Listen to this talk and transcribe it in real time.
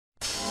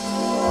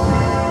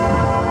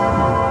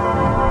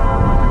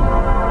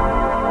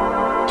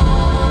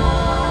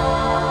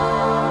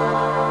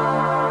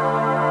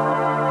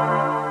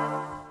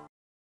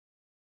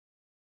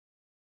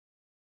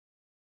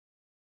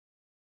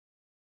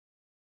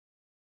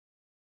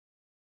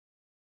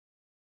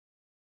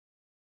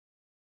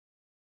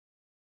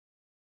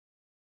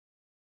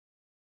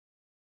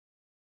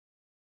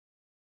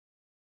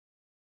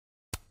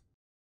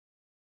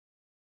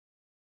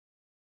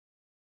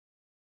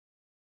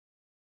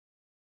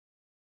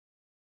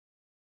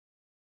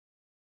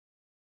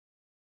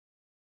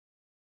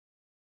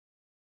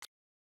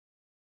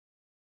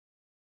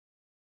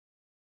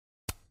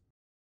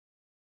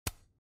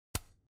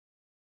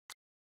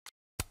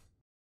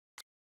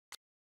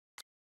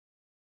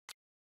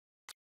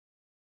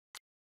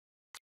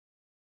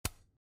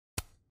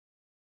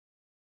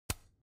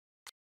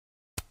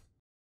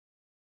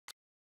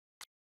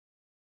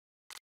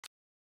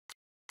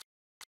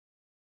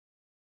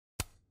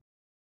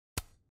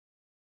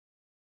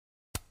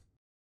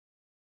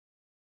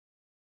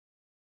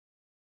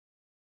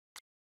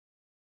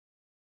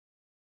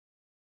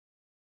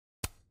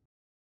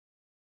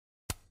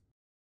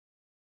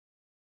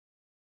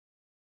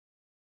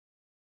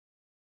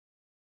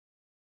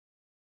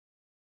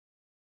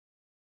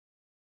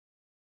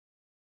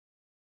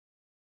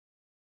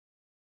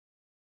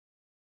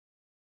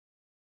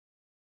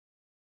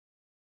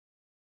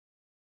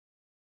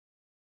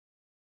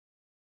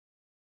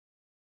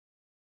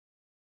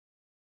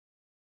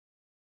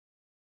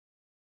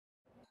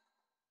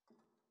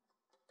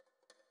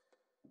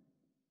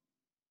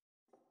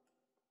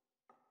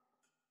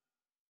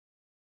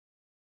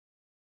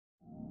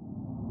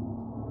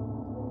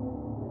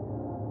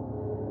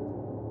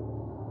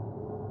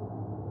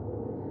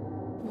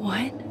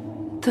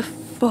What the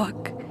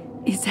fuck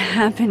is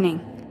happening?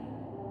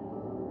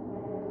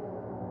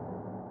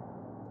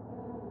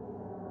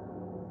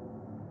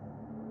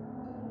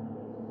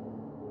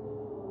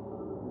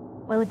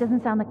 Well, it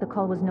doesn't sound like the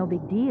call was no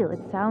big deal. It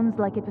sounds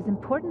like it was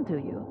important to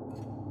you.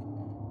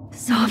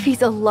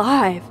 Safi's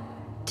alive!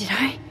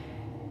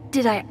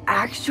 Did I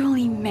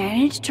actually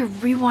manage to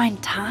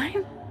rewind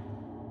time?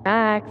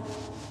 Max,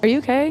 are you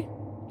okay?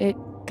 It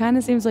kind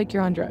of seems like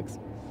you're on drugs.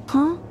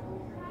 Huh?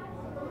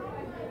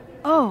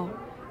 Oh.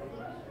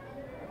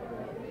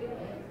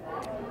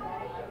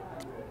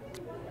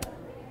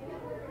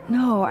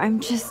 No, I'm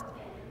just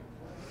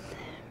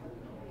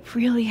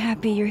really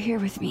happy you're here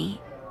with me.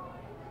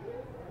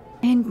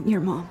 And your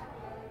mom.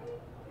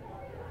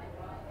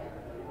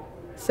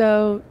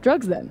 So,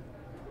 drugs then?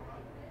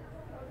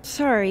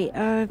 Sorry,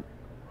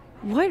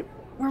 what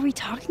were we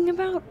talking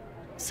about?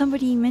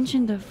 Somebody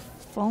mentioned a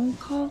phone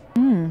call?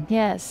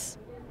 Yes.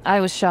 I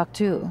was shocked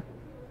too.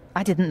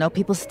 I didn't know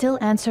people still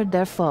answered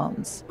their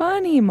phones.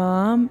 Funny,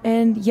 Mom.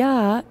 And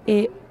yeah,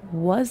 it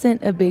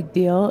wasn't a big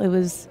deal. It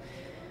was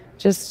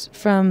just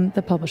from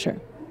the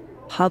publisher.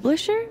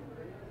 Publisher?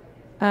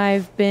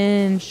 I've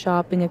been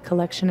shopping a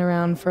collection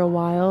around for a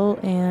while,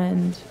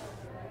 and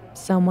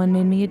someone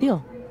made me a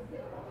deal.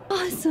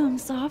 Awesome,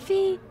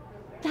 Safi.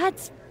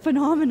 That's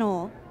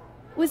phenomenal.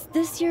 Was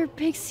this your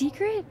big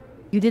secret?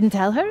 You didn't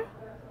tell her?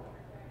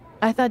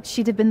 I thought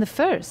she'd have been the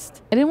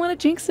first. I didn't want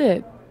to jinx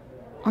it.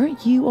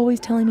 Aren't you always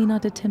telling me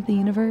not to tempt the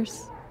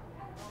universe?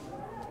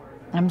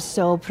 I'm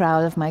so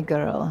proud of my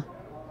girl.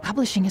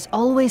 Publishing is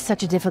always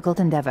such a difficult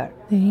endeavor.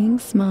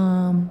 Thanks,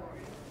 Mom.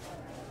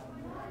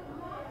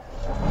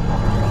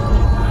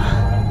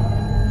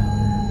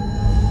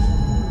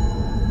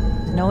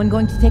 Is no one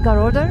going to take our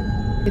order?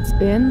 It's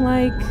been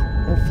like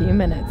a few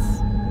minutes.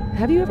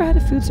 Have you ever had a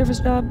food service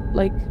job?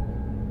 Like,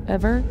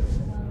 ever?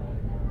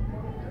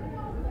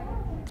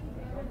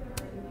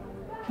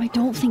 I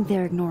don't think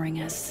they're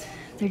ignoring us.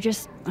 They're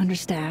just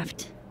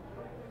understaffed.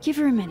 Give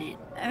her a minute.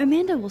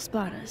 Amanda will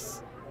spot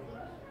us.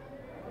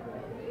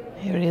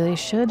 You really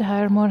should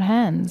hire more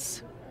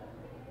hands.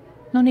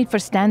 No need for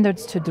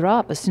standards to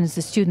drop as soon as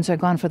the students are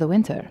gone for the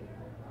winter.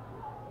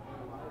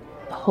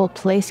 The whole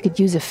place could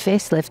use a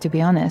facelift, to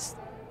be honest.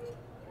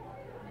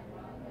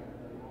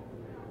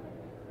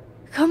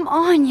 Come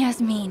on,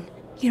 Yasmin.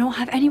 You don't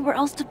have anywhere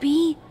else to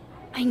be?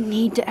 I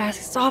need to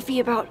ask Safi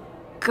about...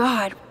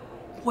 God,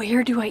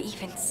 where do I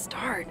even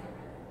start?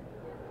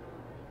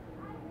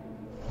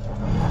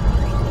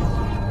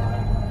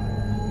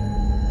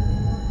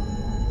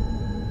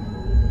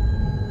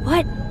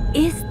 What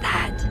is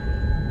that?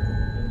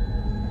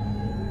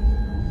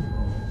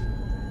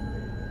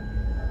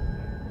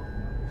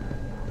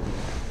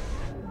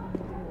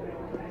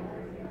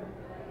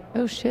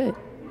 Oh shit.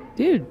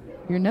 Dude,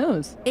 your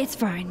nose. It's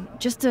fine.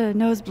 Just a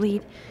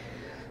nosebleed.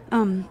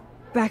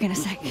 Back in a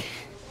sec.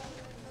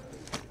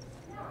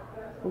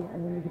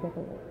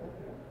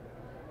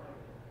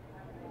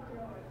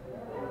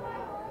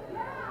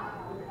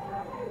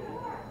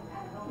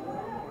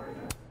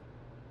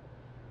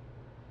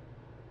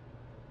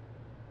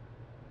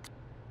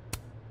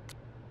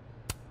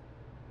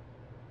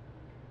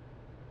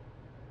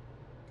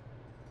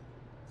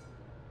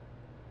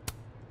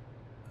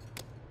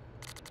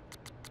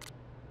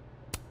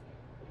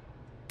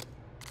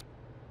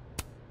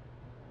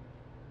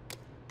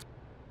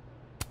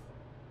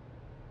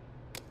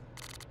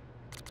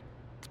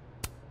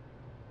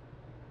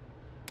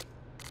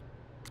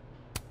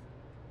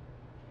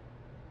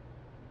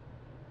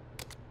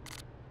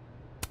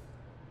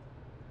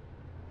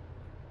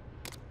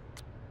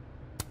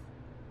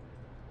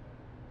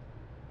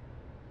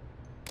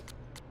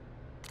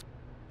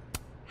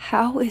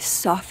 How is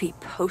Safi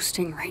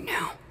posting right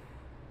now?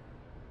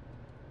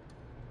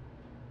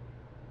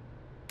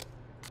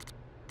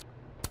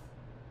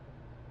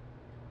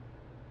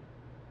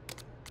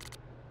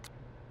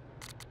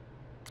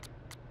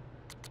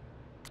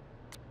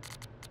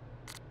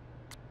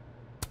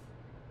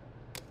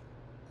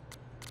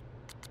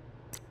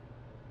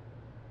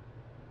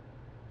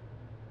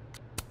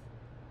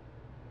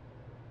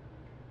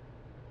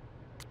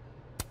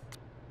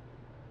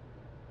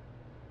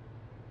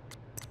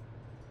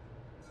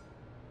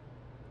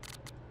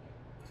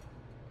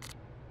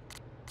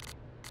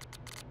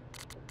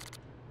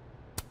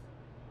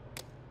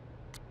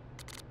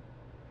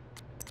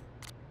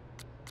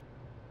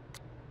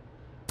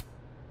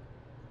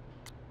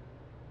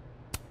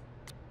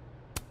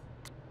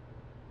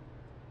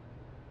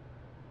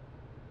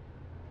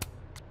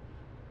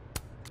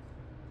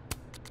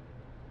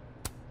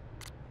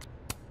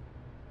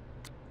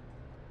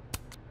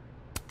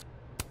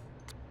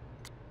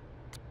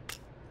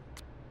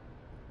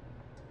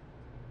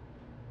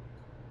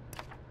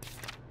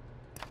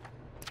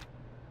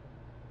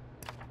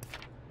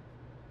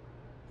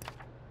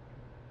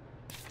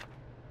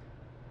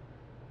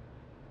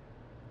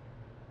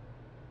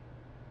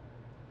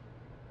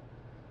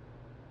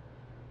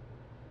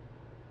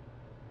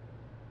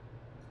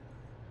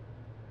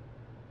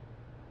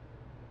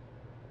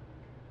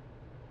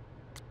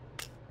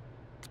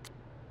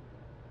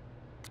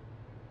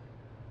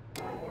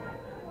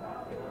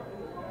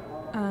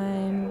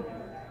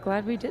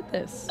 glad we did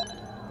this.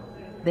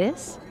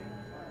 This?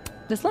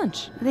 This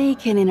lunch. They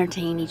can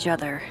entertain each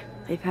other.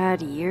 They've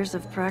had years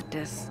of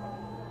practice.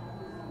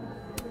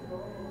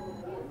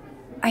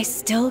 I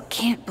still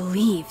can't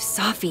believe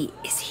Safi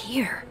is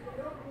here.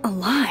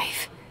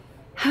 Alive.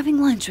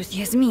 Having lunch with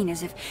Yasmin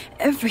as if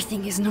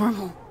everything is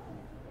normal.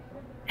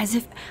 As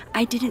if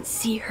I didn't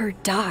see her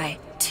die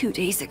 2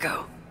 days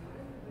ago.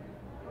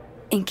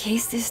 In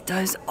case this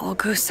does all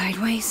go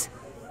sideways.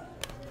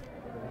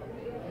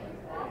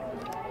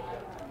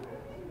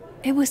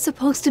 It was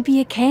supposed to be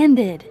a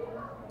candid.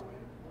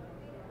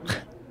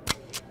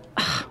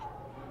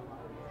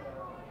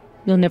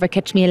 You'll never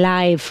catch me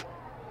alive.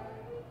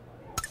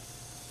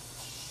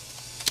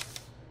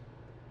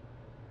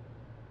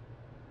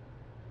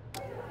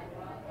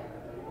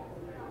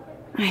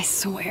 I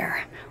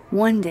swear,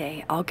 one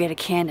day I'll get a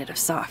candid of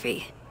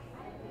Safi.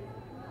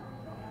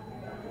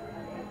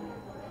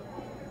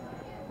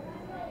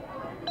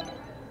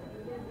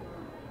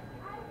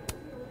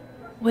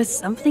 Was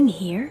something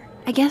here?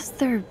 I guess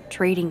they're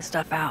trading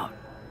stuff out.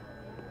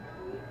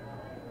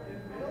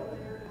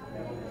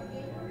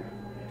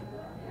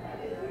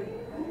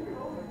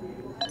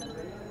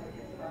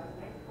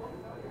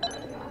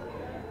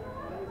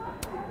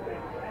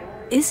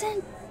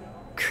 Isn't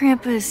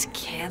Krampus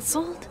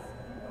canceled?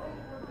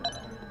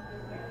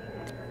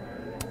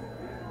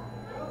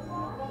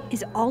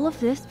 Is all of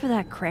this for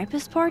that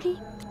Krampus party?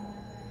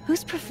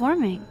 Who's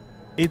performing?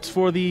 It's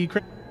for the...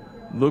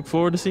 Look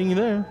forward to seeing you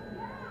there.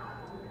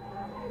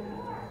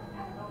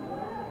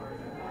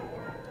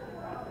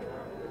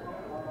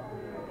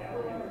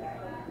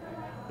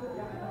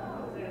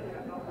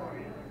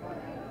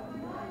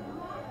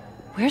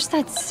 Where's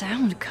that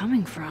sound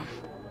coming from?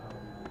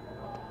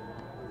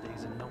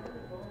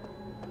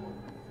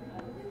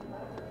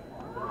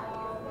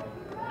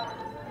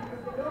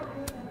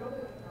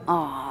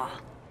 Aw,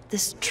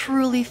 this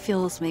truly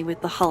fills me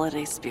with the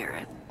holiday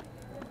spirit.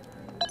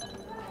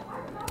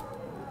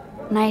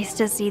 Nice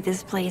to see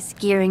this place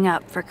gearing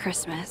up for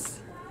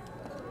Christmas.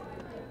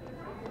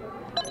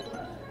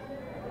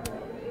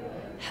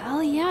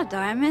 Hell yeah,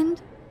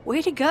 Diamond.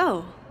 Way to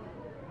go.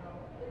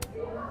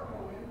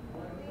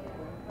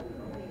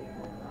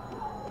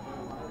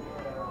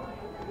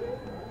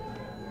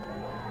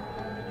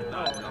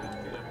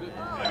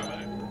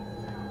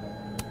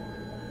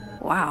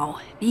 Wow,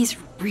 these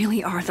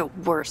really are the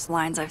worst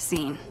lines I've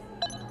seen.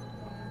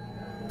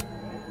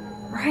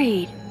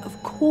 Right,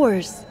 of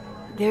course.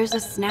 There's a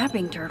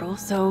snapping turtle,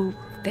 so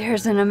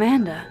there's an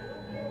Amanda.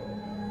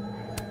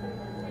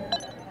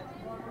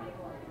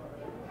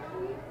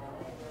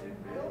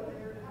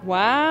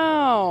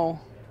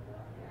 Wow.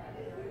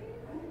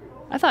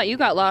 I thought you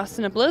got lost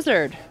in a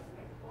blizzard.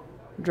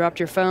 Dropped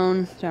your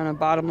phone down a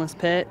bottomless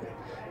pit.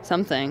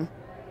 Something.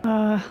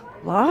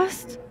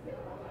 Lost?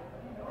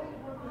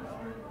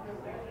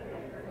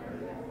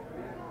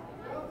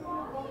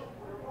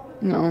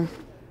 No.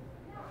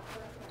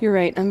 You're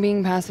right, I'm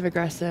being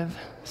passive-aggressive.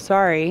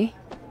 Sorry.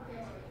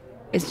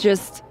 It's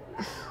just...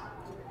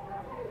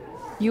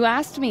 You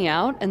asked me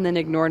out and then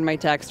ignored my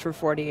text for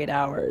 48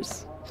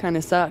 hours.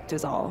 Kinda sucked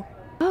is all.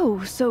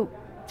 Oh, so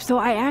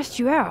I asked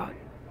you out.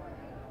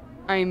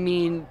 I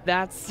mean,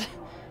 that's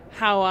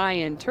how I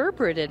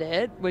interpreted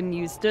it when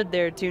you stood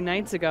there 2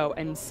 nights ago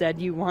and said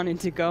you wanted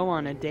to go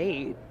on a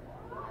date.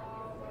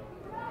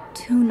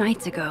 2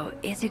 nights ago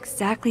is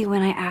exactly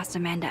when I asked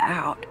Amanda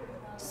out.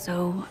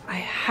 So I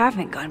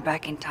haven't gone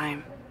back in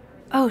time.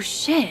 Oh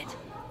shit.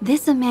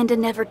 This Amanda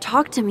never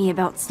talked to me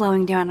about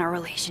slowing down our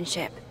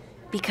relationship.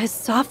 Because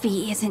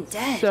Safi isn't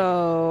dead.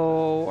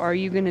 So, are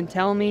you gonna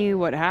tell me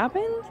what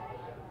happened?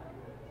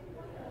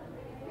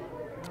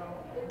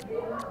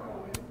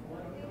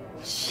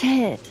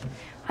 Shit.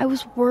 I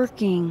was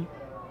working.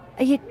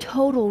 I get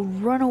total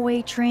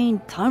runaway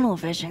train tunnel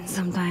vision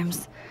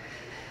sometimes.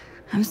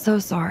 I'm so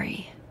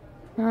sorry.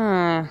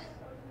 Huh.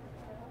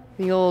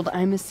 The old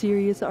I'm a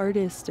serious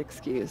artist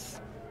excuse.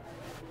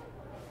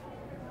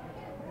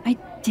 I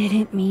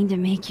didn't mean to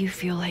make you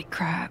feel like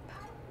crap.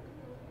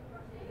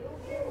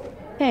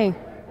 Hey.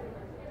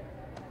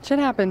 Shit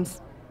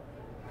happens.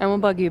 I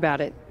won't bug you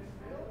about it.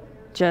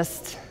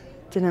 Just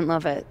didn't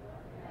love it.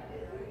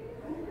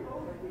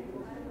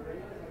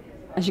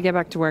 I should get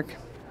back to work.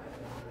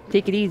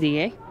 Take it easy,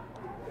 eh?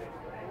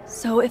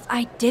 So if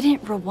I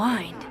didn't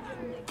rewind,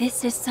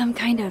 this is some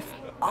kind of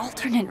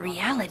alternate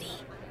reality.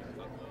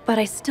 But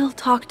I still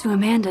talked to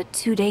Amanda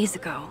 2 days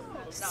ago.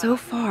 So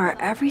far,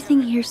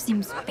 everything here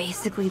seems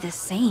basically the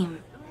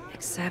same,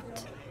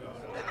 except...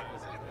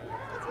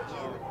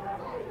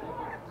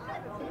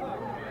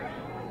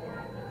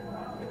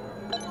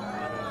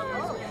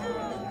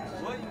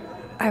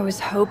 I was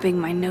hoping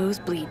my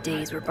nosebleed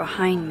days were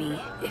behind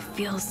me. It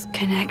feels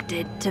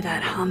connected to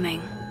that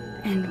humming,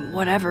 and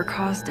whatever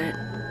caused it.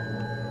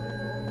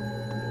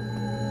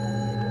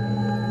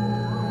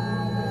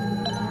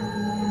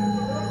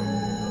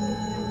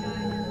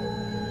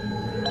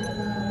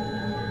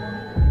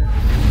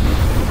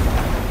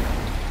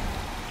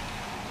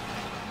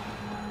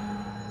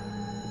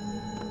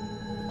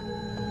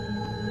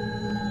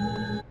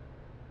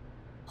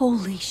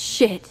 Holy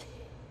shit.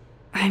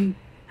 I'm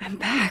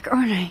back,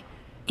 aren't I?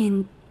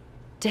 In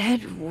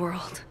Dead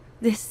World.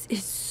 This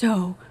is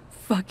so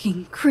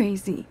fucking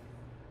crazy.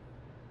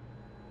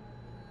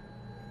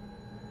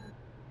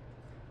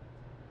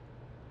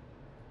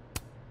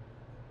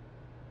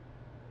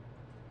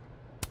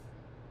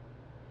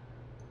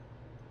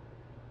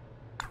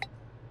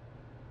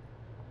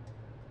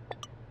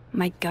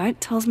 My gut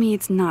tells me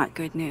it's not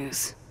good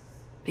news.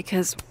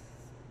 Because...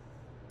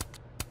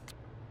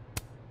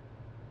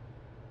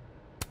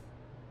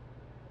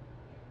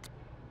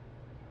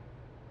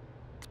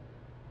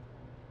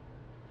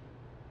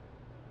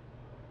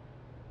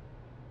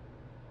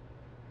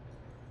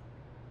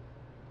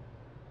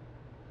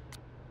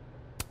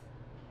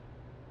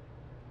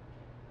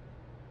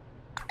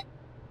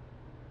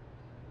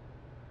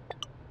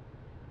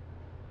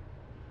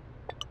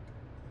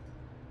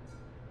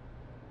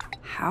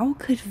 how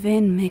could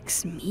Vin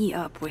mix me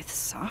up with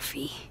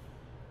Safi?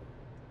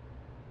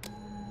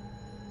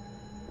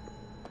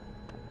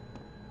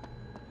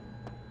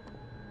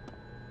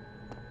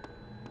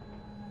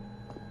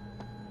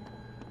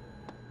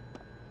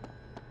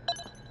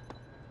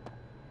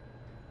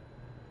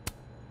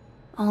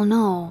 Oh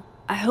no,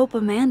 I hope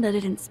Amanda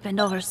didn't spend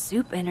all her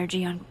soup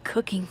energy on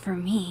cooking for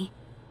me.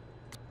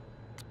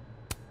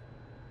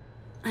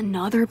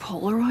 Another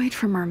Polaroid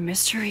from our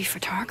mystery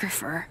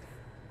photographer.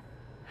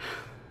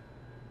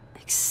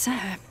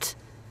 Except...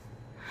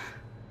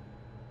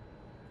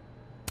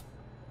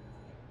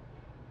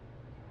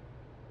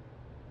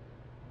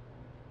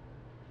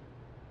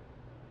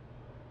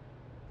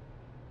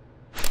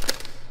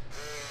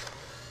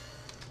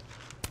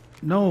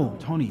 No,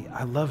 Tony,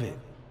 I love it.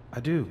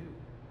 I do.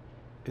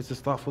 It's as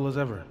thoughtful as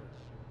ever.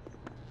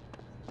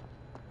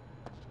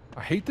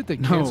 I hate that they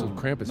canceled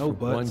No, Krampus no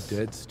for one buts.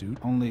 dead stute.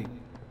 Only...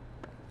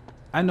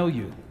 I know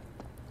you.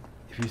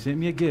 If you sent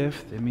me a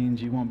gift, it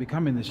means you won't be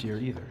coming this year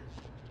either.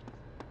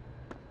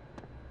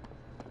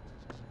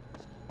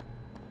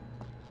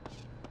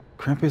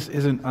 Krampus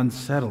isn't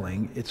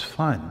unsettling, it's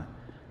fun.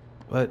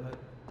 But...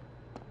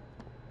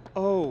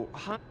 Oh,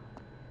 hi.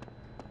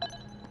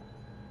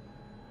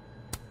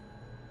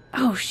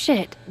 Oh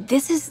shit,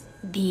 this is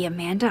the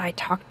Amanda I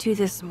talked to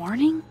this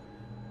morning?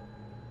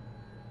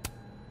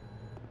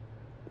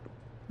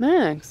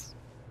 Max.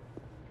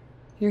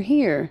 You're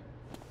here.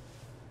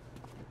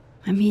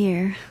 I'm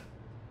here.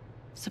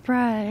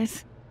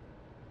 Surprise.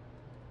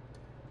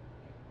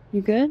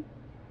 You good?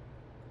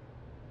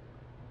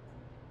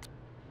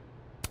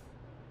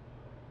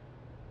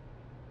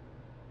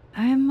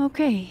 I'm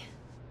okay.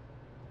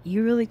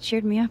 You really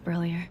cheered me up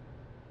earlier.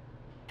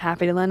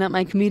 Happy to lend out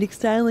my comedic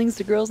stylings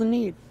to girls in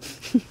need.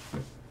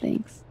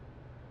 Thanks.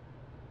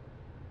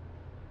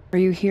 Are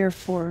you here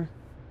for...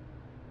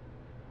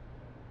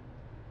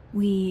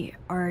 We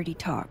already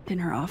talked in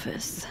her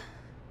office.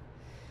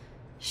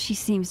 She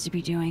seems to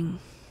be doing,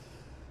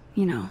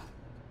 you know,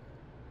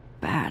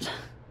 bad.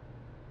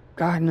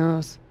 God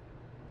knows.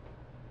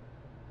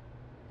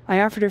 I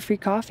offered her free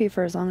coffee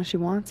for as long as she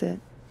wants it.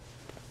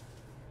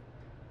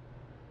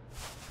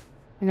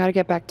 I gotta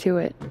get back to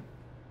it.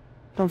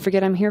 Don't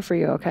forget I'm here for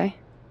you, okay?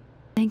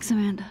 Thanks,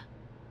 Amanda.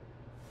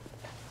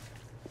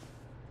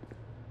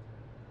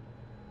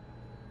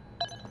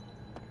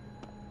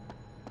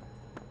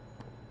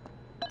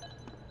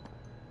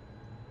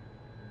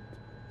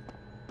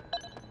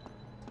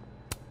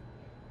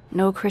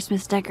 No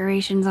Christmas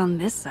decorations on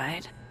this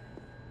side.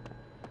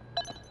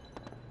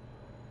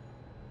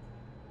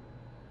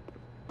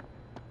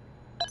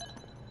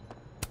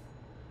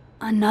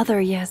 Another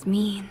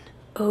Yasmin.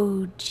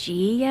 OG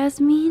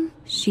Yasmin?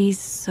 She's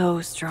so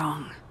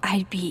strong.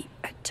 I'd be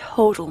a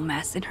total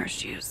mess in her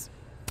shoes.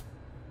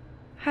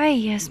 Hi,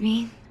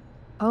 Yasmin.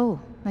 Oh,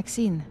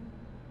 Maxine.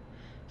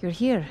 You're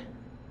here.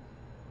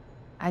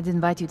 I'd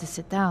invite you to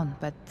sit down,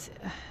 but...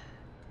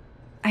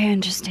 I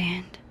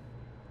understand.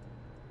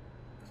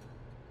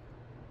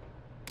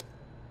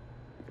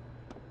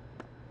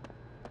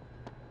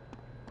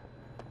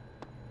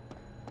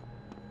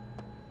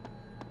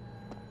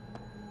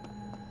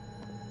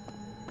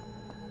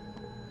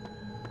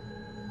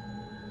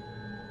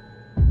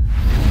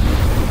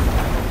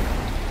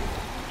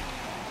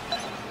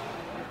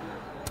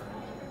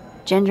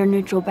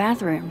 Gender-neutral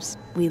bathrooms.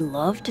 We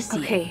love to see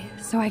it. Okay,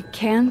 so I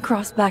can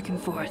cross back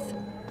and forth.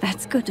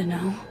 That's good to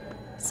know.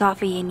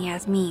 Safi and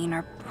Yasmin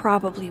are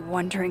probably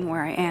wondering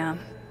where I am.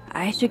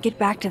 I should get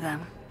back to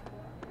them.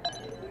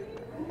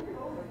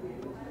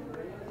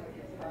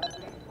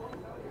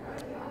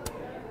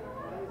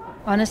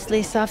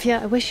 Honestly,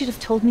 Safia, I wish you'd have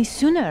told me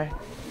sooner.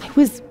 I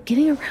was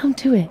getting around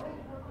to it.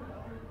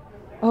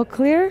 All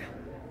clear?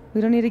 We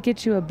don't need to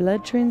get you a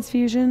blood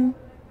transfusion?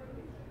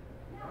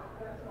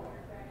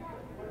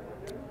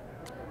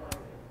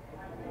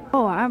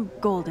 Oh, I'm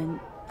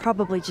golden.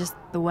 Probably just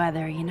the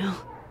weather, you know?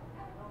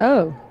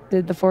 Oh,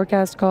 did the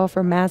forecast call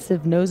for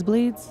massive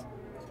nosebleeds?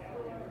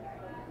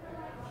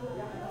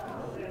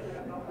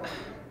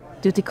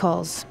 Duty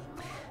calls.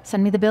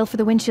 Send me the bill for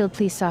the windshield,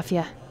 please,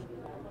 Safia.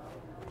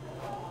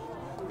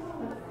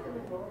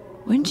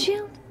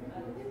 Windshield?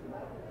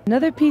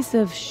 Another piece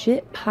of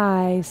shit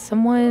pie.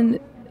 Someone...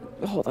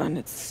 Hold on,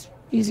 it's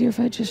easier if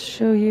I just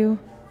show you.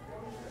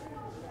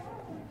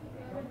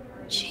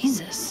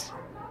 Jesus.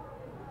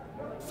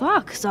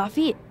 Fuck,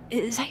 Safi.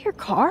 Is that your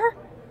car?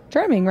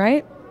 Charming,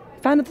 right?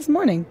 Found it this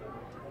morning.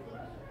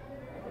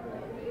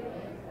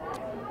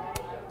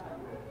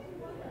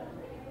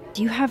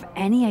 Do you have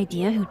any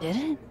idea who did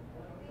it?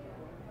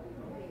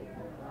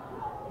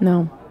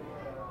 No.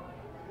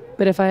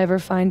 But if I ever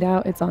find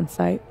out, it's on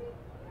site.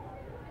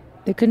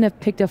 They couldn't have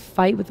picked a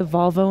fight with the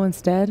Volvo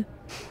instead?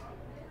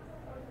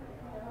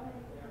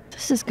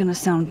 This is gonna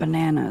sound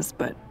bananas,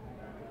 but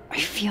I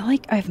feel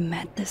like I've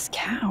met this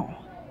cow.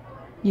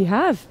 You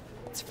have.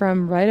 It's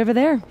from right over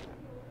there.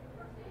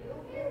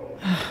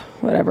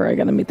 Whatever, I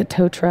gotta meet the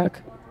tow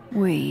truck.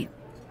 Wait,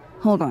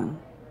 hold on.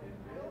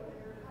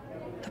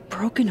 The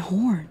broken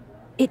horn.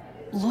 It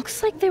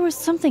looks like there was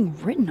something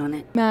written on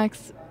it.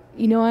 Max,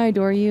 you know I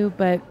adore you,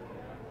 but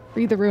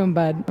read the room,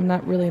 bud. I'm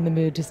not really in the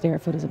mood to stare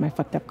at photos of my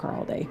fucked up car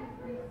all day.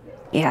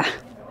 Yeah,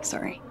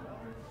 sorry.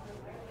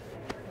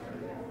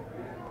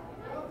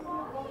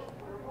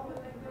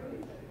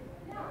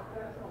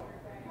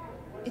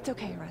 It's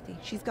okay, Rati.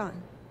 She's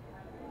gone.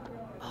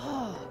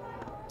 Oh,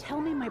 tell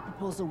me my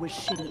proposal was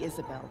shitty,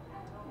 Isabel.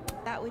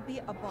 That would be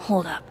a ball.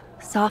 Hold up.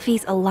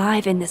 Safi's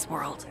alive in this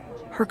world.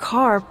 Her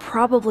car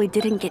probably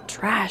didn't get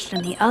trashed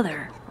in the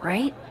other,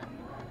 right?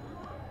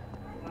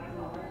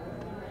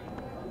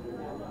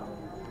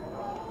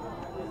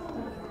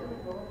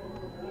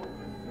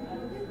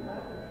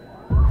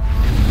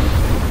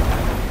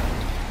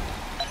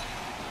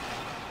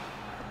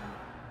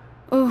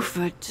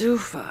 Oofa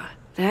doofa.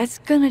 That's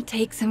gonna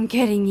take some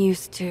getting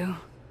used to.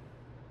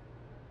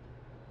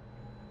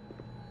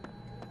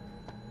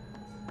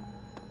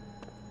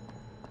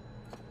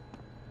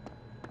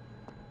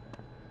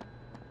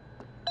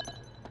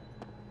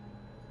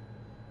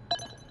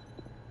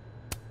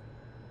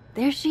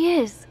 There she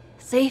is,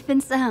 safe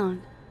and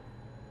sound.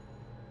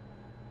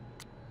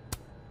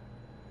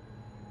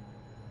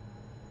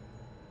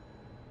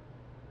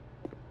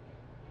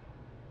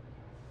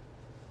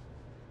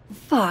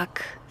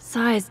 Fuck,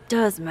 size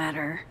does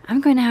matter.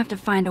 I'm going to have to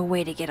find a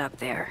way to get up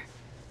there.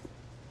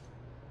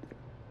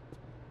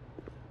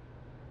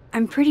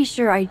 I'm pretty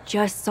sure I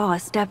just saw a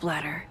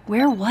stepladder.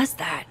 Where was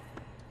that?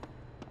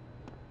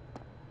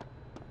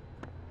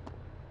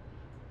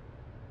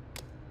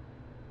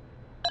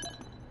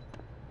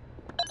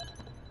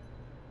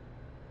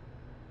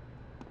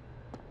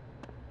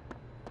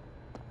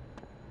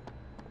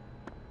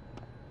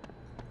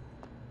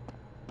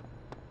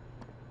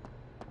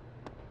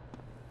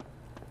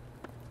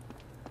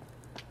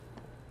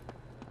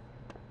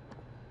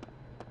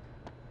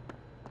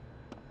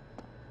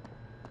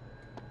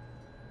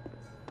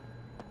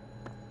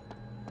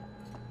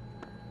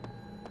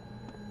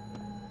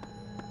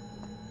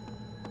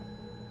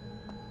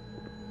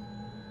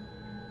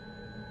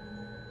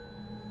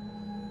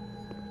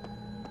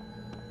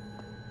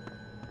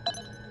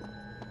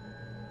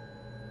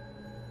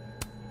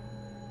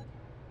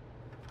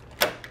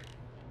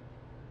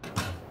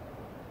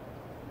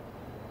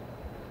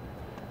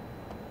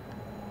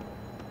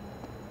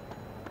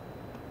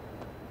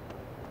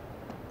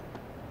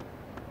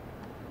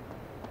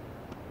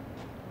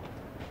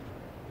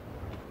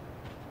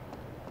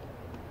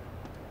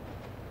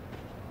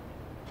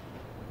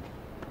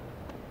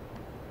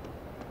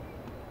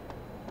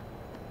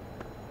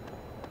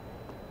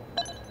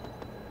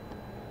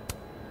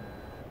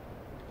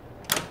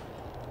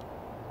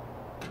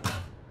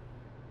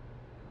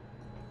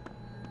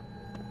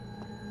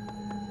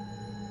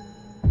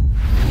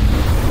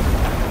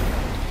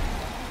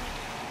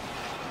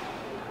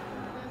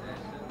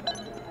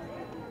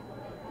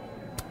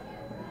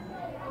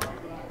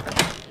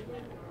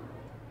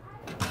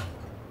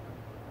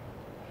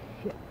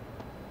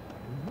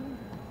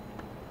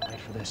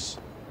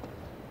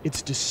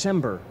 It's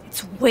December.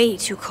 It's way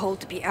too cold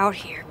to be out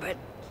here, but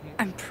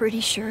I'm pretty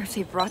sure if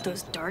they brought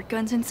those dart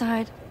guns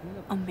inside,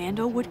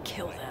 Amanda would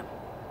kill them.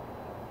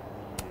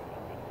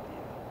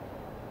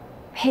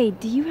 Hey,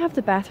 do you have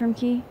the bathroom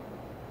key?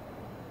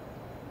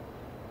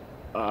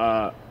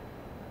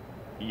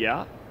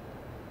 Yeah?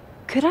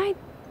 Could I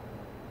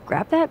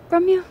grab that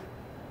from you?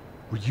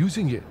 We're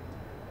using it.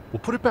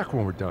 We'll put it back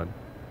when we're done.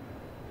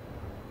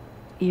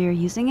 You're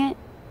using it?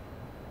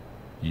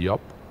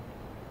 Yup.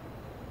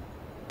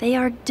 They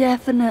are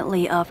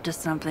definitely up to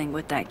something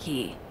with that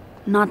key.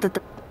 Not that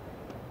the...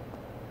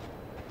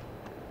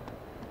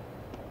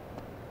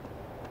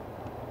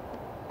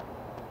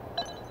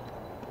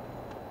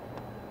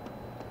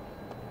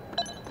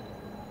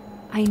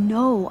 I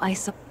know I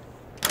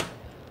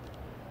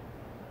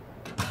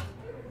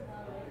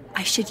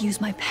should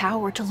use my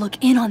power to look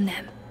in on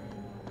them.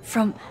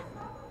 From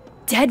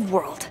Dead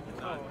World.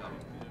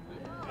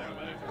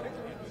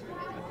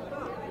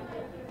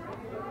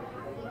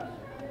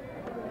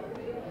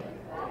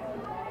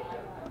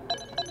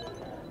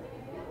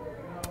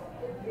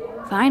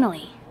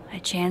 Finally, a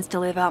chance to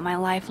live out my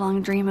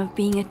lifelong dream of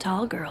being a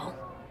tall girl.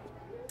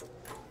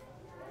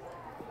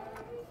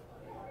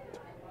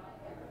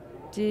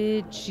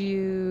 Did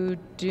you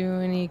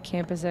do any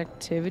campus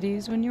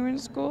activities when you were in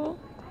school?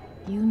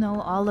 You know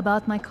all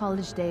about my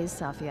college days,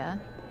 Safia.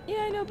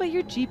 Yeah, I know about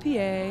your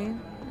GPA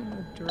and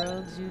the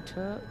drugs you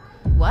took.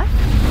 What?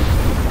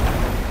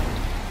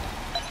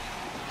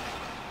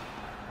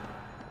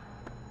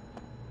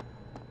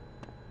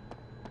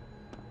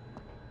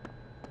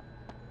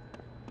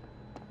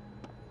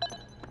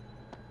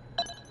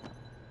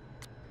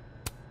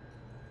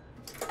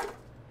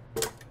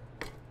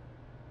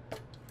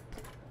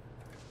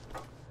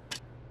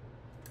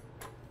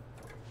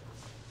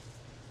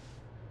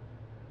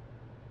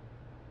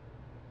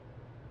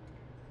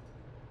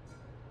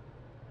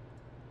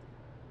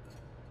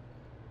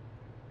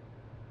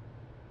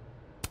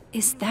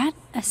 Is that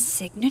a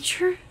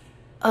signature?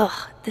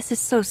 Ugh, this is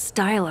so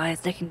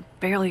stylized I can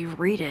barely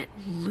read it.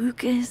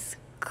 Lucas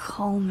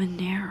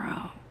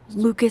Colmenero.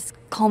 Lucas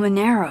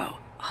Colmenero.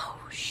 Oh,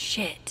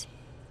 shit.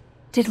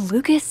 Did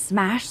Lucas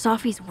smash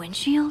Safi's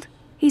windshield?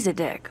 He's a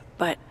dick,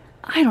 but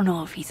I don't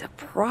know if he's a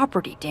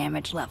property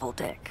damage level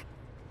dick.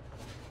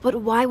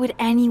 But why would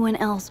anyone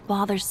else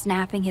bother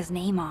snapping his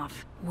name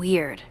off?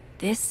 Weird.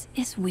 This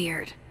is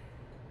weird.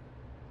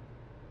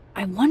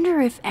 I wonder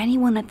if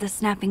anyone at the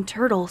Snapping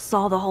Turtle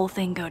saw the whole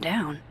thing go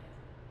down.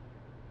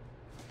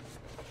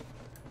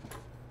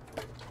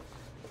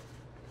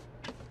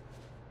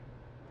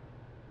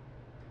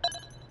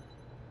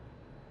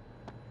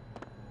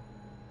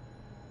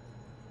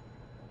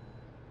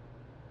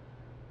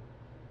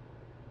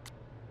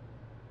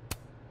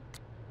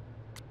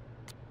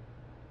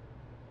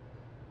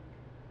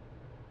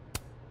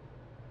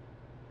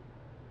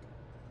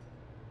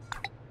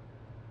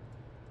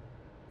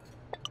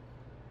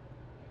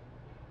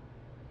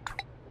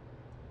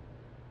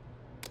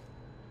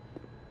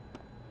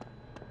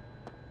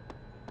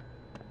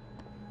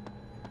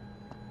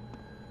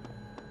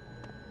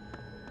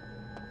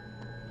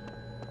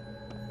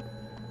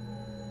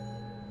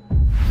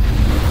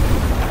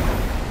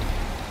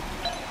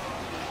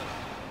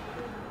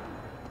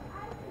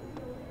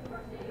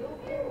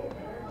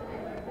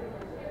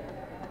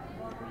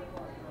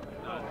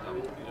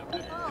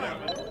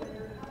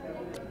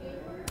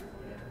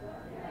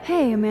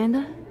 Hey,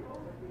 Amanda.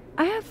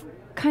 I have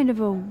kind of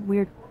a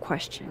weird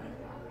question.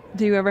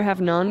 Do you ever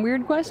have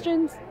non-weird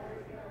questions?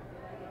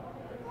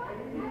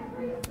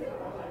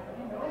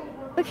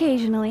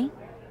 Occasionally.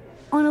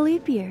 On a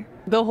leap year.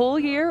 The whole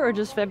year or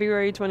just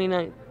February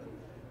 29th?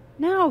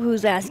 Now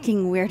who's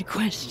asking weird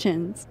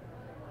questions?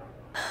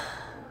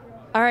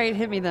 All right,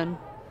 hit me then.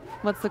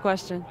 What's the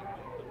question?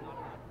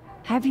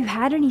 Have you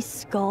had any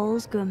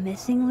skulls go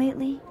missing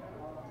lately?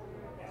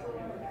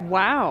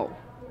 Wow.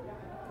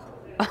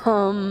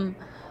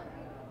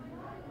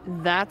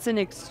 That's an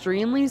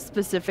extremely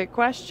specific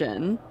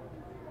question.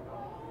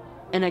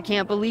 And I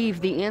can't believe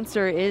the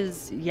answer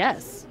is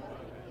yes.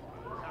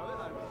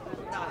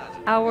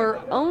 Our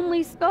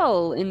only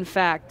skull, in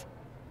fact.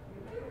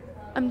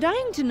 I'm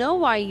dying to know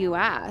why you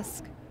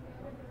ask.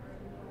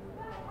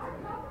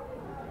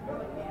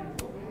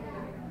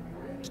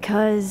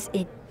 Because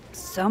it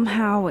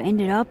somehow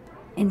ended up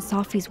in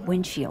Safi's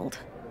windshield.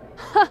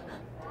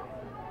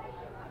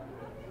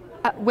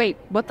 Wait,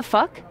 what the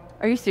fuck?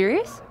 Are you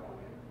serious?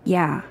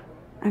 Yeah,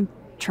 I'm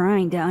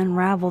trying to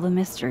unravel the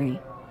mystery.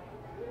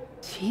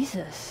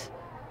 Jesus.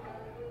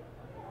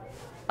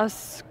 A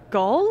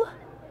skull?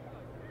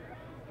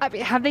 I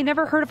mean, have they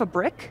never heard of a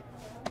brick?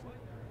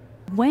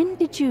 When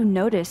did you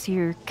notice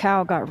your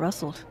cow got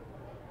rustled?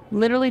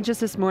 Literally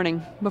just this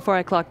morning, before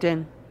I clocked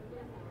in.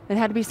 It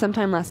had to be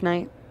sometime last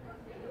night.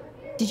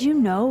 Did you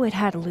know it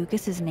had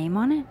Lucas's name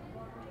on it?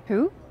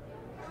 Who?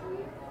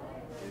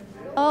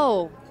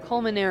 Oh,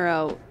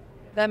 Colmenero.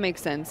 That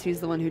makes sense. He's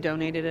the one who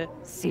donated it.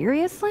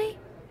 Seriously?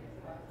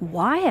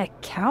 Why a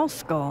cow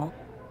skull?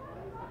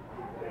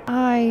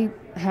 I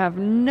have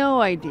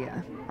no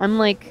idea. I'm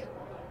like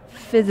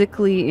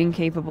physically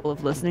incapable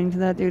of listening to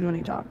that dude when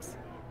he talks.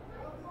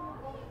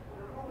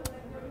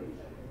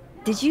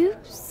 Did you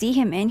see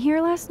him in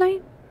here last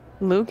night?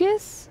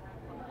 Lucas?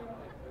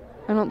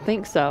 I don't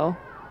think so.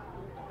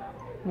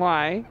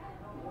 Why?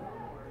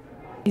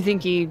 You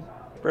think he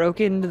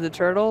broke into the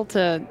turtle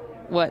to,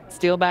 what,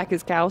 steal back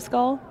his cow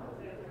skull?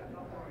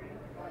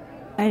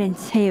 I didn't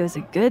say it was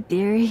a good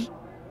theory.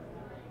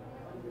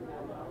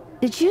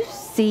 Did you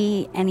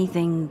see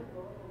anything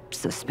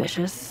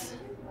suspicious?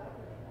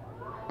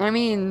 I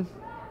mean,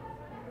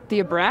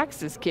 the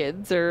Abraxas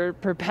kids are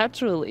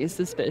perpetually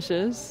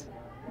suspicious.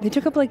 They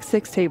took up like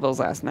 6 tables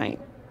last night.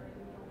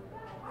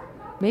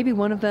 Maybe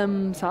one of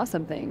them saw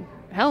something.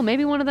 Hell,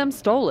 maybe one of them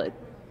stole it.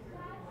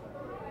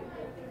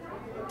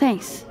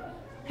 Thanks.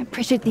 I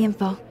appreciate the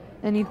info.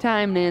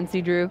 Anytime,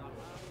 Nancy Drew.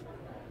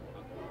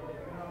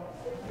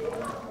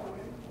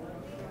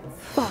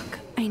 Fuck,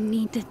 I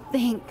need to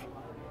think.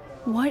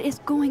 What is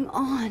going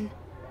on?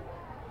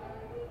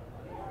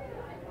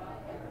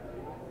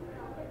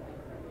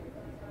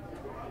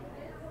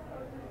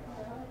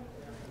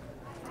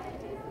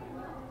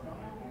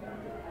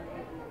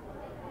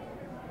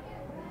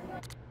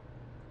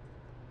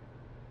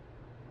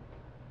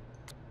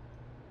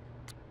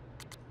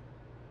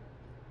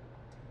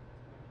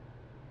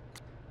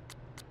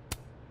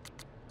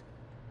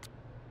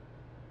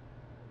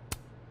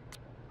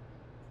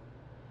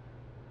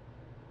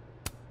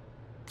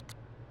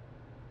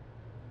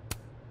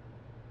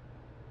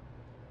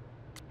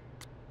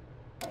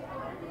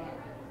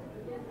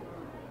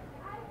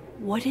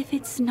 What if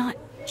it's not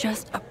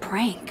just a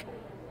prank?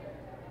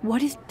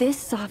 What if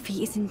this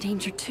Safi is in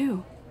danger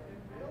too?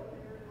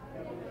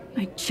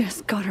 I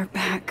just got her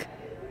back.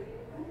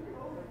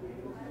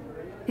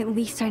 At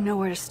least I know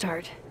where to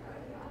start.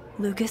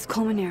 Lucas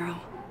Colmenero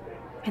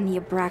and the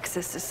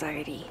Abraxas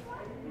Society.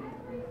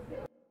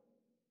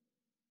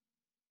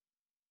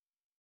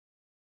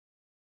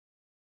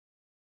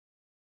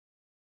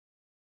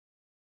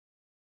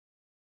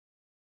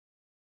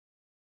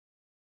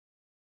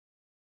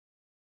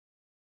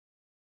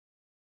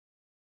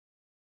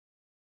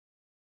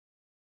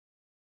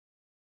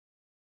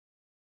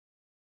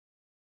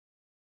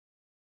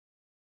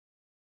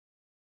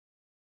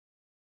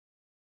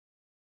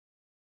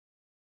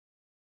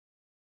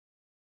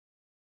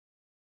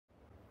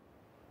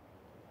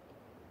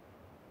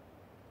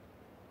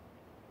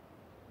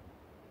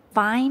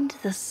 Find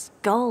the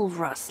Skull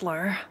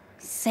Rustler.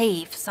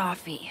 Save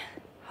Safi.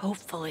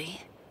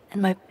 Hopefully.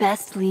 And my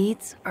best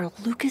leads are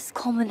Lucas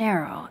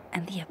Colmenero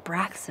and the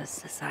Abraxas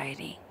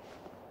Society.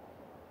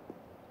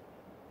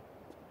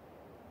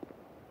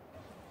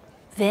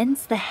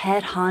 Vin's the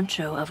head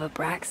honcho of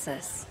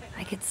Abraxas.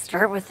 I could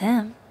start with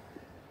him.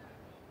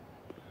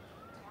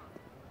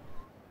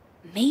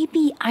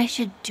 Maybe I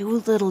should do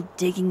a little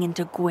digging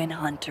into Gwen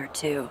Hunter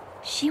too.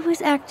 She was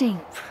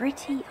acting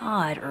pretty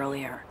odd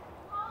earlier.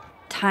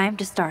 Time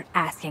to start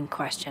asking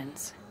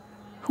questions.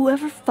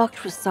 Whoever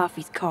fucked with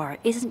Safi's car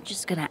isn't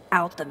just gonna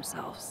out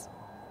themselves.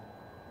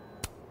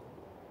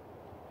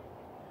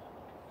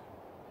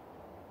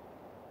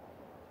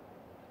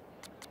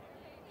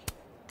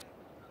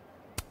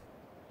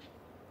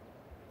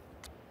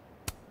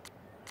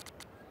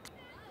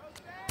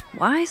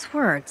 Wise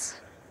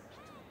words.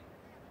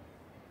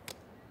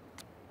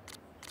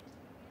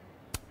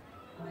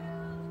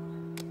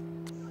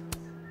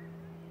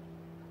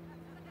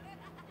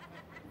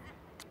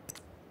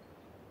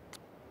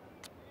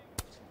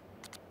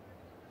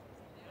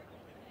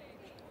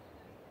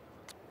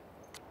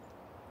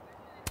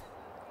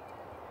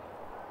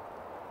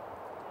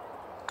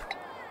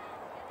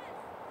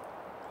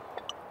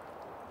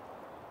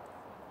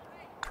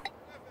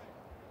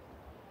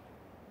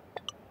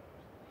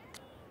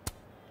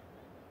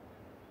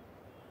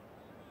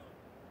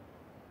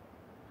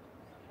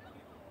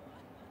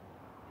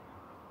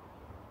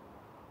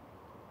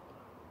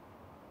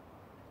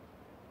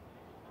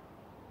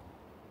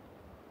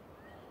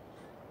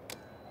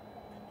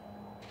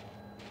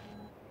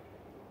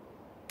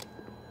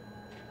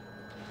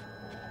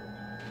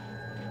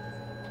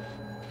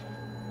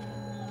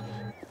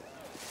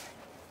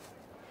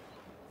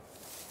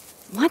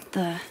 What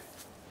the?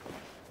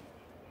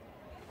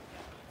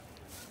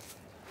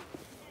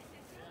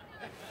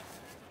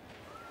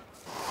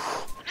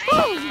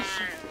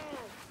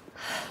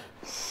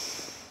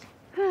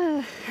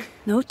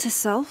 Note to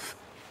self,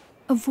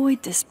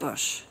 avoid this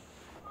bush.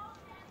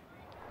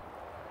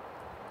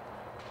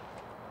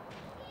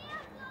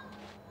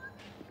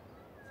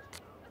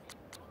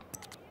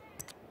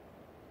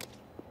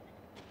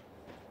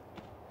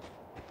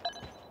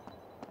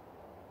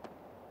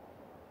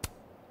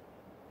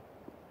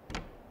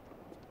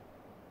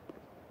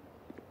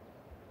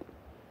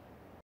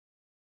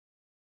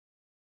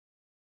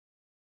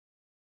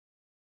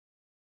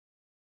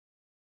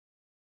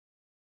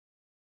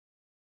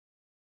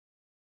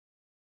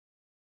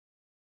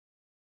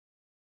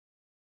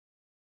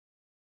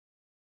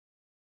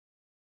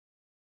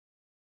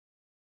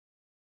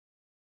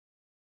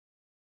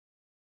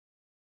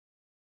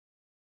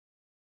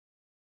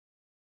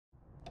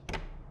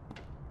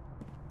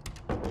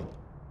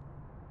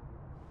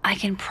 I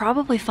can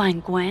probably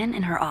find Gwen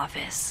in her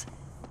office.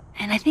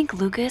 And I think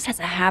Lucas has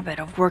a habit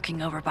of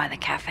working over by the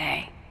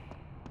cafe.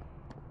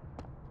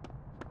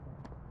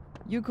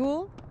 You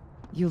cool?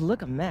 You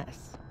look a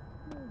mess.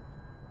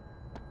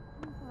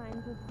 I'm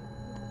fine, just...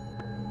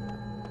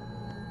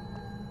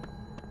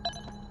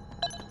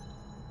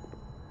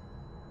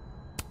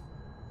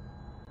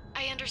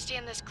 I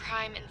understand this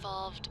crime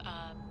involved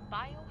a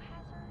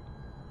biohazard?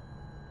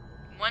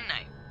 One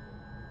night,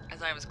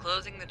 as I was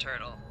closing the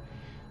turtle,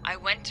 I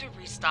went to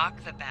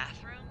restock the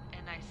bathroom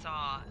and I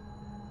saw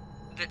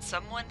that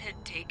someone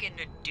had taken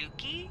a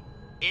dookie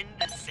in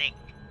the sink.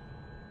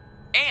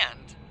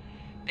 And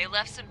they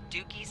left some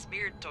dookie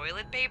smeared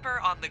toilet paper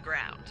on the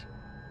ground.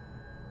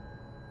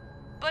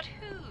 But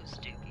whose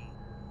dookie?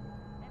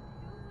 And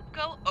who would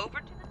go over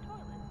to the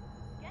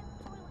toilet, get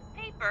toilet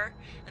paper,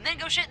 and then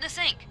go shit in the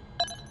sink?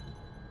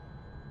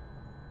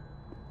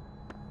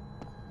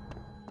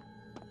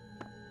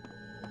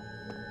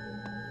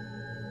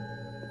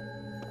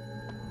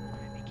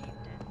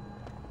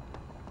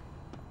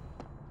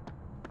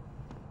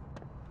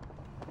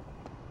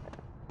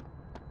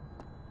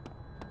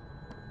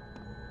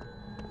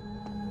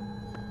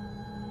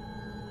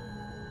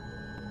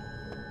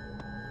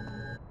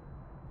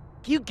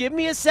 You give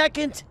me a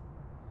second?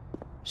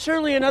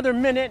 Surely another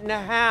minute and a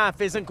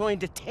half isn't going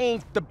to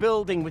taint the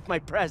building with my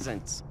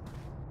presence.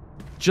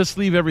 Just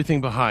leave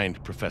everything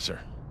behind,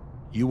 Professor.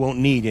 You won't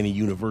need any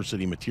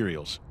university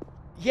materials.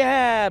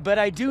 Yeah, but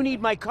I do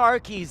need my car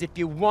keys if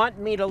you want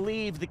me to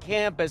leave the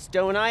campus,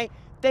 don't I?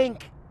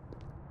 Think.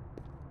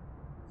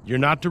 You're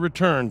not to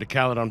return to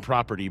Caledon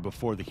property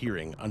before the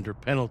hearing, under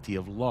penalty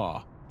of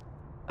law.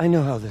 I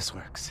know how this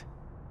works.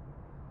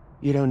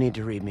 You don't need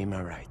to read me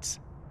my rights.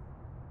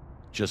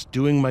 Just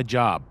doing my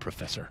job,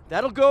 Professor.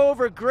 That'll go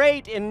over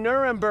great in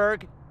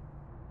Nuremberg.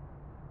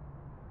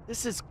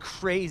 This is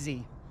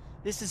crazy.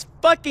 This is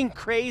fucking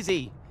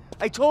crazy.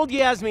 I told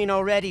Yasmin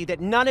already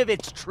that none of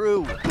it's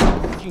true.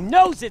 She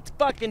knows it's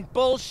fucking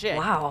bullshit.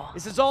 Wow.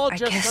 This is all I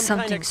just guess some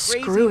kind something of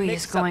crazy screwy is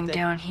mix-up going that-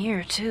 down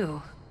here,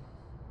 too.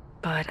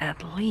 But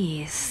at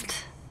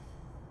least...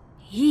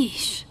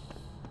 Yeesh.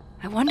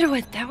 I wonder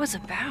what that was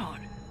about.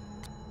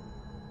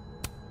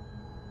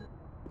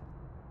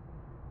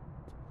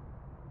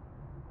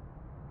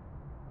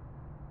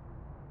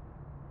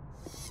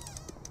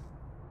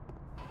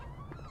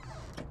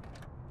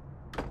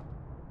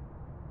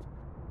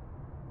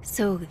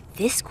 So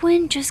this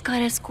Gwen just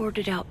got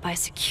escorted out by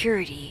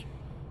security,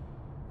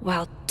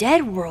 while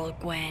Dead World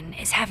Gwen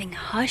is having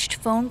hushed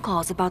phone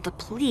calls about the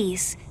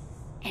police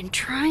and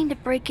trying to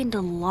break into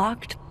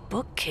locked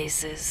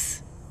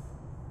bookcases.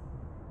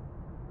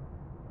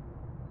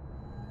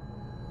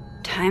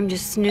 Time to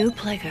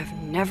snoop like I've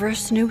never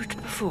snooped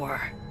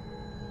before.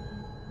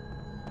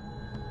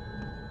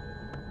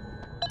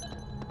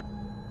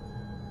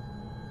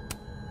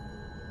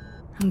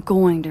 I'm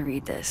going to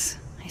read this,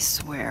 I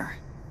swear.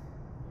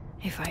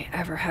 If I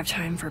ever have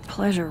time for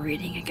pleasure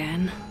reading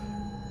again.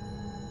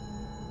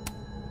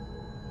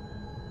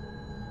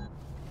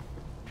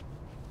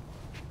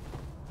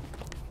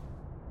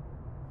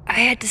 I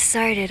had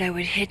decided I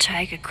would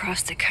hitchhike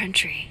across the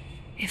country.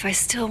 If I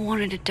still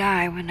wanted to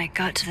die when I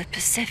got to the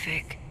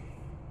Pacific,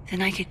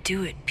 then I could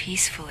do it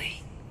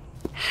peacefully.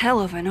 Hell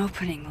of an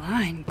opening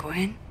line,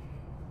 Gwen.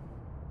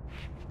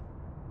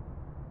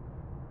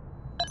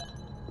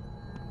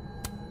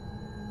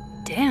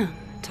 Damn,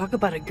 talk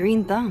about a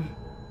green thumb.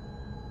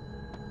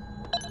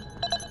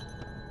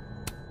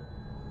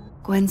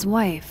 Gwen's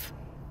wife,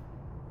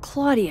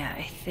 Claudia,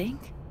 I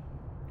think.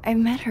 I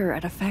met her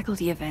at a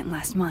faculty event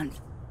last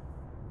month.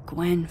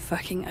 Gwen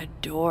fucking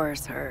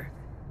adores her.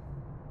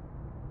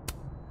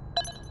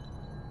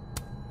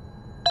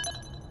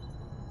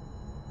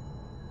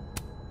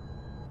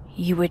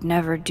 You would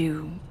never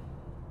do...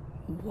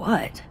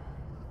 what,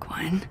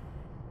 Gwen?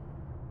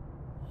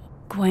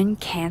 Gwen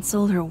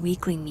canceled her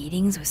weekly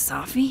meetings with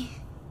Safi?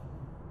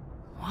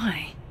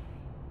 Why?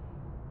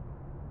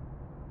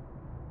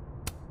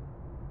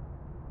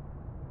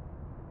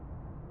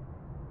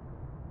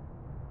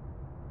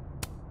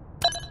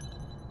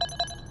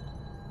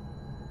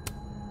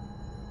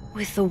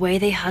 With the way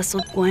they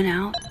hustled Gwen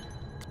out,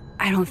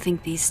 I don't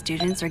think these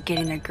students are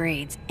getting their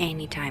grades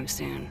anytime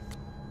soon.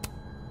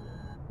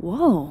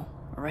 Whoa,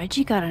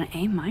 Reggie got an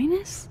A-?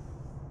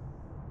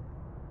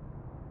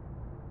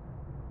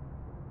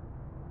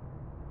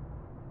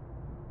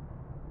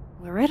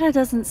 Loretta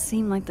doesn't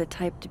seem like the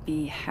type to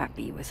be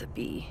happy with a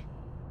B.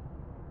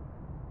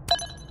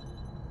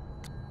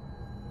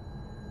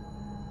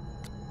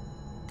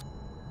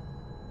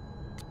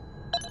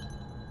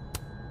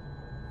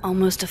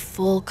 Almost a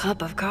full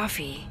cup of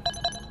coffee.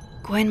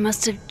 Gwen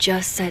must have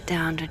just sat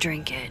down to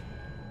drink it.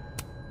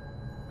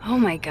 Oh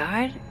my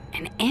god,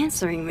 an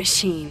answering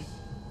machine.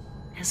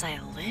 As I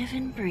live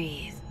and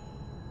breathe.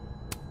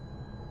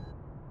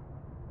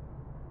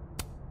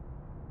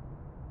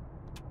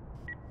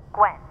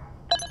 Gwen.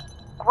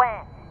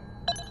 Gwen.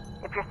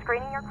 If you're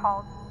screening your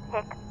calls,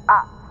 pick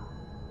up.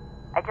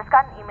 I just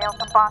got an email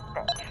from Boss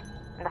Bitch,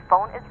 and the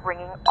phone is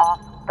ringing off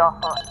the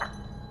hook.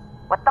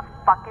 What the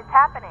fuck is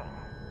happening?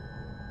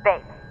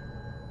 Babe.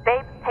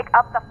 Babe, pick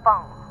up the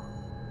phone.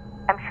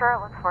 I'm sure it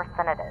looks worse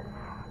than it is.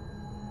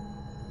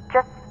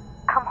 Just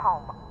come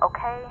home,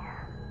 okay?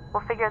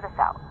 We'll figure this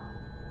out.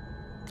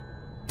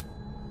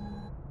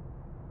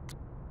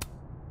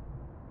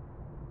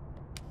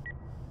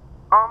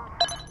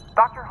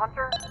 Dr.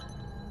 Hunter?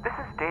 This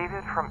is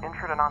David from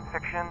Intro to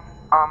Nonfiction.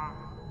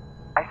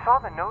 I saw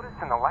the notice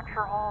in the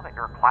lecture hall that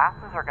your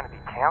classes are going to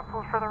be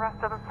canceled for the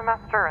rest of the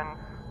semester, and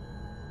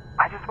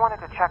I just wanted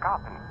to check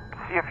up and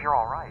see if you're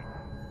alright.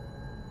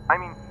 I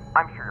mean,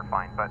 I'm sure you're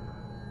fine, but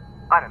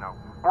I don't know.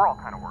 We're all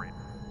kind of worried.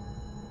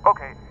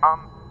 Okay,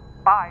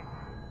 bye.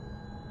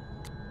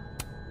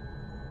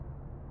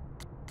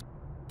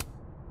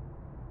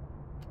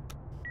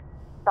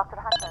 Dr.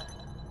 Hunter,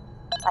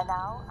 by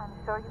now, I'm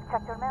sure you've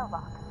checked your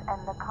mailbox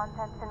and the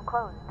contents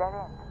enclosed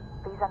therein.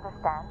 Please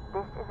understand,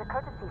 this is a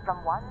courtesy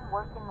from one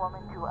working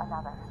woman to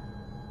another.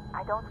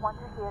 I don't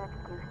want to hear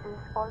excuses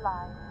or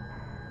lies.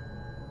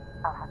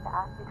 I'll have to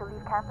ask you to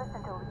leave campus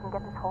until we can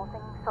get this whole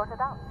thing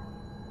sorted out.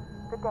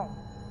 Good day.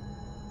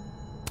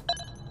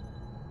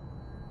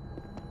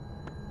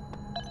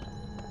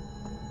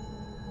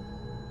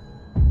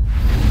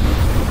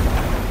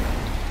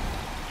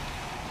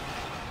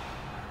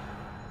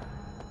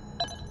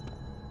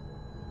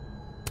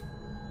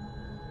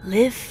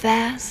 Live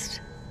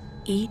fast,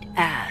 eat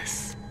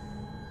ass.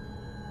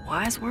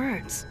 Wise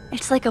words.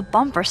 It's like a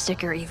bumper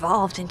sticker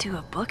evolved into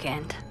a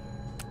bookend.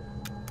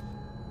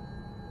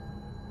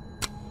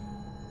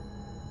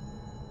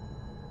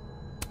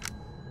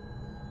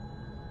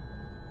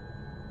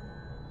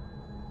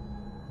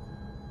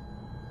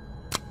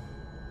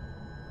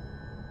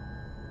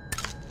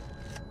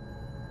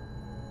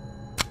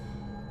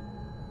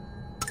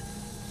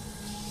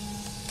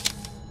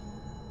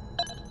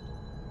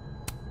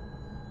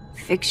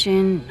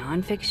 fiction,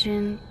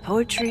 nonfiction,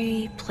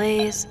 poetry,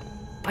 plays,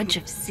 bunch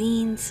of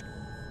scenes.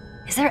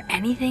 Is there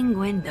anything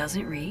Gwen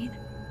doesn't read?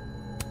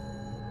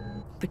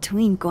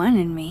 Between Gwen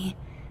and me,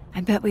 I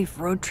bet we've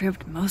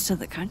road-tripped most of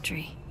the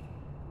country.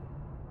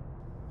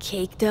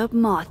 Caked up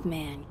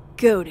Mothman,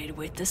 goated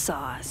with the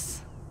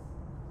sauce.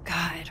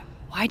 God,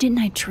 why didn't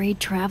I trade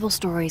travel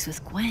stories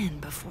with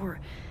Gwen before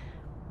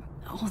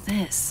all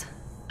this?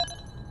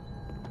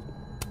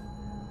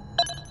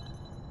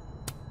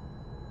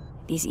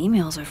 These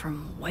emails are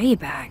from way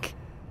back.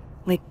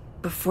 Like,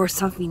 before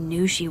Safi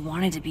knew she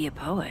wanted to be a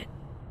poet.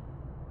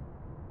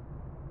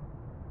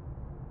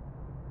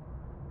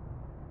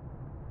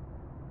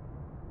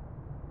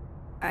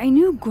 I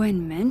knew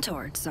Gwen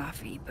mentored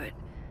Safi, but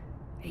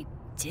I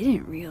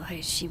didn't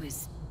realize she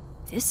was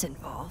this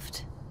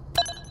involved.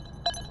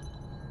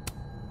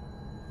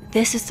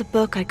 This is the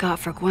book I got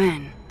for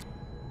Gwen.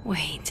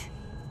 Wait,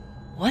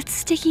 what's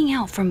sticking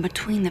out from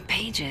between the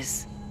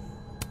pages?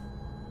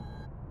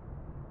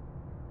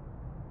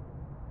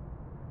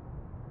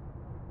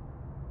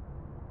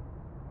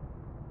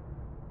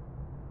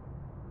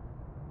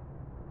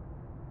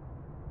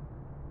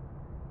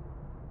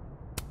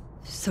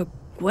 So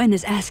Gwen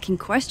is asking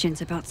questions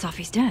about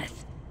Safi's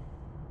death.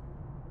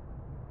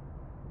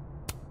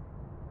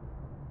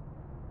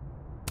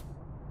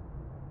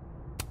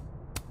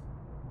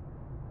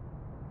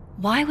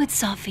 Why would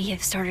Safi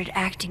have started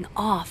acting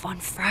off on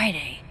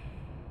Friday?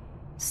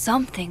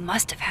 Something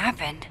must have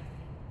happened.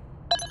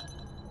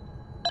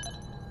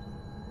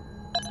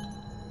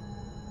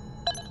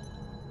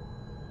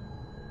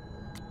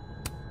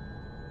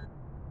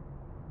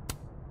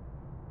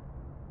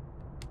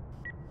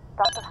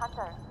 Dr.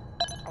 Hunter,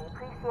 I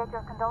appreciate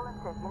your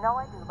condolences. You know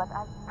I do, but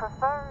I'd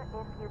prefer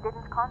if you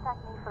didn't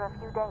contact me for a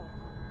few days.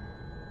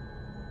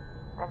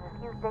 There's a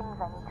few things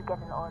I need to get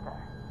in order.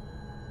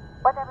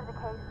 Whatever the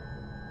case,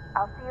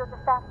 I'll see you at the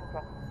staff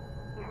meeting.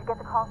 You should get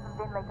the call from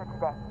Vin later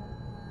today.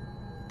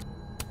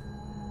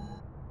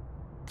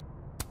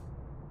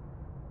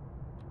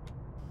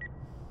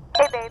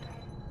 Hey babe,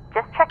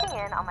 just checking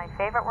in on my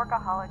favorite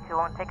workaholic who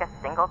won't take a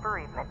single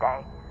bereavement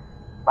day.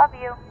 Love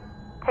you.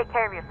 Take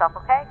care of yourself,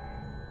 okay?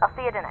 I'll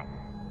see you tonight.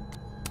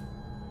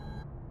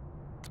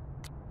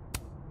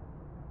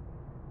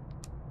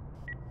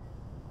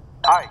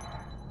 Hi,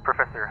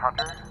 Professor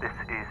Hunter. This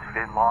is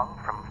Vin Long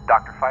from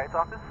Dr. Fayed's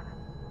office.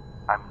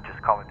 I'm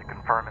just calling to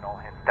confirm an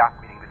all-hands staff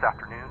meeting this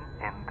afternoon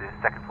in the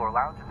second floor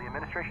lounge in the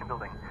administration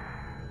building.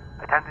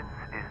 Attendance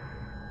is,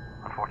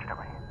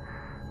 unfortunately,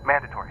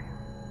 mandatory.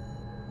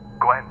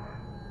 Gwen,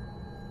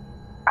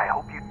 I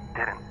hope you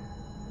didn't.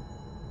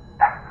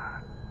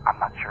 I'm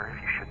not sure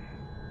if you should.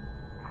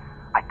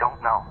 I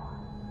don't know.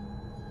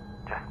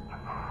 Just,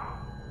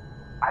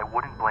 I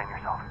wouldn't blame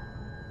yourself.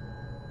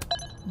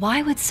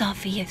 Why would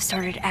Safi have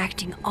started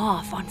acting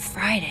off on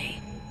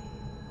Friday?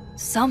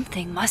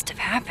 Something must have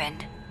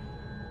happened.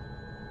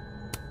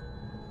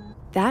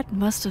 That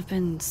must have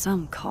been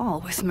some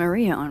call with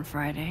Maria on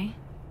Friday.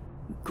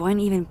 Gwen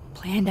even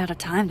planned out a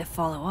time to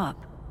follow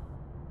up.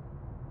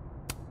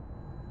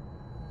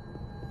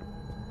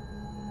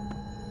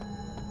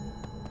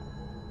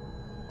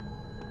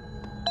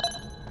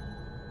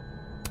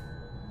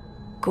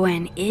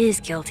 Gwen is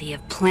guilty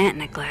of plant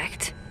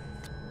neglect.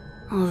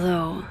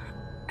 Although,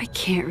 I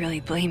can't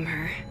really blame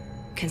her,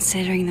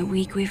 considering the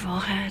week we've all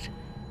had.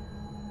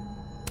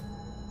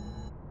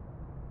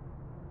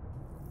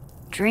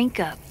 Drink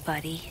up,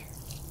 buddy.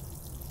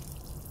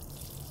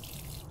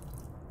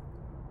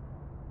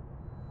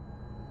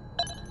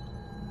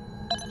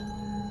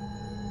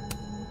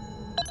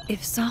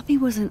 If Safi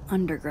was an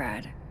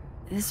undergrad,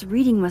 this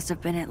reading must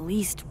have been at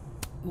least,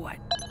 what,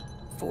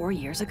 4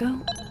 years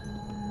ago?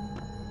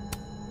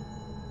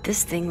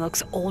 This thing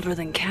looks older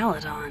than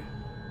Caledon.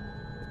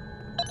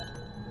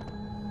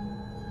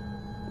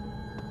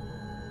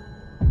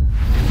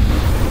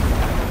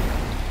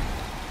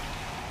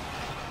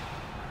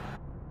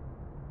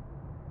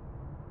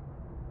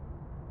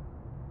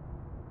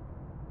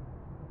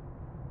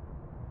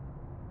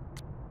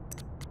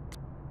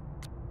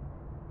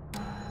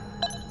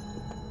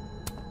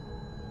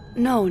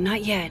 No,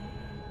 not yet.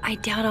 I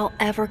doubt I'll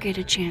ever get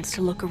a chance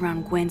to look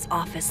around Gwen's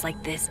office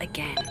like this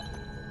again.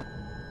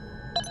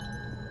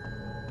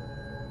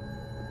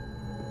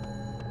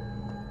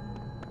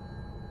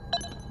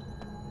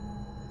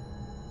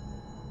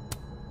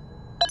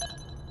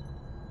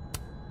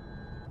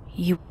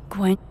 You,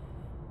 Gwen?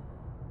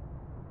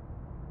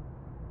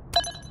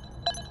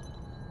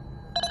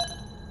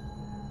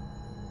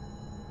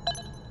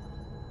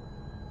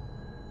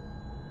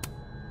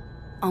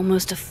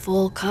 Almost a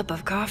full cup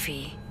of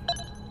coffee.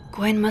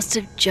 Gwen must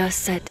have just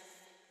sat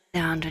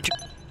down to drink.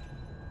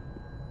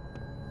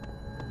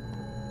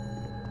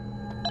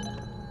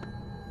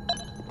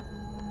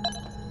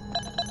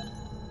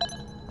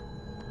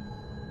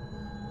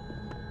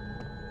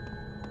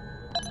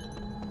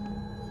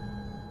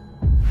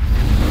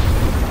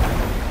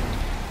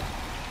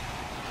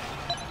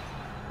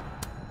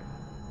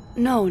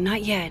 No,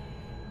 not yet.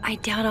 I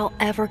doubt I'll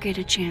ever get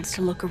a chance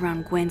to look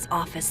around Gwen's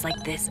office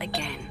like this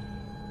again.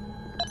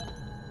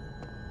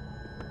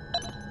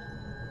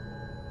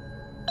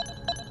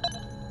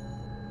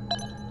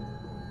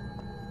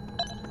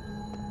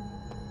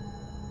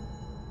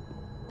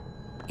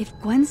 If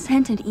Gwen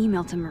sent an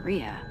email to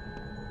Maria,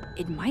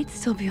 it might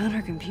still be on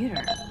her computer.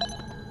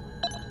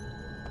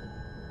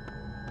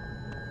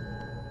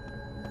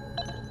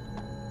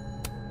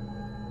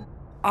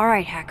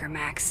 Alright, Hacker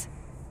Max.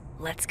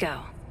 Let's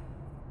go.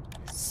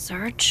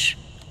 Search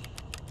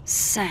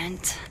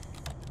sent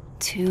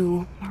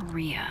to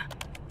Maria.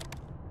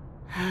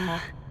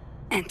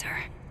 Enter.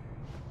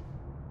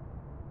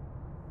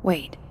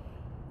 Wait,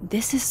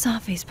 this is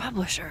Safi's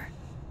publisher.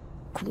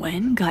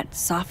 Gwen got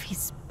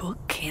Safi's book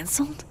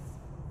canceled?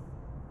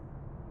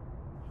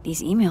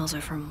 These emails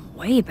are from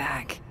way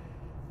back.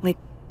 Like,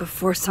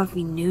 before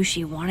Safi knew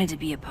she wanted to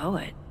be a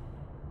poet.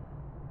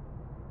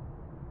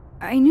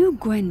 I knew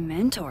Gwen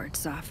mentored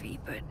Safi,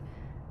 but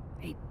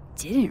I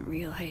didn't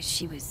realize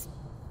she was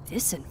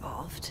this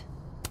involved.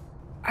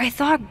 I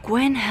thought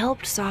Gwen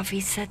helped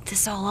Safi set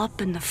this all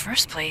up in the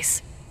first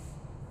place.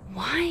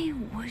 Why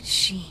would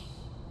she?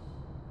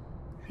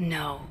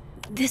 No,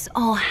 this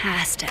all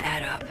has to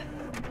add up.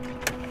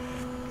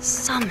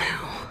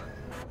 Somehow.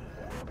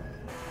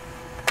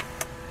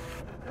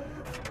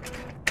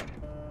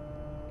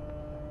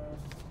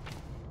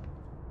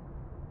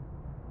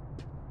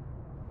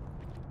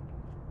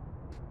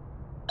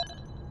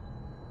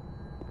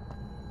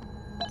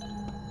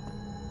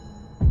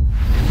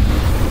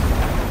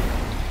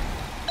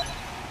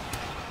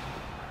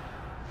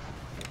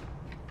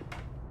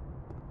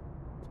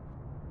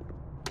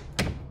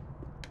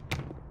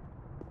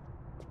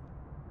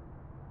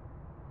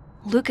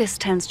 Lucas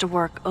tends to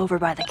work over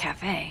by the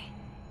cafe.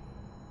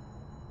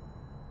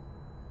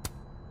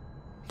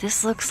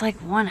 This looks like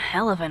one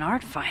hell of an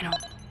art final.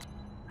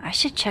 I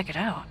should check it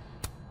out.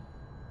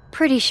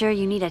 Pretty sure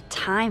you need a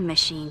time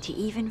machine to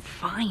even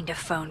find a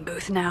phone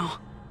booth now.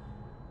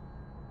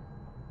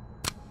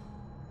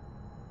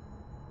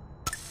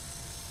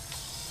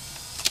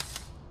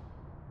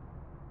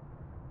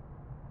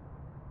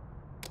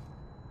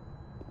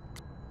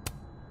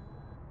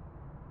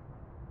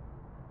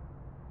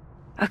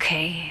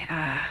 Okay,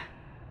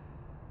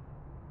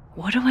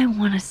 what do I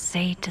want to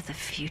say to the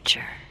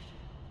future?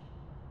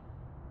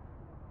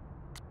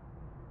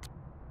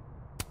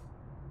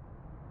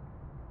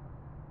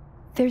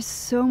 There's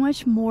so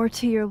much more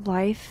to your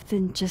life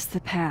than just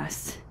the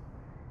past.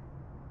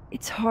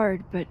 It's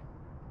hard, but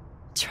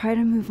try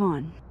to move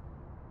on.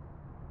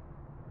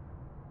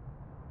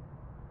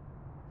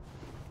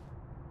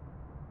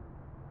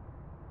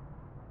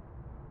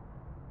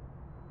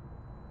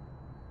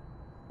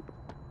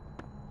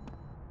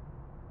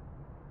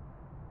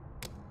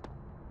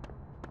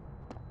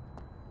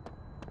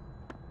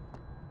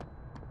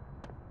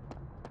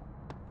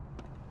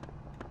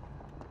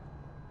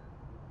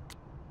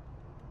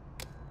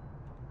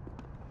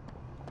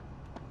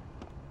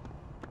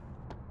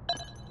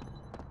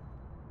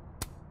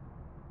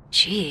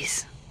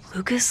 Jeez,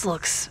 Lucas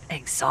looks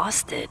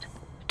exhausted.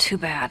 Too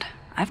bad.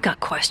 I've got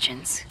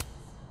questions.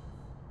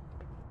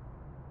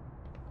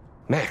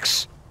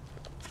 Max.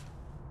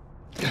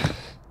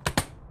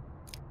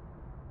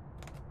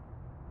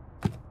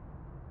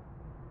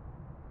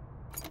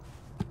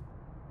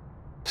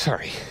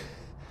 Sorry.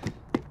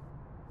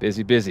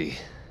 Busy.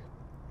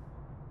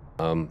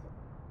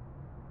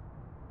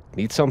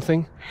 Need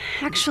something?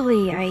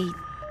 Actually,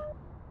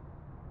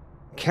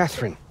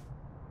 Catherine.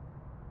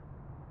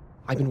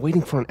 I've been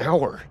waiting for an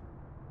hour.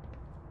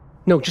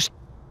 No, just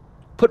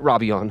put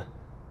Robbie on.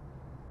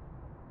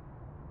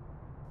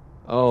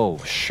 Oh,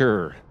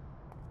 sure.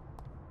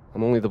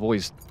 I'm only the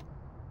boy's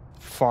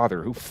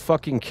father. Who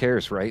fucking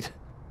cares, right?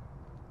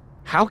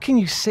 How can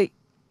you say...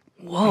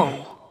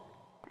 Whoa.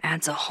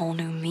 Adds a whole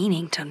new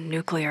meaning to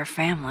nuclear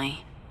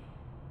family.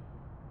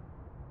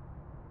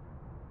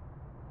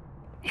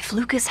 If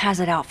Lucas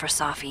has it out for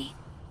Safi,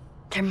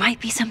 there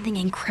might be something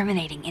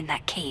incriminating in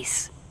that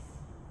case.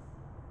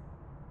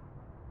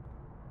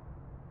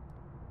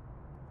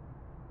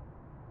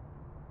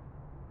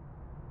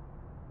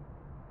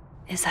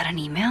 Is that an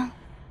email?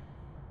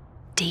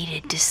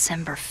 Dated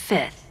December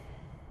 5th.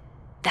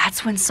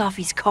 That's when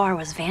Safi's car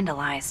was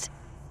vandalized.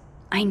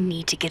 I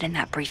need to get in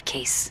that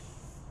briefcase.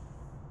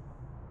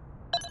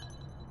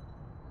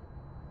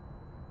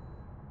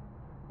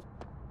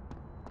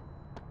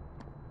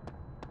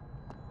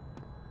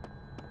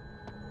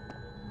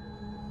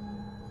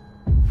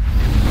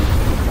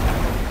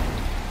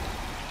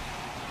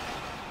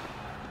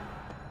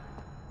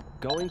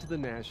 Going to the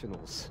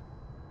Nationals.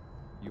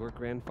 Your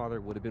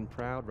grandfather would have been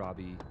proud,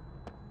 Robbie.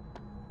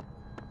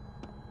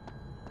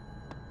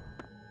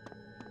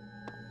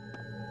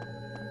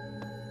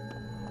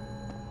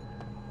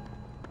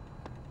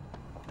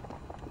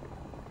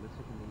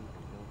 Listen to me and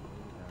don't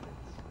worry about it.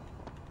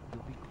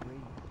 You'll be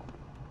great.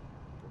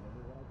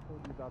 Remember what I told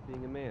you about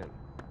being a man?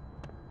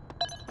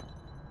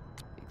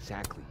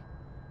 Exactly.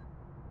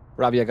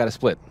 Robbie, I got a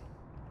split.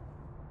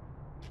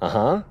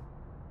 Uh-huh.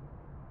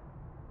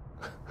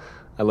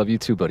 I love you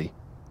too, buddy.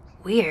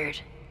 Weird.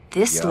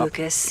 This Yup.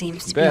 Lucas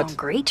seems to be on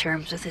great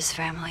terms with his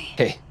family.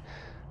 Hey.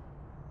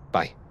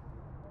 Bye.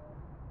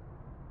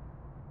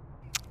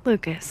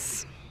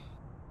 Lucas.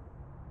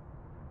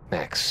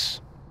 Max.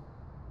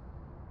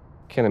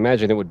 Can't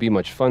imagine it would be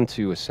much fun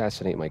to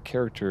assassinate my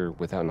character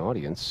without an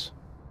audience.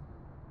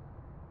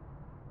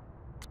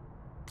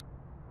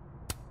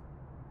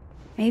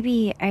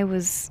 Maybe I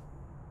was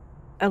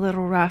a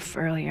little rough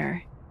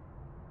earlier.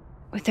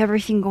 With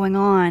everything going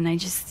on,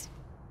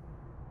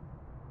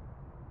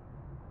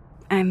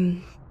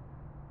 I'm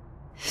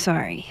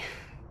sorry.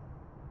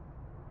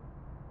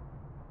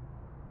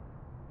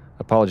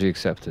 Apology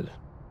accepted.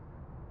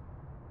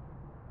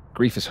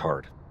 Grief is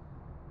hard.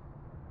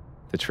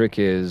 The trick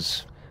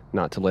is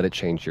not to let it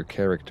change your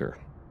character.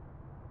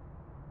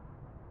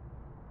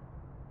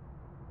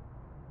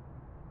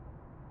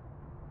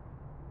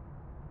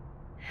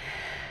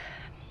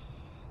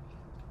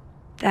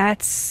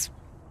 That's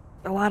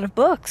a lot of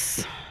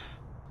books.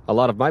 A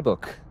lot of my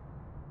book.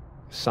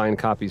 Signed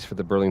copies for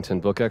the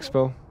Burlington Book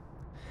Expo.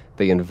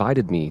 They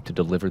invited me to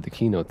deliver the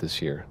keynote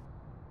this year.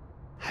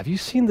 Have you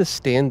seen the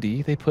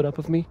standee they put up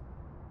of me?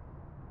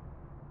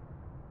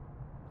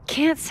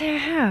 Can't say I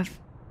have.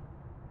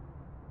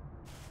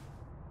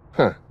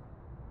 Huh.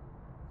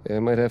 Yeah, I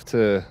might have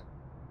to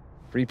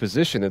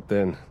reposition it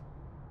then.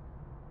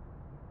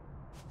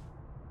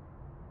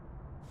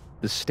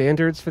 The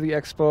standards for the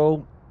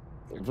expo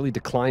really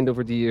declined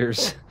over the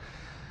years.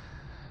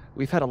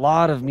 We've had a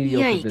lot of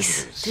mediocre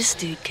visitors. This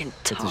dude can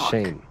talk. It's a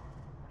shame.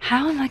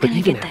 How am I But gonna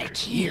even get that after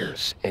key?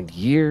 years and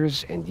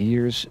years and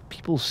years,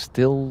 people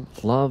still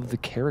love the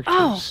characters.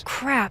 Oh,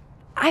 crap.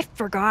 I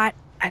forgot.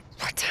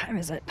 What time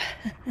is it?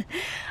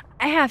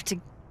 I have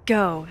to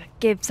go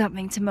give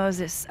something to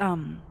Moses,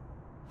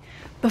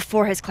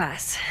 before his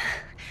class.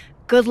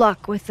 Good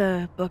luck with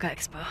the book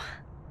expo.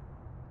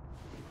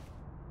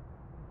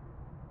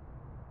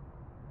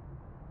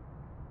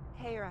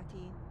 Hey,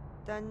 Rati.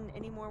 Done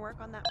any more work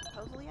on that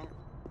proposal yet?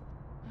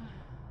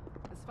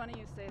 It's funny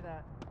you say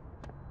that.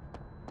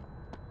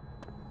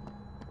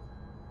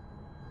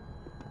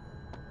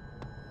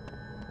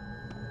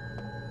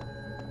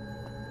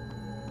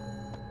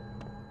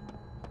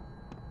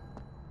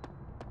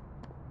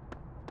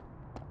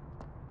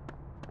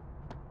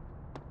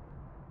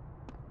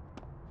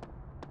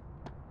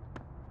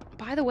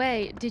 By the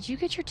way, did you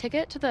get your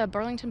ticket to the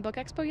Burlington Book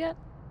Expo yet?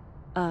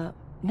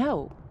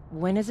 No.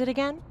 When is it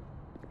again?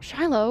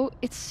 Shiloh,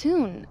 it's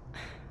soon.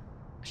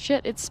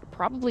 Shit, it's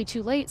probably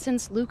too late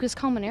since Lucas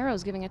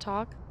Colmenaro's giving a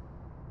talk.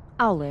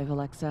 I'll live,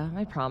 Alexa.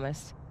 I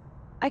promise.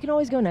 I can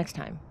always go next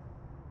time.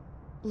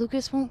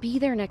 Lucas won't be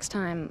there next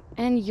time,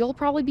 and you'll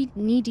probably be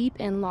knee-deep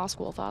in law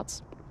school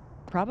thoughts.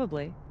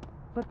 Probably.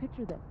 But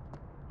picture this.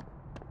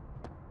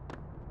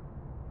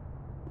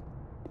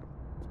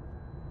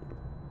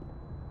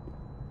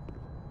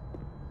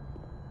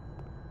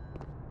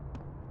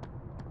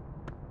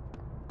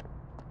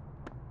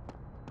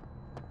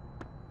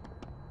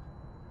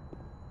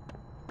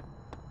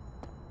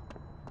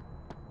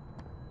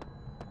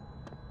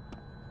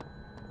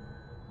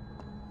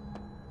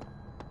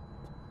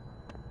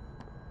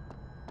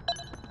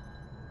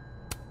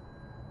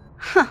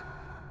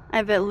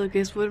 I bet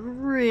Lucas would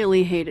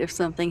really hate if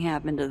something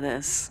happened to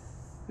this.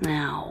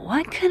 Now,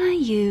 what can I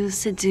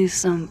use to do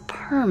some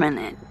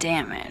permanent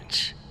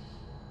damage?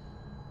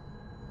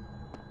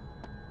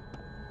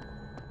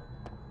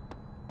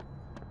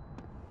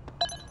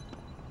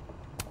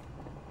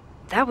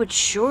 That would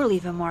sure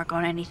leave a mark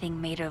on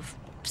anything made of,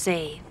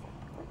 say,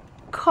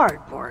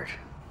 cardboard.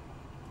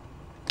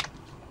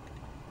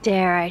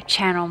 Dare I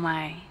channel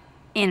my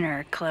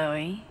inner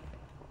Chloe?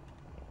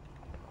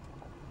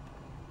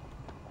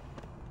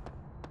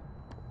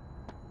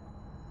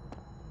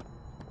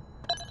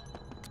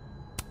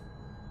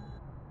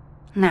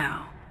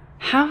 Now,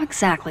 how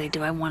exactly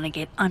do I want to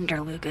get under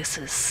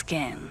Lucas's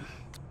skin?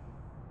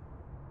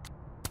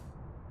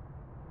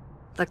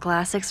 The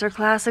classics are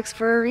classics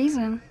for a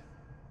reason.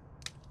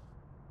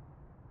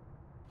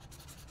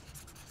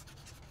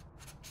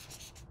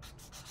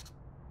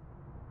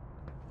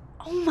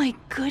 Oh my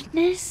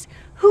goodness!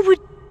 Who would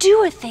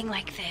do a thing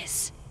like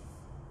this?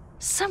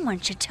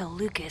 Someone should tell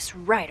Lucas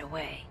right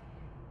away.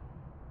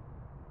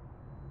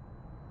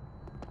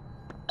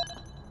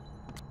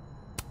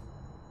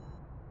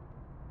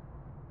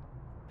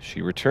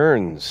 She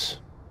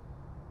returns.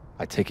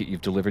 I take it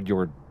you've delivered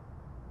your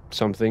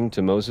something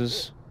to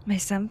Moses? My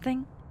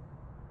something?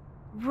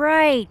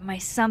 Right, my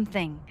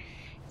something.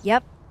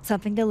 Yep,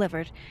 something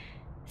delivered.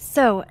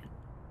 So,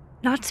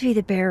 not to be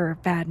the bearer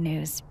of bad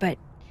news, but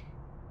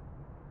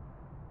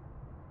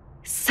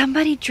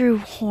somebody drew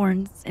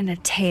horns and a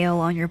tail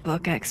on your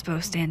book expo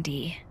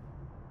standee.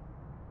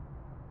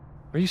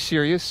 Are you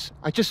serious?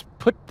 I just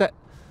put that...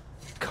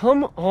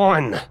 Come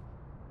on!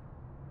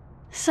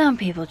 Some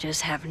people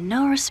just have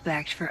no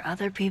respect for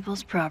other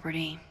people's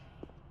property.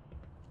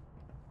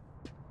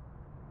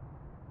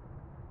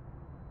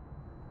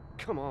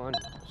 Come on,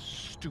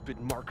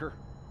 stupid marker.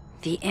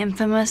 The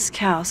infamous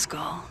cow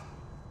skull.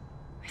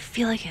 I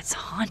feel like it's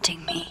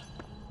haunting me.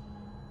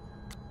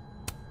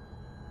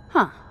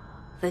 Huh.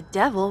 The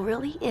devil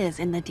really is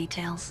in the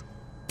details.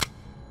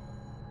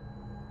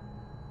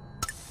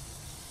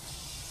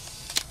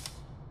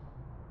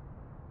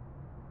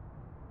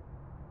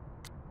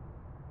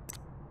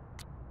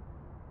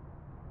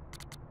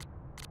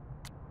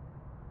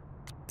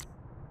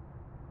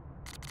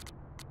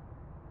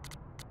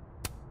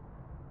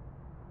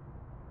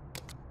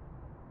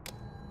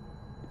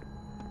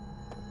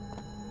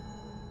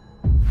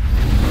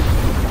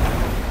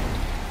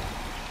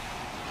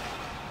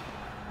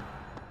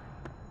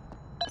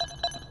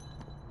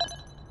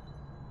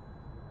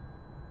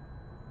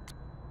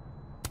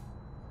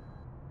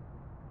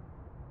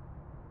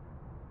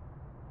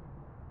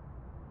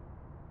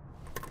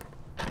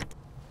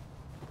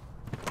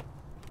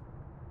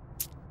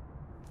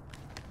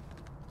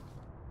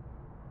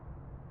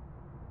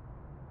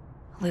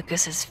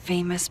 Lucas's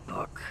famous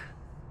book.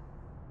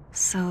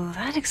 So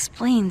that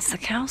explains the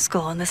cow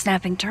skull and the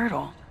snapping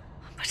turtle.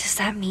 But does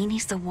that mean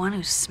he's the one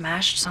who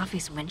smashed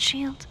Safi's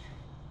windshield?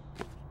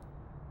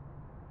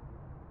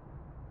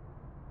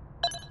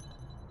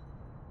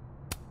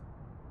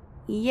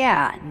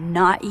 Yeah,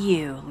 not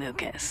you,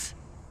 Lucas.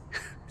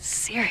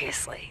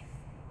 Seriously.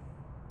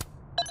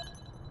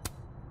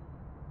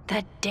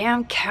 That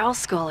damn cow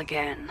skull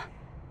again.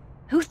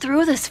 Who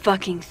threw this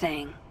fucking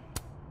thing?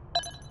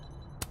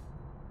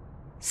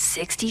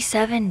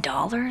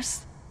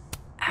 $67?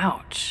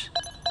 Ouch.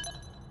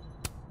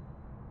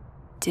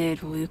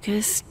 Did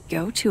Lucas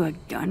go to a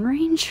gun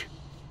range?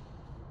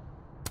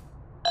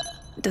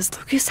 Does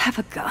Lucas have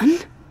a gun?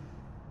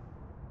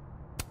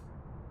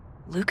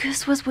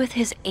 Lucas was with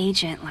his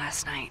agent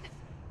last night,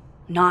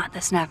 not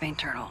the snapping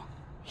turtle.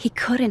 He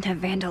couldn't have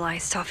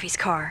vandalized Safi's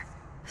car.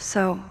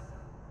 So,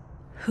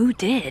 who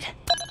did?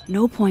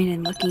 No point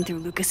in looking through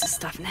Lucas's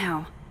stuff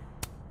now.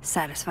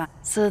 Satisfied.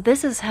 So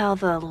this is how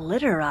the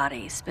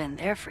literati spend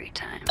their free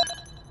time.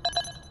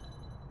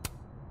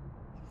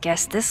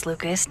 Guess this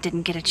Lucas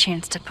didn't get a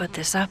chance to put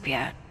this up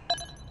yet.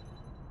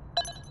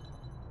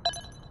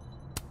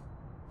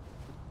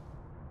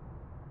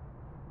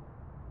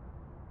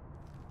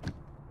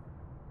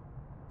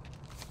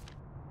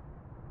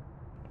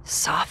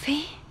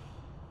 Safi?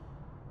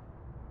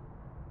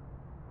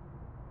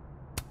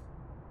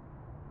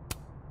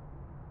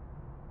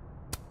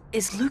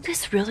 Is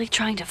Lucas really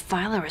trying to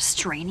file a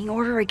restraining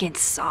order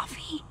against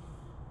Safi?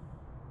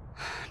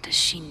 Does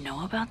she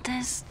know about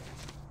this?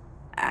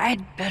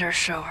 I'd better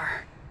show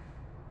her.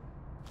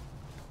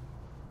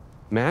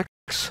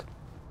 Max?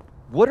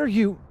 What are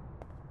you...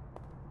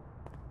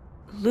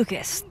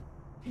 Lucas,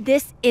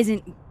 this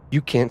isn't...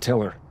 You can't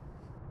tell her.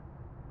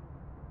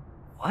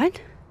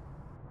 What?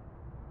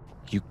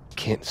 You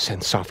can't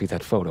send Safi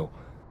that photo.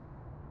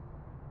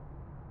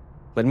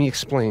 Let me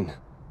explain.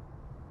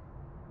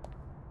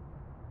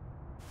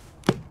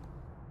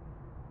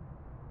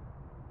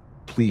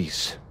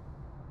 Please.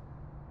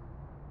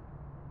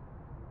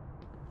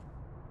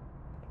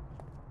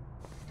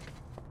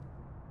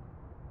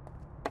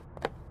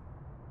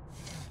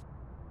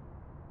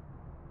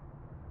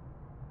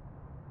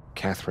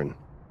 Catherine,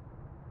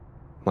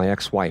 my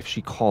ex-wife,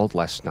 she called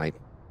last night,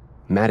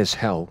 mad as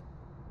hell,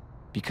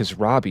 because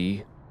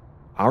Robbie,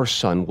 our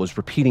son, was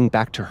repeating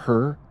back to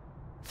her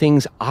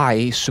things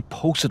I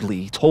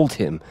supposedly told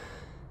him.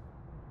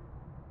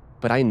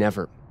 But I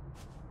never...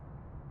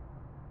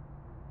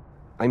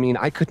 I mean,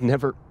 I could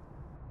never...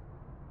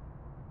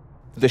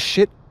 The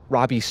shit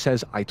Robbie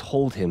says I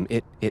told him,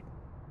 it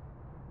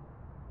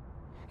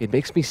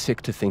makes me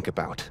sick to think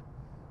about.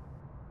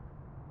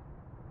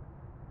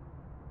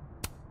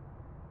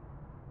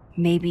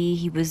 Maybe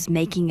he was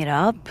making it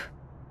up?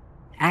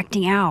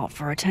 Acting out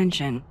for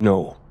attention?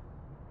 No.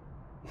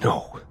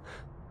 No.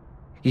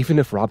 Even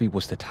if Robbie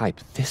was the type,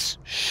 this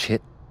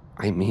shit,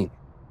 I mean,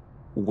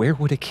 where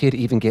would a kid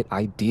even get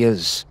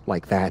ideas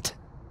like that?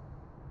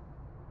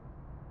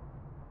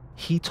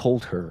 He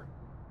told her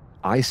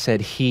I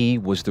said he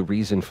was the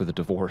reason for the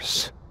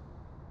divorce.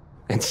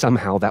 And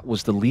somehow that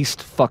was the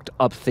least fucked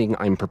up thing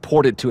I'm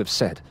purported to have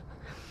said.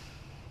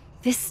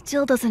 This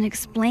still doesn't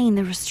explain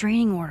the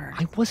restraining order.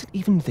 I wasn't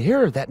even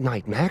there that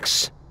night,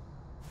 Max.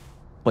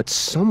 But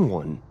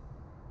someone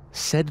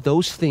said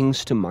those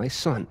things to my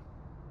son.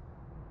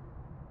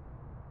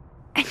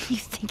 And you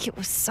think it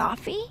was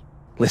Safi?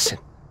 Listen.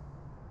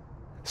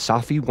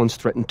 Safi once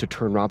threatened to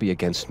turn Robbie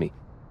against me.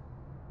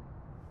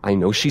 I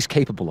know she's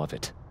capable of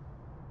it.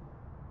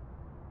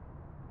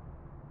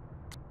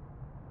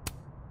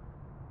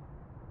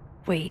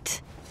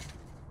 Wait.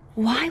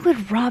 Why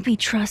would Robbie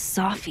trust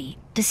Safi?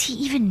 Does he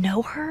even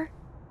know her?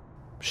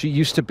 She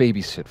used to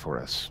babysit for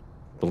us,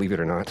 believe it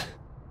or not.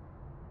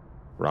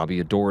 Robbie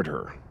adored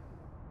her.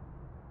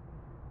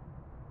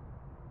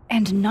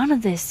 And none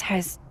of this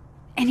has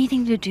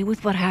anything to do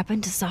with what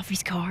happened to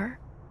Safi's car?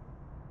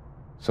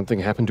 Something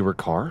happened to her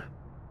car?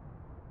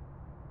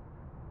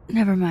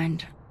 Never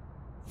mind.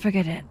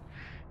 Forget it.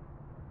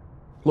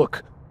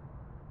 Look.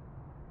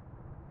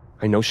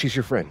 I know she's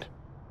your friend.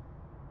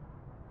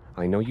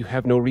 I know you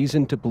have no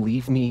reason to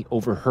believe me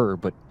over her,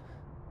 but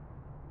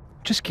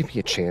just give me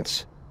a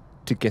chance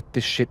to get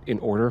this shit in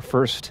order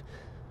first,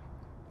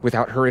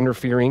 without her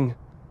interfering.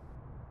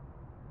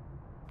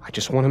 I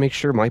just want to make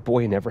sure my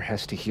boy never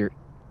has to hear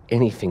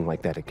anything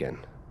like that again.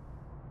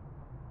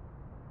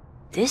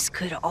 This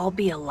could all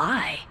be a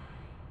lie.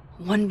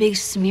 One big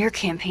smear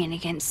campaign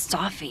against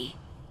Safi.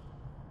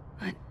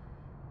 But...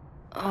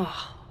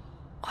 oh,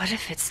 what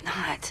if it's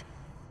not?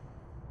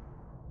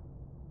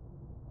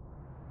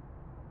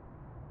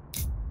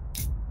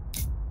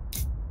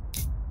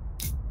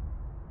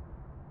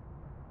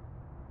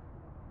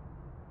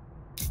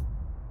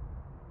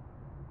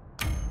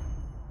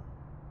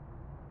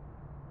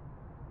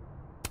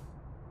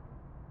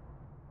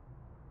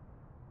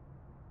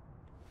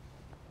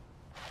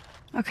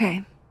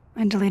 Okay,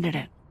 I deleted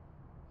it.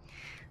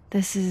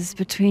 This is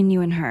between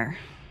you and her.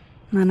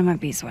 None of my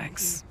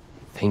beeswax.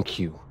 Thank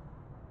you.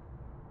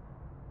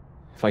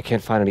 If I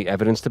can't find any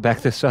evidence to back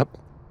this up,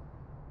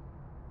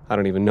 I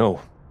don't even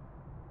know.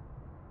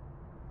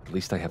 At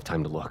least I have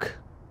time to look.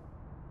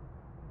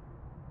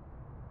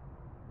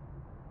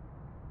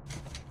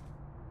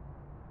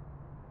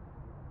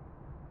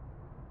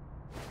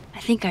 I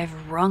think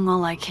I've wrung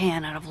all I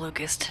can out of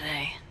Lucas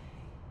today.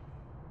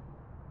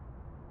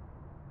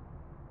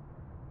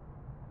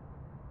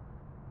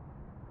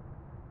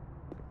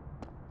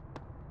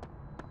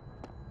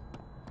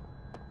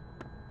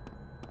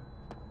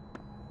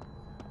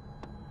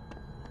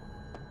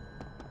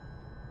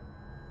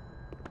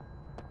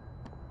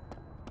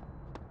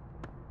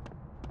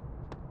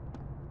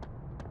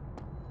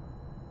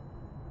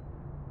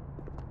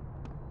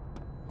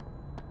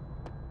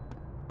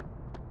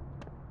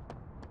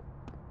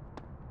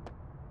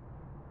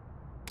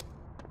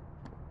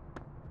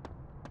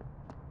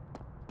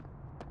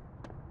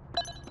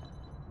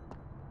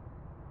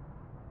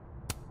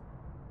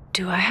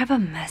 Do I have a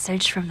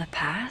message from the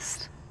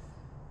past?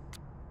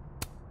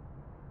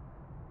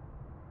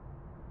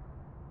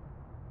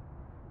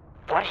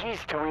 What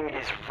he's doing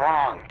is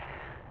wrong.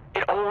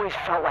 It always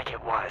felt like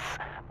it was,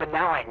 but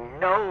now I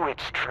know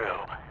it's true.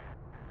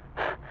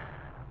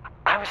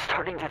 I was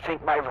starting to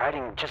think my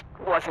writing just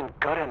wasn't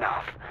good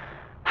enough.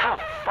 How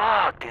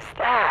fucked is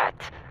that?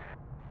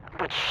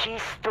 But she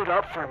stood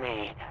up for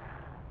me.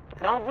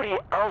 Nobody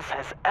else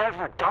has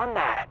ever done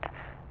that.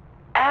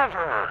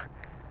 Ever.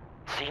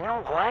 So you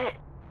know what?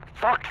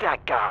 Fuck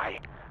that guy.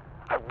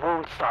 I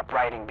won't stop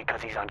writing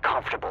because he's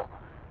uncomfortable.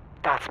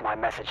 That's my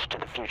message to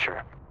the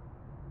future.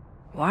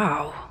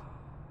 Wow.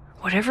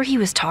 Whatever he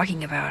was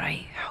talking about,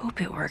 I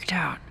hope it worked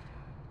out.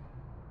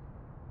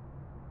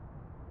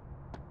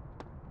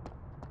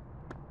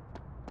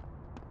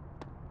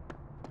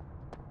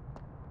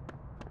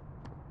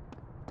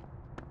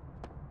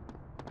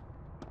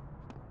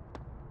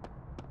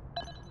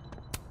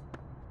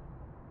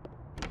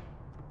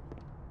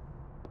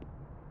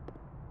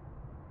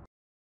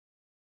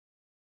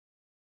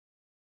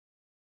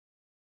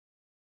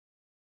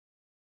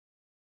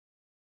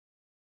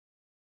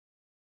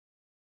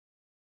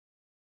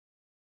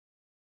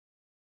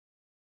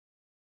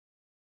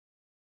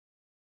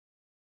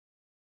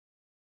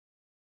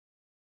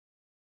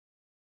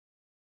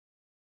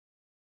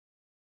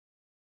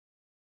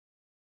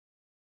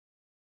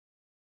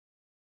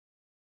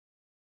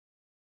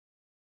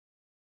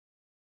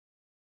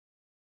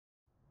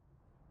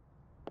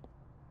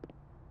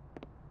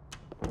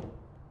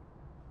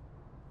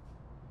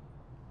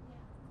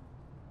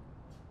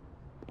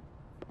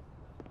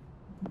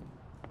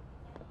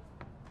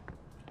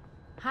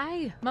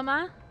 Hi,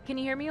 Mama. Can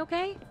you hear me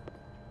okay?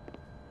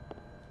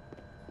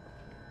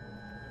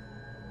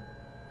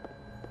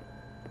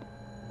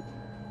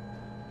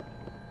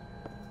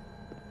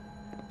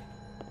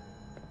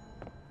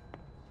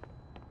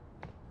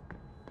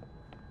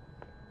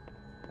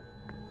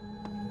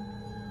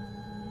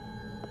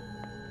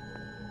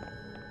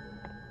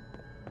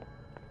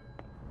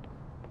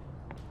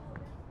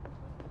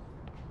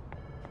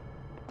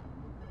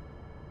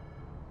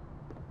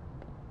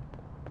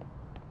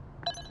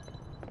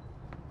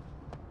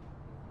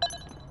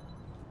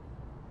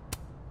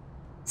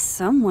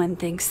 Someone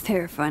thinks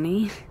they're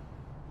funny.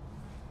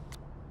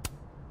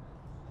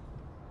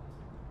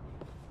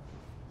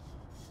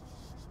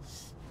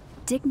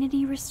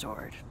 Dignity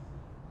restored.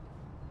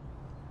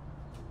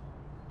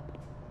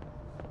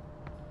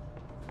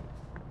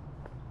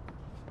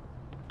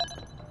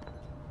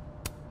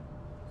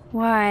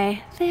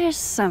 Why, there's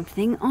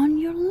something on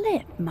your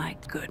lip, my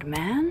good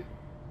man.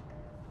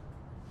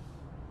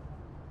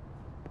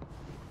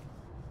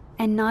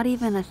 And not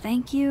even a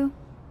thank you?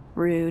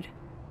 Rude.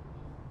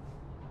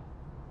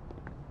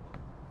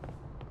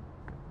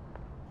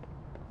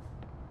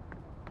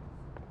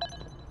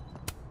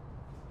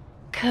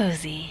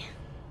 Cozy.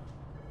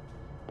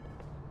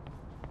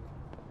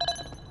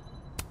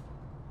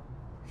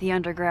 The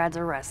undergrads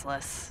are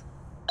restless.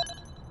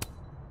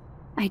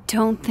 I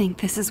don't think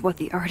this is what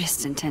the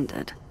artist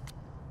intended.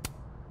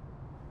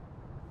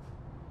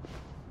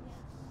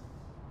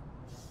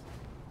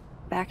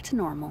 Back to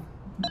normal.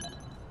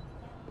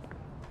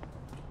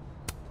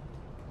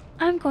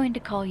 I'm going to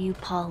call you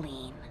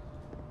Pauline.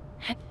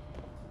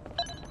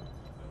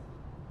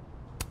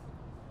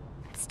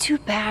 It's too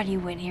bad you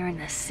went here in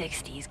the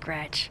 60s,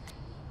 Gretch.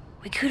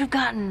 We could have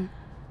gotten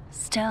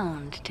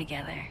stoned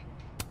together.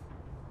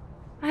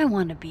 I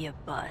want to be a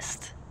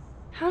bust.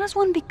 How does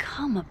one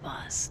become a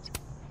bust?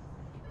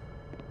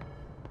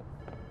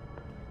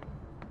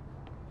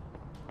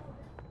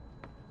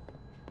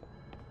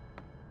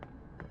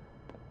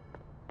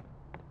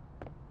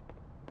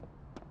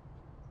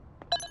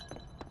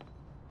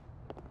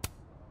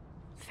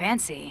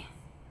 Fancy.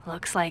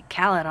 Looks like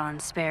Caledon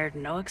spared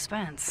no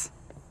expense.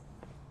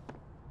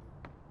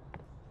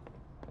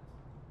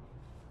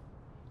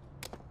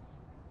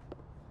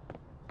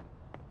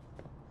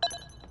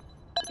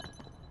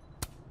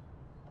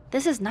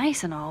 This is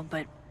nice and all,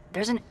 but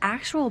there's an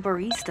actual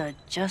barista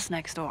just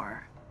next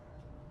door.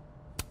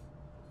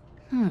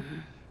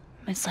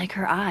 It's like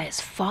her eyes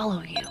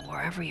follow you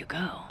wherever you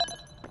go.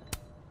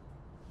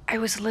 I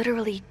was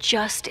literally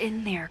just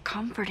in there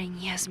comforting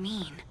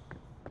Yasmin.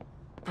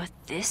 But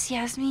this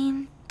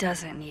Yasmin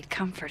doesn't need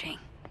comforting.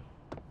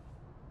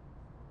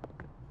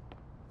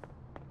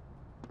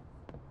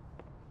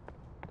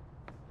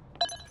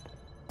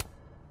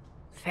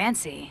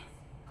 Fancy.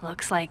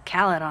 Looks like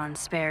Caledon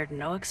spared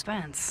no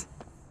expense.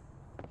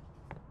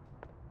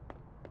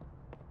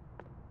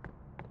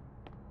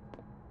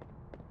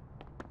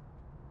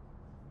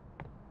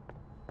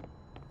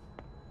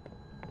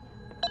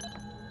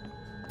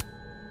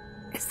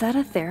 Is that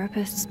a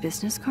therapist's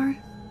business card?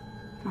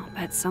 I'll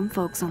bet some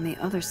folks on the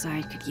other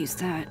side could use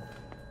that.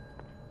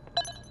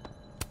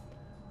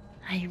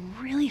 I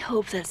really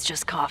hope that's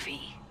just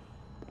coffee.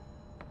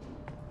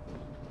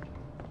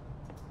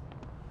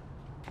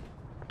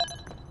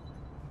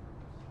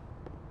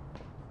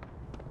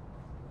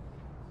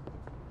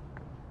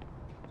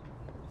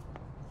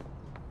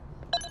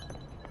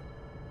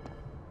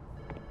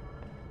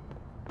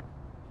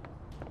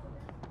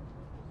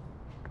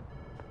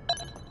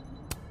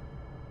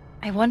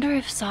 I wonder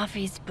if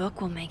Safi's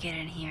book will make it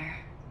in here,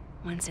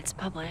 once it's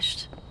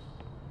published.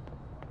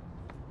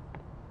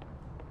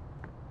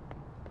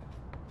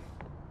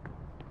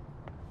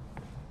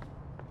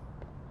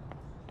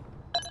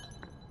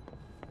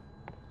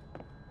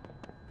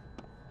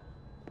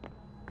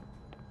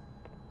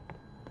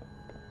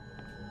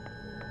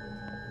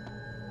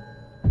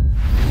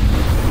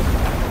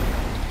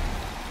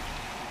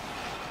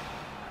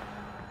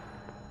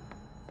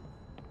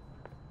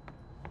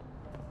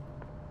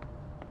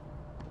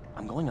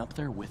 I'm going up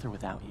there with or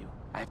without you.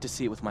 I have to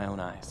see it with my own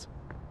eyes.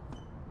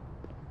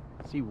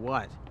 See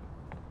what?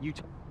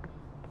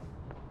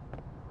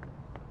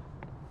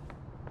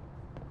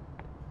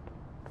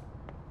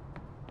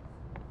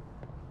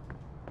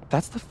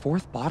 That's the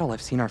fourth bottle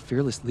I've seen our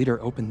fearless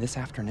leader open this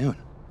afternoon.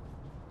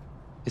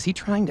 Is he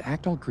trying to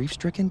act all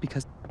grief-stricken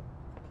because...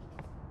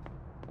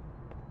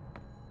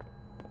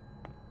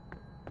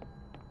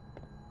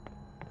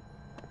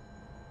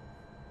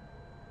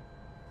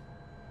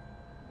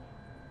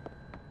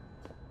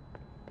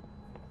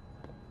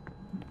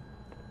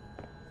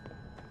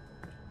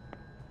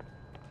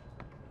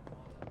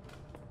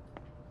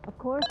 Of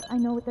course, I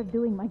know what they're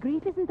doing. My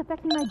grief isn't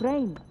affecting my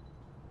brain.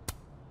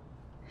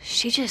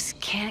 She just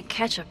can't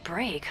catch a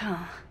break,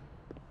 huh?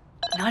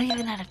 Not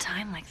even at a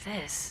time like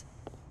this.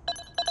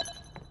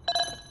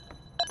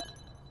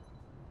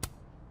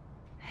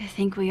 I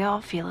think we all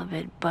feel a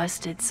bit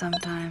busted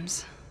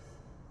sometimes.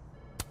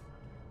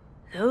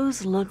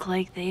 Those look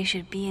like they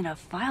should be in a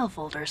file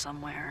folder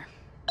somewhere.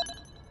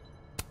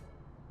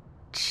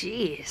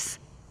 Jeez,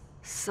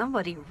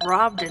 somebody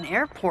robbed an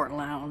airport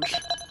lounge.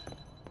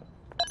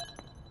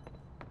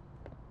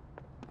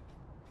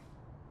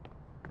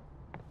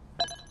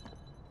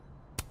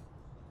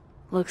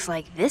 Looks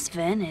like this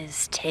Vin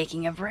is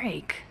taking a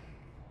break.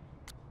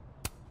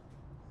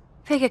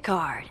 Pick a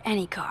card,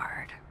 any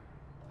card.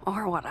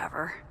 Or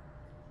whatever.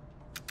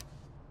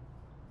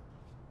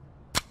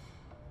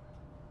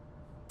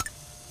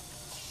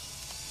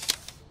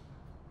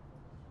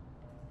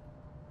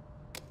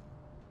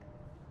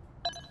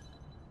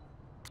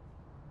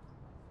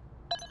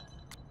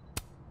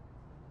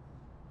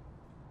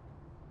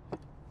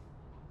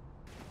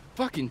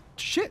 Fucking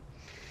shit!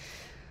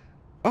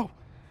 Oh!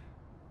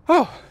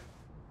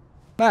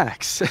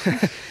 Max,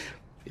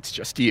 it's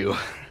just you.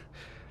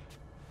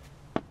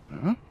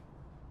 Huh?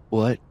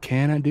 What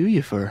can I do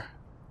you for?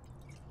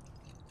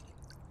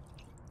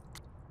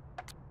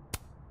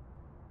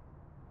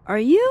 Are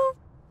you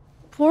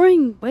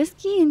pouring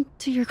whiskey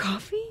into your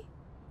coffee?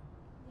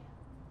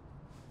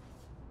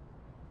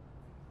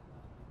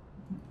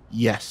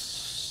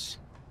 Yes.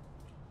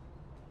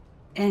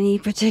 Any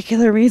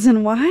particular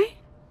reason why?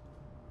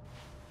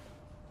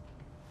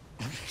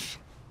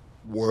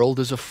 World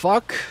is a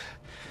fuck,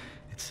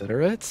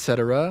 etc.,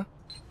 etc.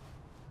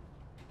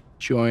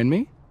 Join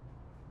me.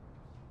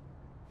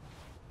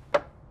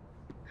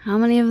 How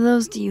many of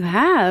those do you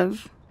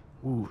have?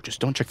 Ooh, just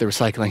don't check the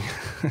recycling.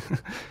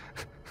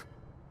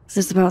 Is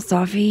this about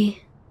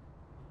Safi?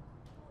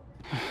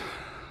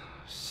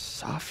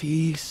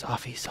 Safi.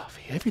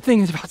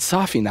 Everything is about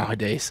Safi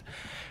nowadays.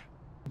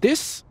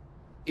 This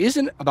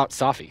isn't about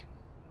Safi,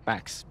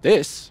 Max.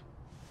 This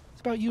is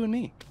about you and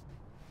me.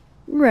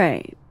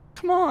 Right.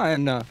 Come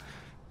on.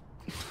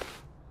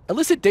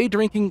 Illicit day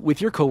drinking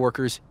with your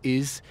coworkers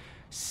is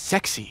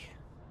sexy.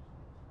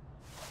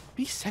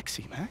 Be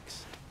sexy,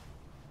 Max.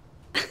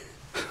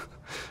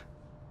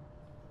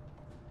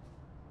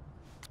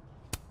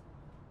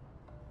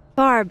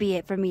 Far be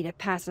it from me to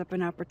pass up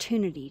an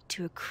opportunity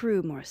to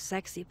accrue more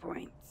sexy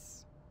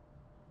points.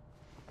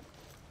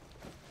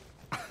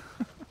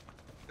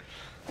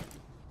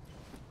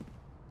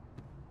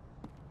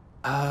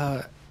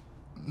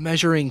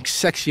 Measuring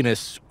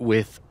sexiness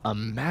with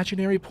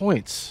imaginary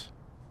points.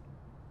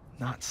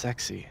 Not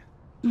sexy.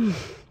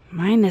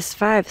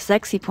 -5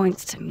 sexy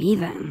points to me,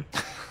 then.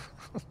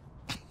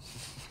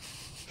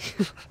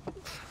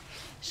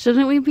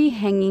 Shouldn't we be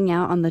hanging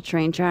out on the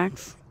train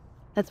tracks?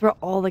 That's where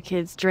all the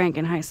kids drank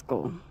in high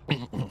school.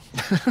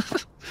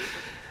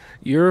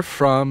 You're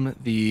from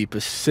the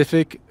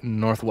Pacific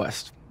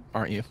Northwest,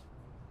 aren't you?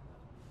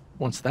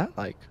 What's that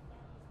like?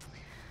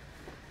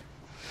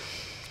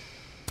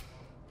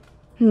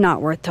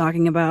 Not worth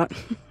talking about.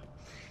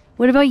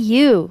 What about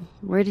you?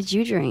 Where did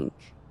you drink?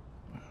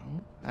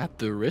 At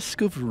the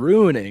risk of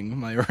ruining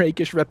my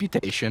rakish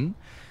reputation,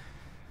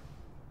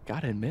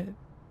 gotta admit,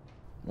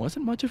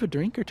 wasn't much of a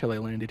drinker till I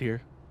landed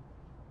here.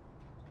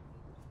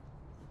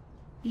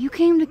 You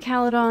came to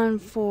Caledon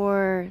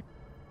for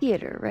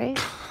theater, right?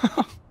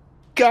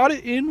 Got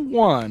it in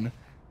one.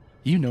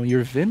 You know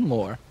your Vin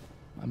lore.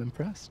 I'm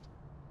impressed.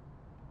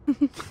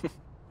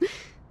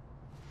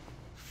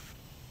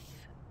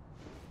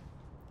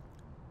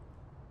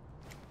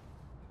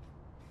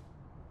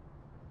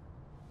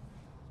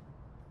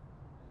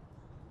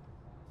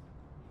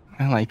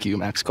 I like you,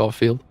 Max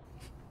Caulfield.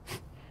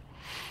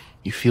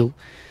 You feel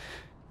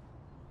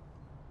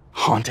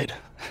haunted.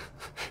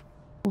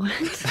 What?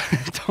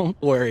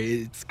 Don't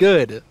worry, it's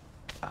good.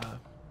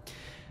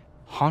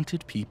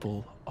 Haunted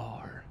people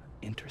are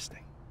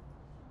interesting.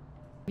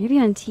 Maybe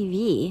on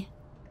TV.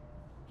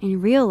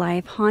 In real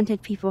life,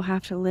 haunted people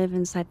have to live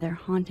inside their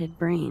haunted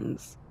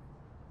brains.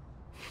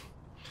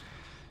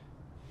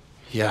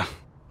 Yeah,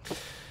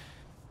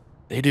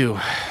 they do.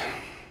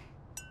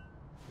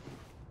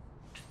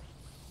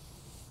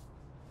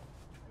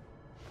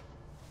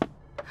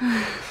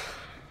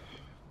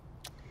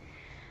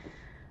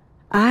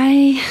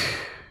 I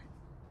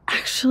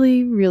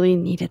actually really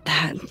needed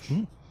that.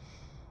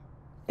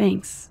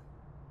 Thanks.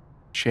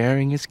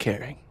 Sharing is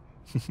caring.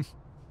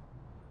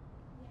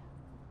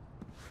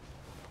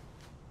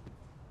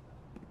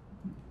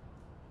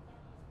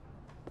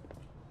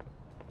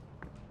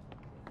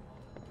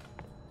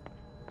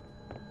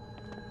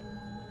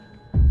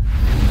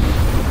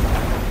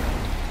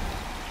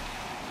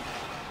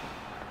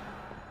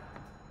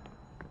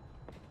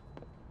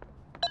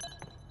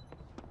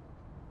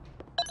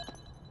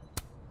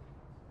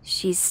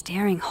 She's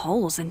staring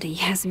holes into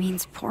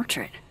Yasmin's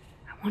portrait.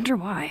 I wonder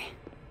why.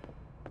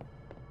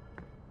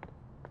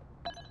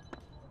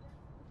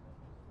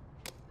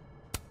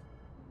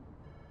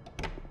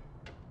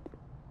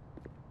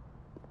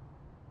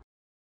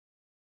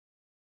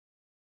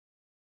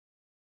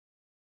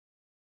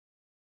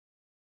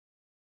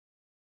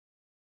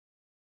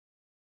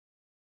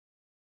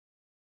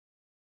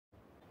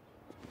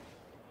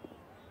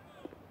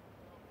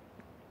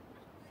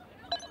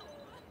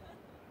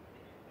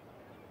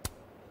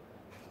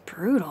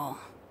 Brutal.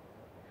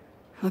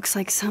 Looks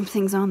like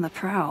something's on the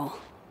prowl.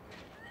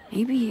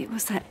 Maybe it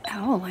was that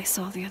owl I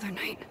saw the other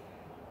night.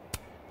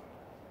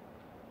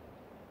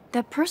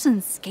 That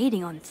person's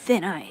skating on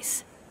thin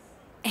ice.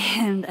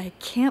 And I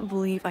can't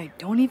believe I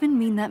don't even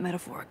mean that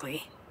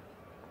metaphorically.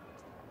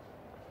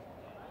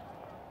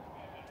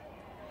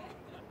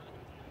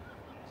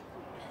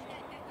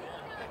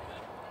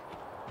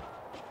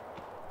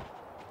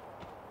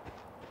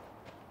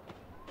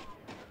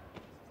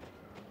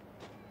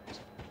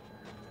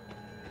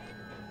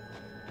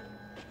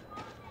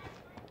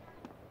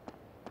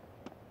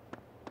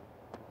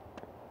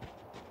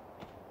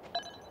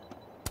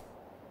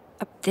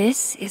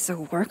 This is a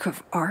work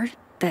of art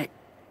that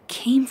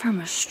came from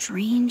a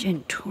strange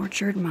and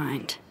tortured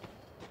mind.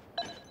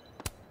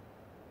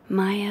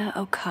 Maya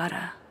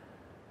Okada.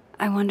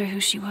 I wonder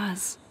who she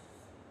was.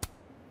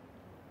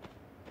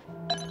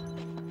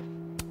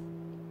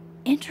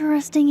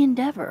 Interesting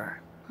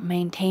endeavor,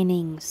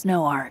 maintaining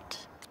snow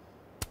art.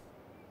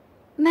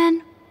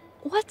 Men,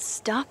 what's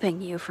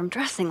stopping you from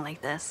dressing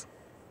like this?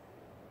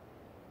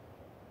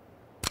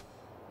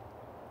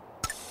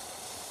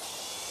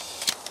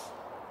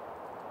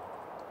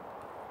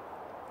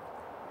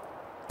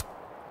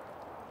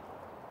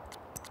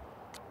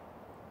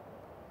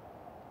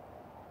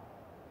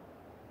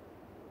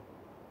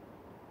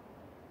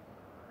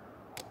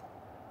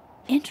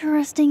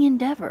 Interesting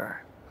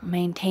endeavor,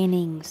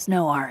 maintaining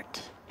snow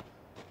art.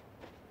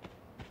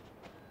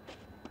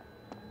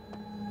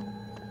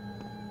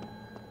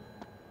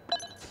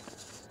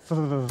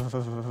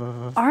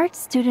 Art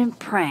student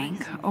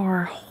prank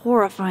or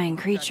horrifying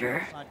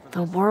creature,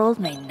 the world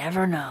may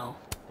never know.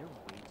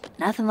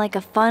 Nothing like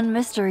a fun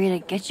mystery to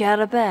get you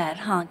out of bed,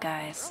 huh,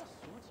 guys?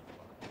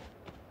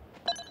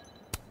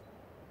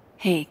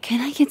 Hey, can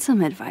I get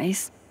some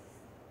advice?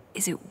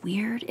 Is it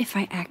weird if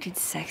I acted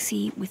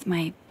sexy with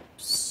my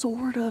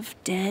sort of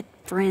dead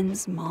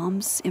friend's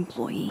mom's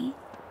employee?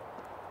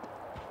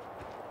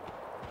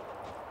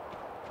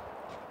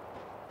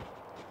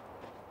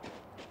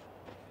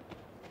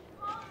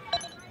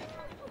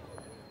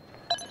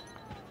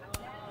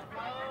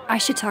 I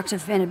should talk to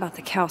Vin about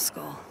the cow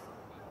skull.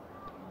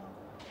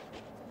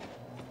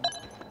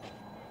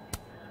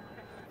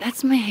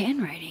 That's my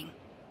handwriting.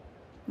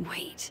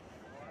 Wait,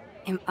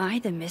 am I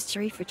the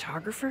mystery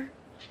photographer?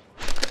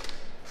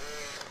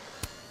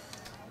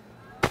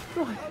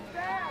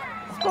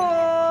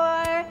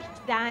 Score!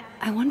 That.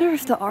 I wonder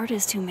if the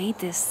artist who made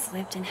this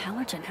lived in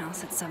Hallerton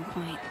House at some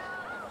point.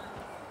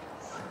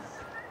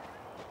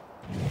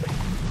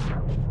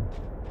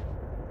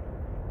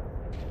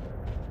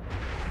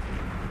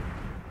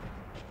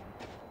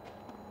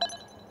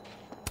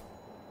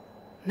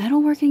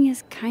 Metalworking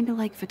is kind of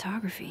like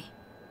photography.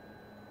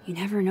 You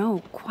never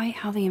know quite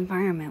how the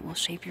environment will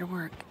shape your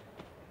work.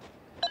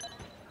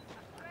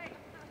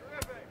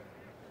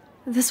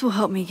 This will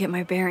help me get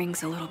my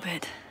bearings a little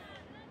bit.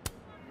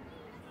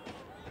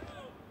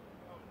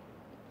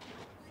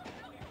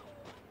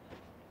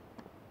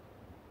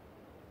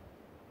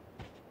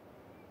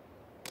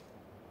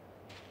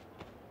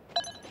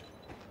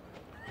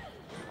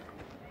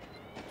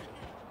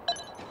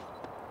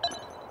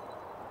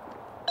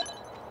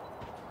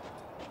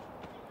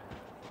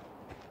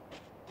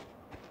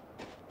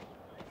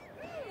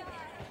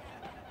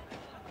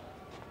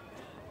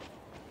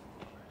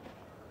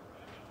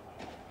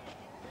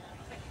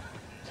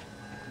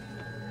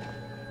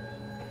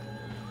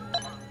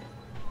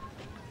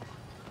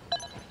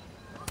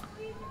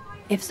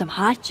 If some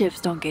hot chips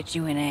don't get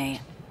you an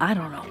A, I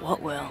don't know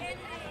what will.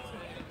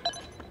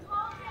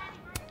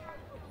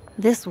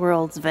 This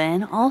world's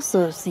Vin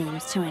also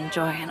seems to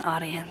enjoy an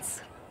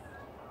audience.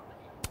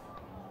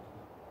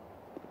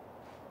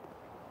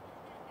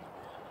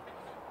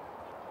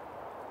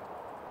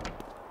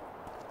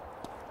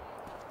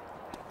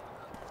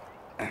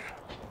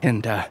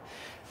 And,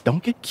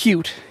 don't get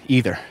cute,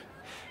 either.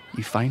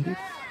 You find it,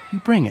 you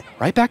bring it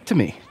right back to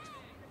me.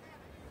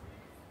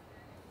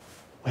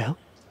 Well,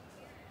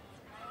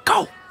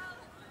 go!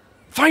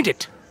 Find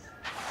it!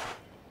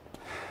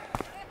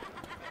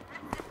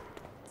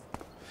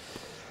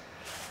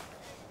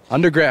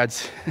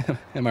 Undergrads,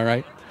 am I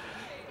right?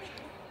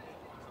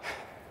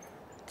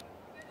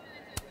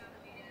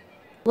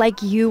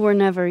 Like you were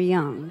never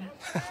young.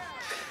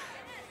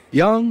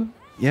 Young,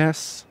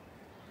 yes.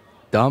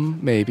 Dumb,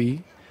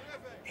 maybe.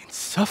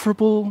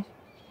 Insufferable,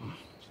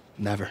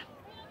 never.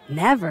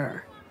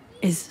 Never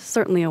is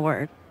certainly a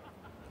word.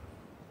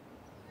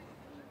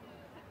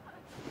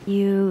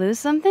 You lose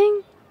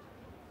something?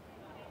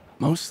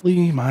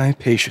 Mostly my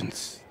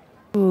patience.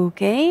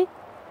 Okay.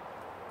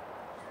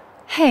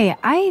 Hey,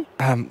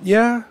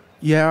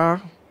 Yeah.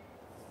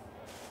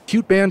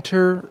 Cute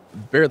banter,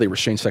 barely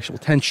restrained sexual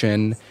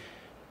tension,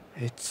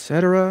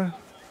 etc.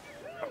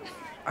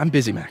 I'm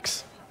busy,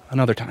 Max.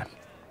 Another time.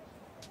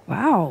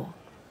 Wow.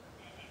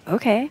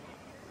 Okay.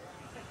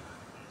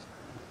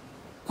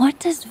 What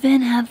does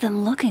Vin have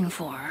them looking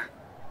for?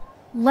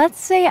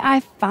 Let's say I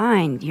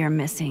find you're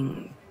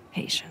missing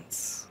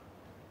patience.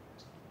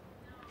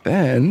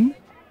 Then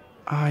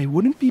I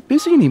wouldn't be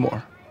busy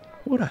anymore,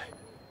 would I?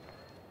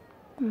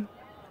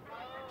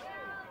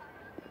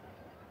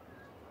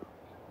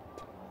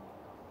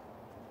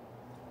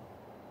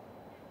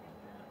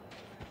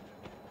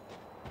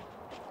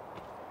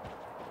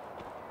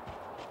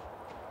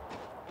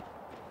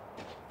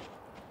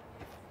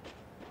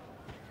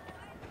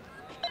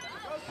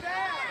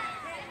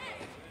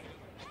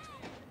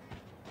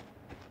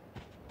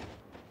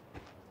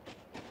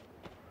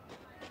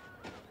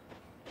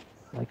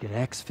 Like at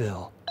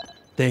Exfil,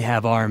 they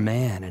have our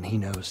man and he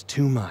knows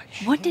too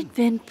much. What did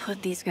Vin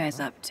put these guys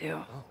up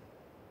to?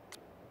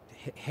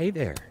 Hey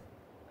there.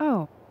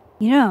 Oh,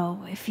 you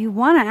know, if you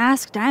want to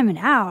ask Diamond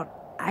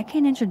out, I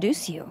can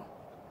introduce you.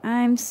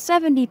 I'm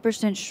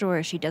 70%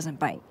 sure she doesn't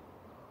bite.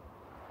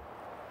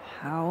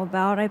 How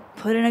about I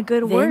put in a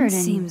good Vin word and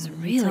seems you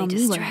really tell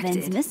me what distracted.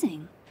 Vin's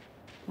missing?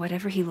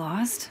 Whatever he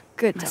lost,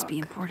 Good must dog. be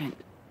important.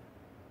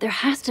 There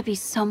has to be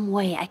some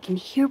way I can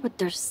hear what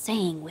they're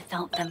saying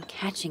without them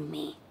catching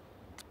me.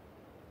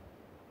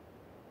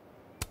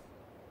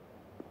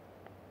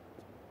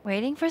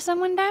 Waiting for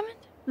someone, Diamond?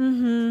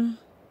 Mm-hmm.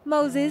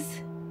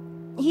 Moses.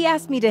 He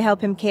asked me to help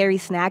him carry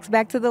snacks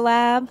back to the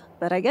lab,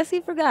 but I guess he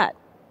forgot.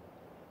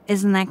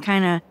 Isn't that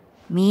kind of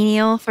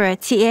menial for a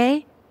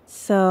TA?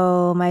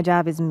 So my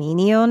job is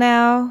menial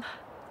now?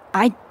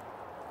 I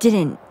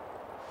didn't.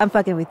 I'm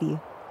fucking with you.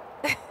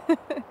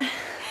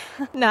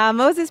 Nah,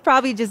 Moses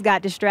probably just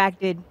got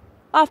distracted.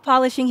 Off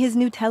polishing his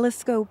new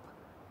telescope.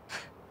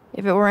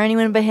 If it were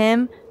anyone but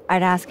him,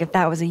 I'd ask if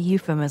that was a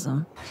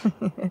euphemism.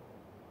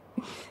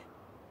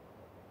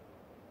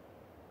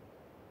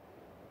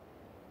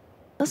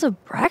 Those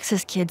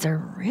Abraxas kids are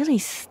really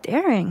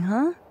staring,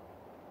 huh?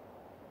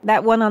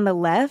 That one on the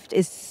left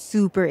is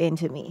super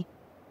into me.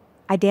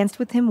 I danced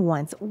with him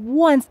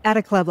once at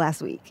a club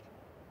last week.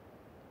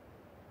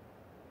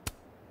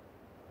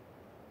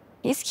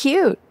 He's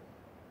cute.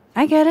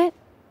 I get it.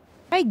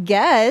 I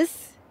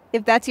guess,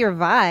 if that's your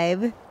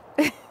vibe.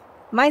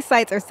 My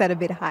sights are set a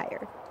bit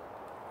higher.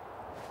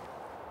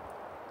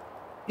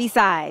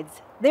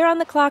 Besides, they're on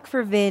the clock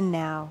for Vin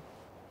now.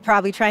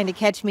 Probably trying to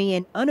catch me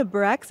in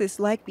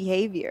unabraxas-like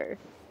behavior.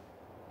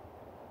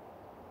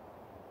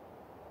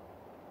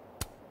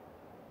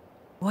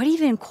 What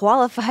even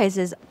qualifies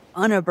as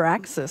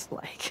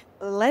unabraxas-like?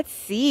 Let's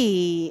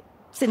see.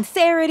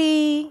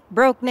 Sincerity,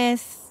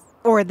 brokenness,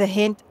 or the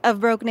hint of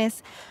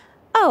brokenness.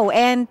 Oh,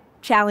 and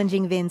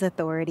challenging Vin's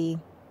authority.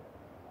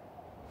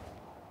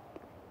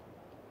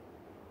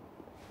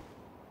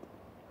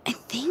 I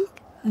think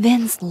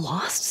Vin's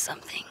lost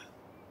something.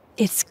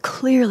 It's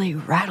clearly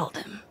rattled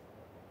him.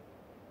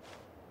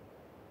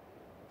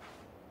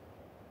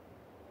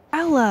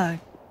 I'll,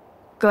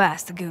 go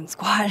ask the Goon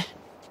Squad.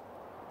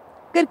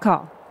 Good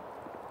call.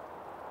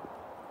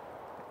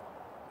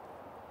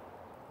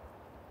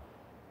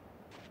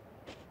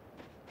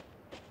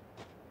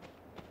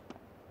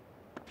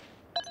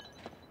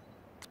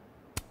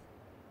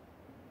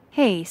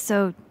 Hey,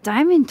 so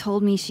Diamond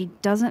told me she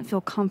doesn't feel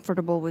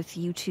comfortable with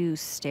you two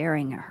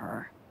staring at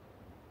her.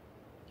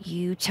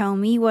 You tell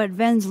me what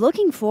Ven's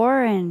looking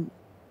for, and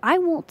I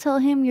won't tell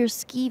him you're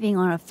skeeving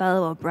on a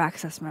fellow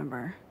Abraxas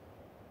member.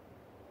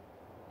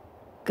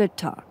 Good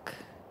talk.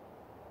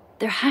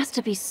 There has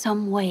to be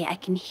some way I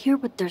can hear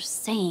what they're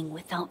saying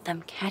without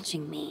them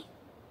catching me.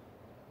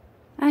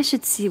 I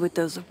should see what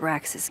those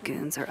Abraxas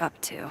goons are up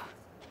to.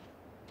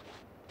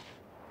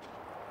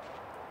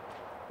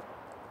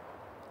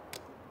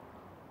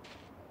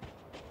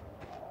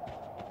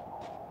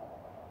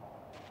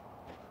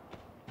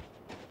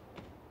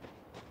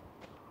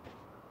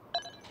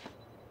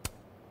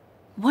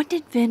 What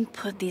did Vin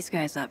put these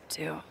guys up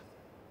to?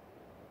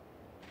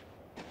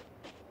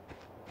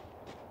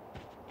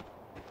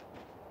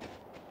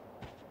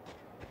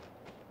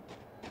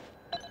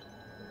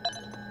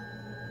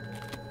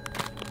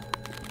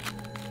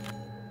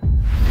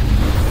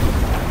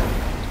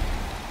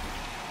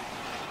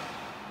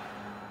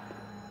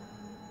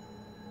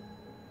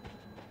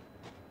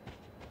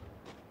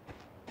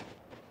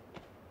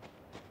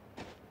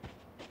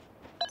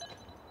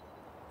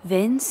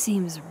 Vin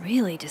seems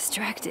really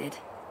distracted.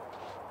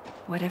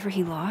 Whatever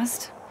he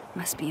lost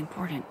must be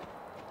important.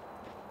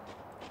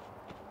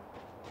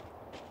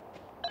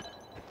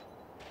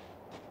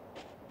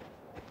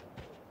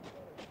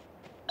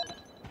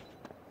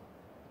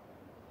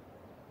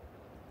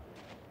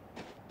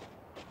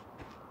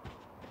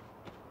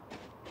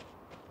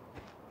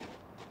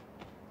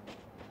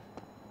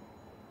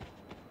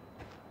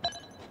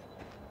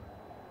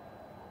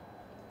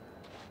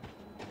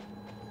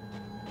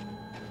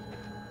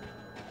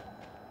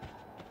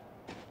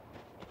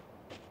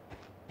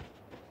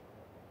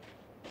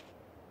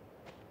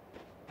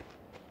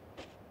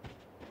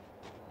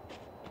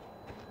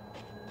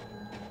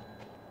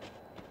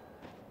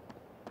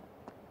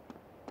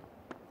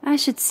 I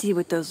should see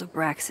what those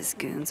Abraxas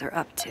goons are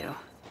up to.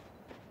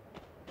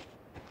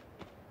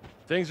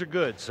 Things are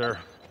good, sir.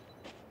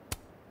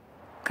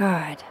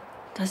 God,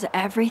 does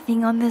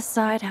everything on this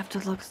side have to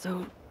look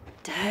so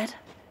dead?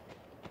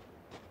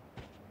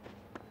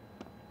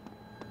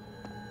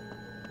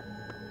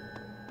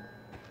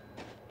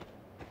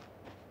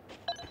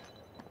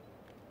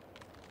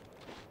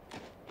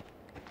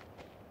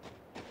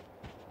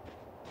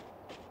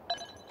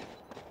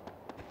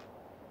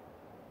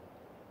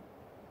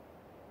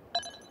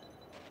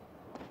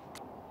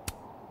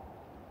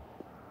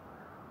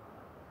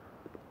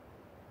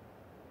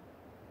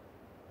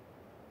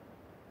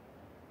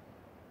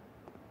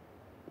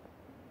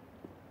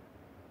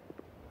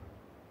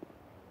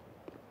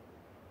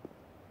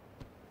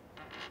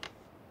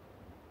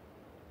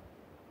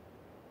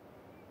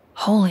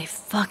 Holy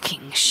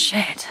fucking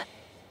shit.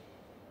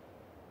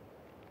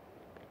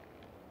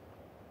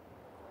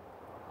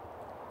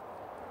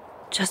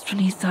 Just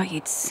when you thought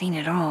you'd seen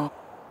it all.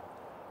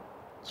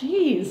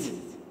 Jeez,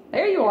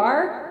 there you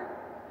are.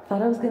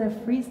 Thought I was gonna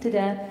freeze to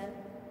death.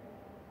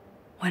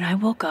 When I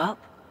woke up,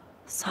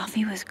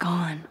 Safi was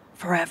gone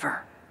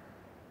forever.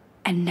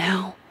 And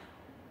now,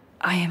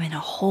 I am in a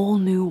whole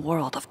new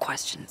world of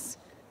questions.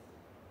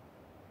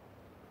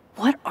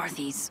 What are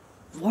these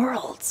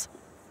worlds?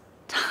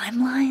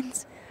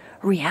 Timelines?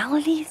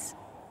 Realities?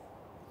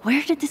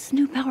 Where did this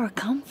new power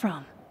come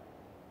from?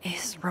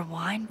 Is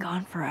Rewind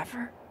gone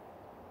forever?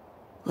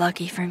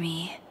 Lucky for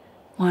me,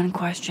 one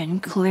question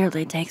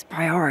clearly takes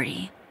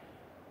priority.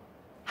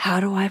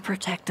 How do I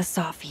protect the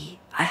Safi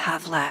I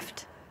have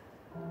left?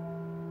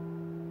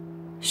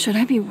 Should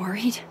I be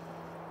worried?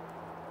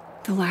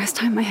 The last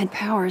time I had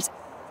powers,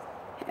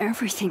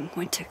 everything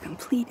went to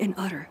complete and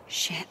utter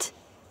shit.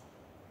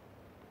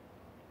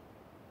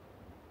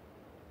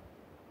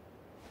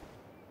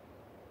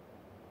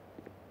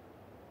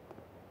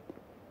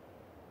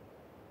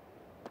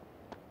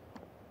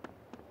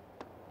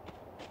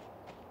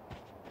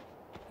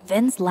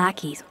 Ven's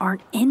lackeys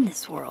aren't in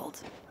this world,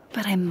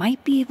 but I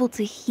might be able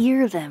to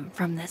hear them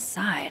from this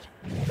side.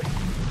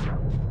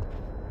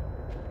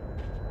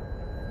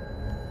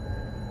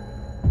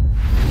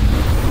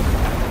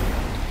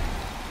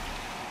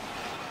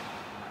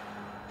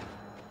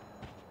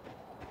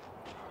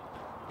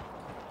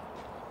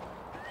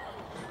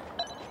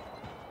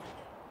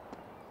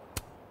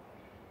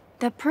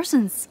 That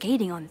person's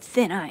skating on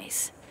thin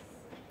ice.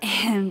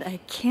 And I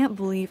can't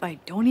believe I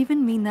don't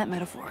even mean that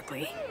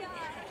metaphorically.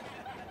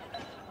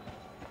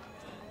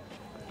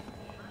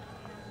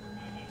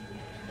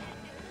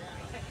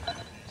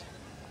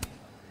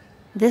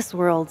 This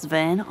world's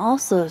Vin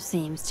also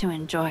seems to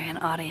enjoy an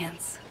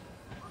audience.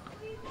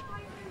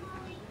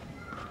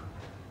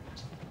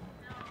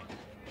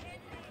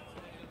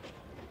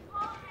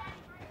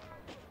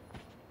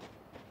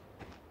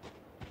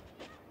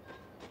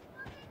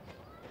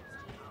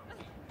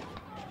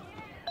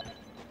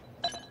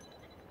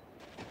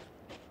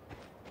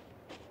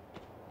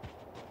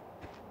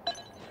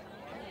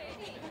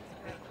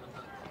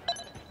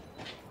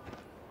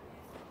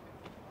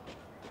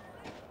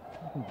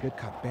 Good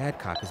cop, bad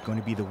cop is going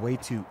to be the way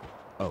to...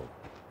 Oh.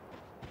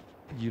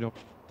 You don't...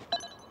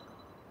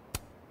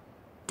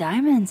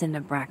 Diamonds in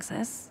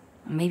Abraxas.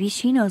 Maybe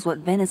she knows what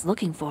Vin is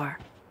looking for.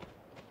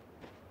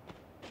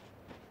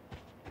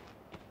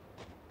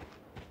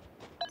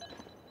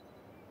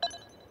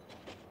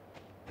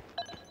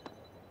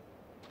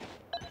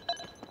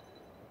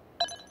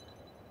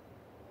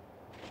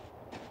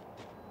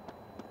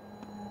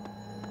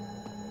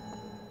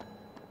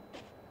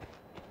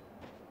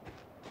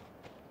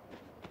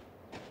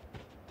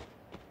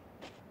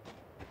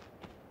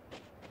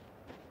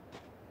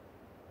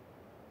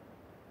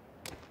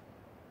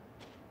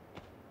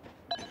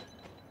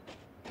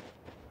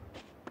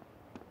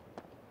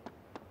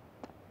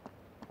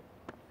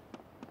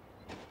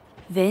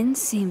 Vin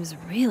seems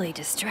really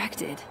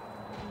distracted.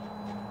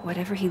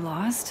 Whatever he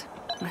lost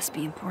must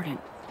be important.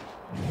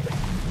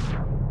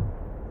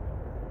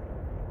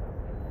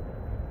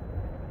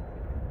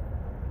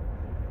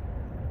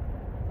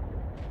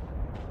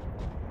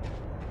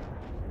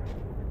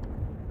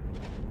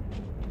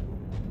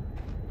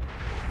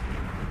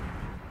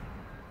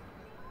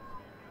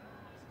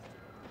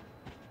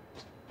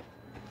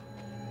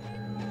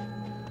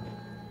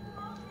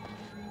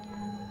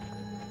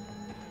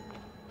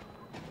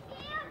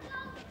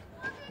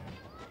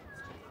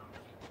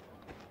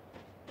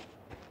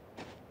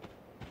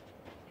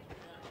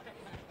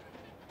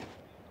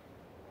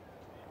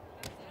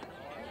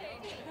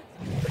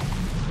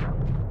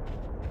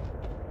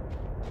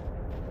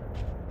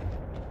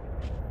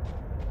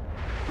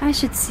 I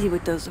should see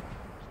what those...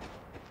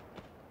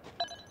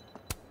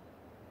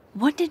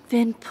 What did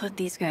Vin put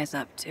these guys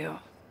up to?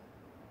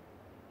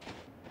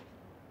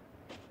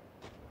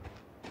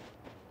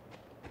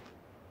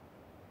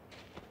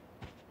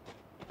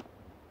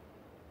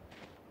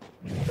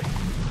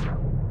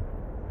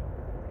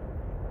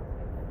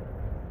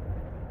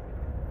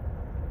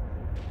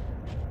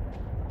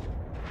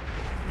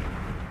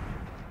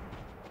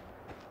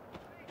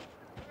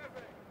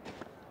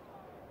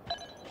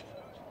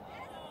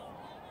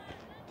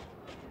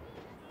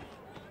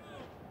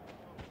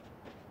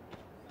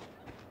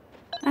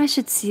 I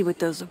should see what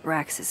those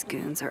Abraxas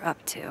goons are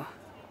up to.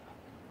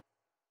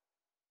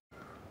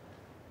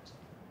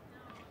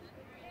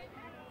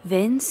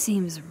 Vin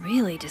seems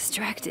really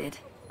distracted.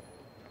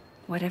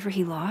 Whatever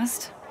he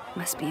lost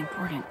must be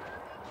important.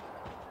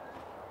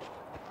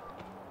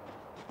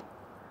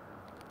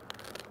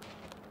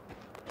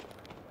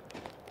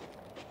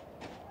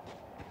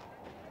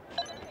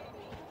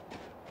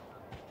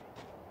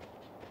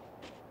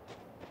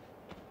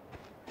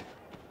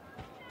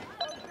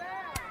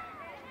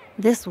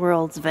 This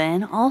world's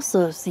Vin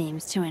also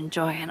seems to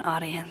enjoy an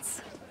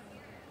audience.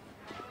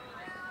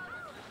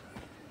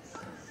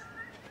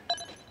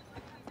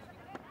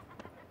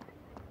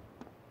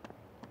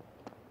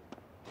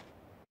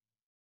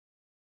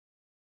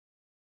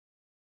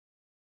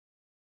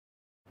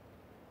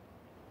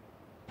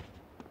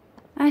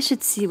 I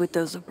should see what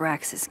those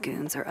Abraxas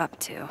goons are up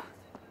to.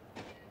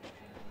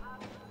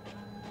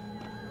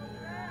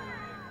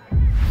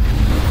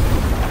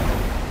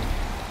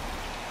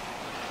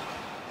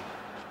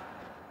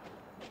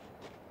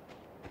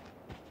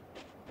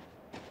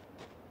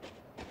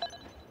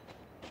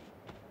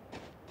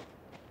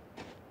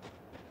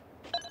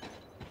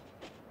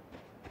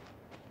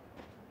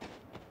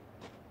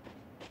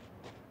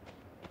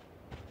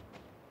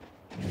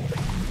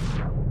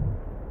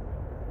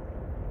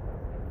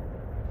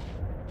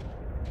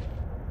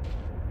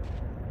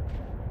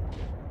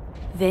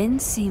 Vin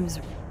seems...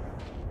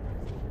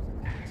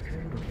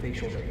 Passcode or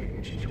facial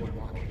recognition to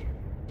unlock it?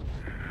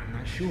 I'm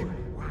not sure.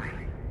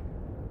 Why?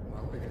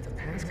 Well, if it's a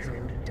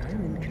passcode,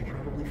 Diamond can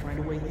probably find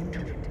a way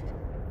into it.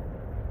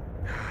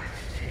 Ah,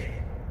 shit.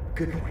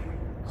 Good point.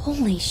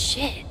 Holy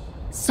shit!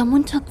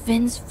 Someone took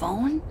Vin's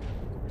phone?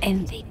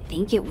 And they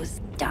think it was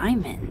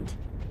Diamond.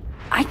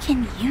 I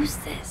can use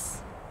this.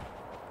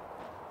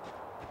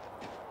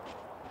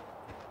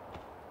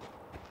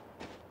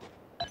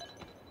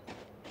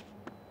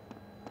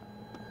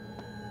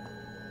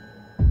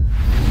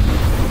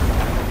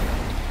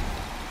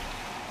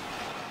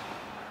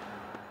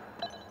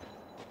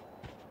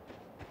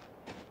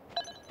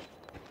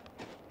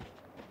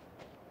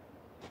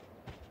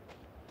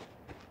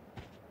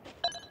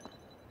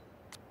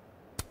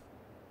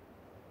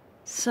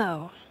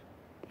 So,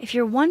 if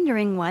you're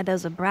wondering why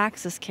those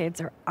Abraxas kids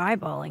are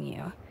eyeballing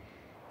you,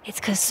 it's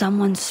 'cause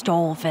someone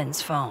stole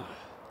Vin's phone.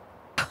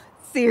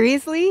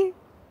 Seriously?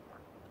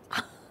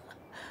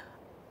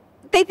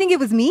 They think it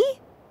was me?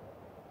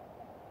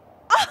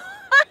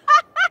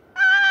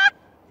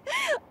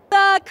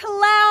 The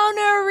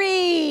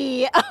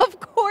clownery! Of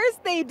course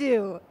they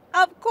do.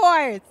 Of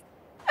course.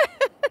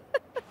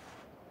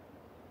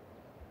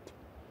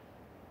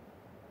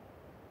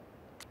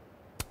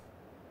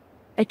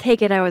 I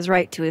take it I was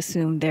right to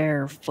assume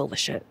they're full of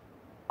shit.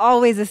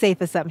 Always a safe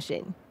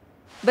assumption.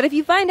 But if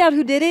you find out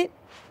who did it,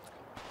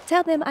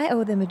 tell them I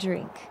owe them a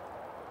drink.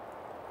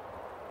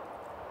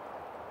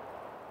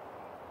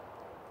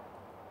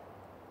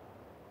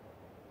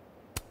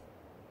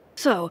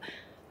 So,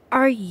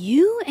 Are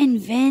you and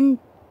Vin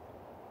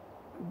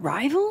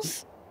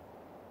rivals?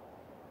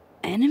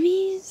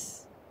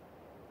 Enemies?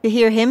 To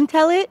hear him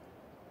tell it?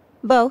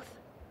 Both.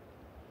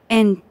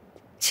 And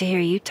to hear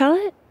you tell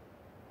it?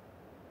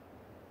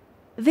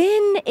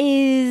 Vin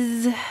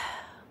is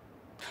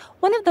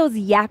one of those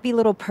yappy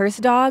little purse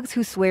dogs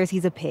who swears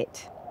he's a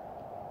pit.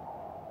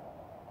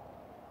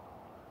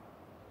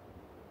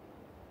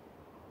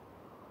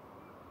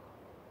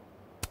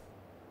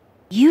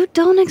 You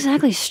don't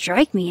exactly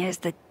strike me as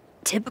the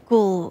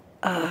typical,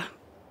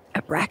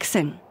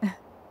 Abraxan.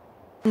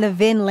 The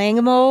Vin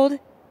Lang mold?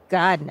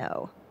 God,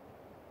 no.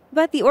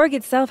 But the org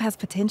itself has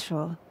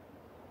potential.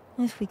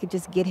 If we could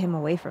just get him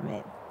away from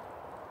it.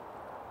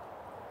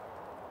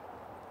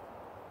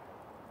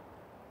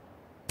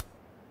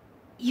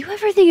 You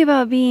ever think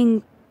about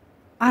being,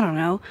 I don't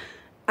know,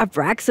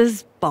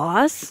 Abraxa's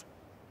boss?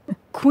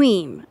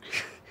 Queen.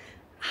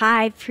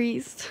 High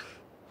priest.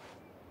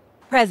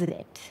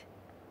 President.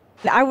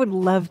 I would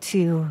love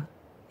to.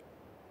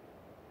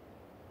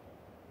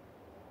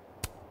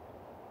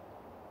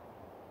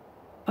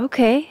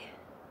 Okay.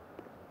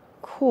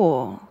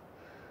 Cool.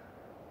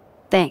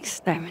 Thanks,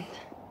 Diamond.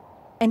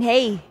 And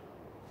hey,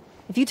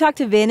 if you talk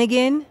to Vin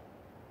again,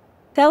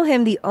 tell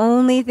him the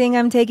only thing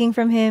I'm taking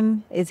from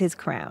him is his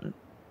crown.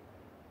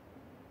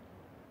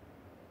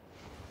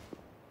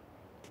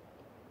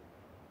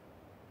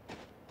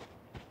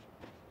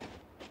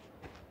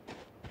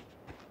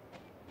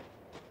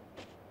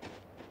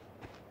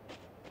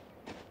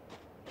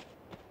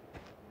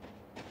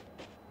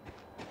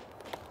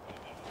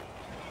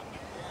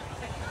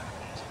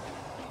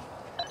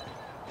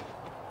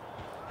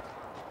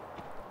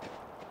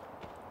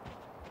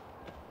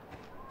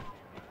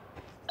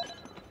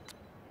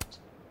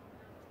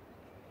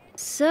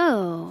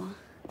 So,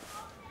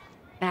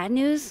 bad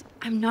news,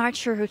 I'm not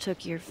sure who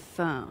took your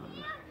phone.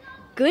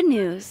 Good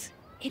news,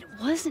 it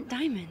wasn't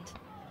Diamond.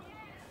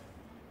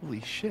 Holy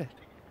shit.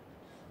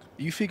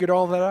 You figured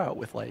all that out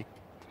with, like,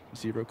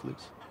 0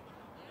 clues?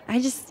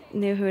 I just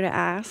knew who to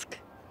ask.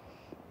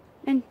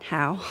 And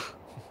how.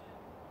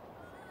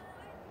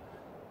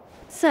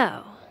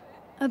 So,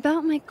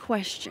 about my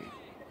question.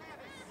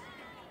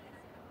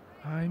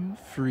 I'm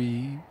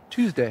free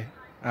Tuesday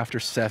after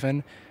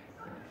 7,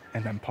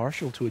 and I'm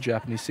partial to a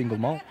Japanese single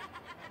malt.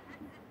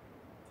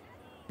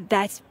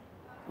 That's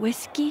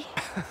whiskey?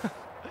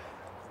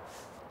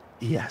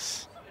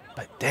 Yes,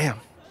 but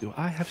damn, do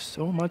I have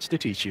so much to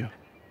teach you.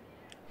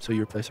 So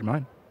your place or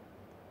mine?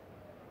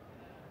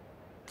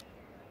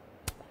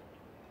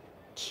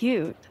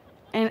 Cute.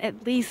 And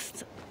at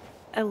least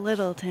a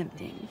little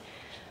tempting.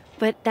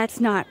 But that's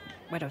not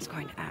what I was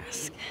going to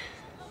ask.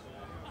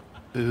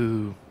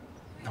 Boo.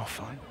 No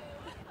fun.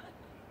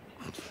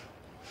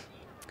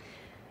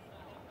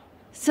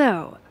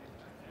 So,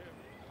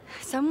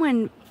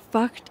 someone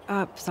fucked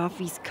up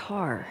Safi's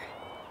car.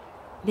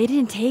 They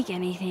didn't take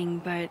anything,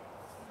 but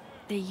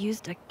they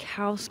used a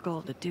cow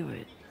skull to do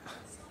it.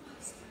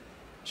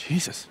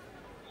 Jesus.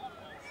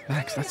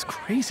 Max, that's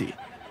crazy.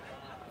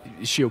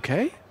 Is she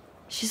okay?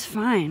 She's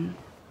fine.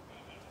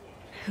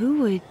 Who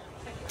would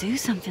do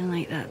something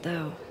like that,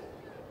 though?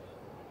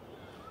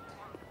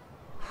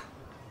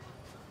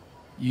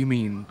 You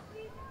mean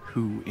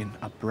who in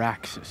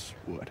Abraxas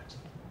would?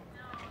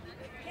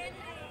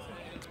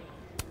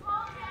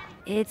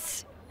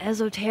 It's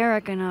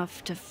esoteric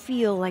enough to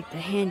feel like the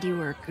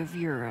handiwork of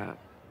your,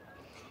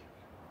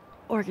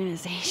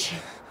 organization.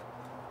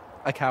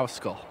 A cow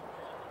skull.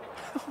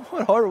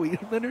 What are we,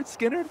 Leonard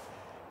Skinner?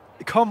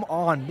 Come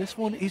on, this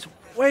one is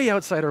way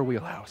outside our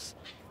wheelhouse.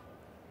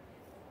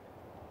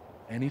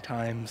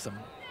 Anytime some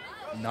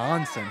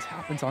nonsense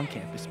happens on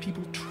campus,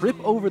 people trip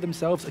over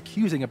themselves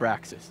accusing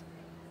Abraxas.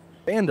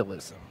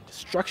 Vandalism,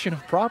 destruction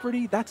of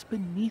property, that's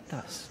beneath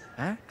us,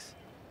 Max.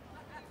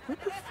 We're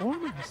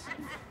performers.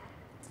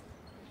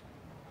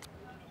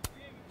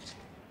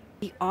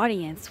 The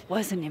audience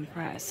wasn't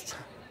impressed.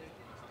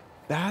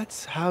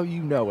 That's how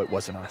you know it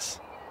wasn't us.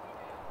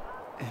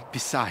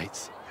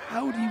 Besides,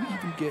 how do you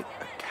even get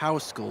a cow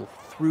skull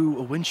through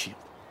a windshield?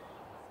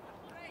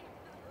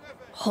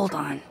 Hold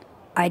on.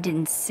 I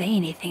didn't say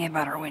anything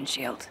about our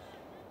windshield.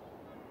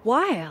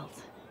 Wild,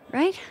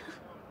 right?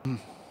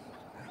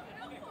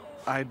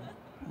 I'd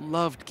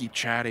love to keep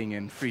chatting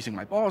and freezing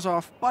my balls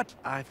off, but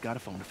I've got a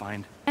phone to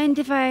find. And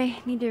if I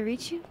need to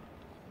reach you?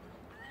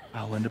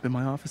 I'll end up in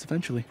my office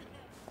eventually.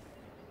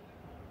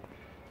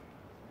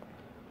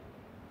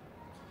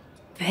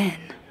 Ben,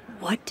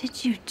 what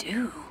did you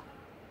do?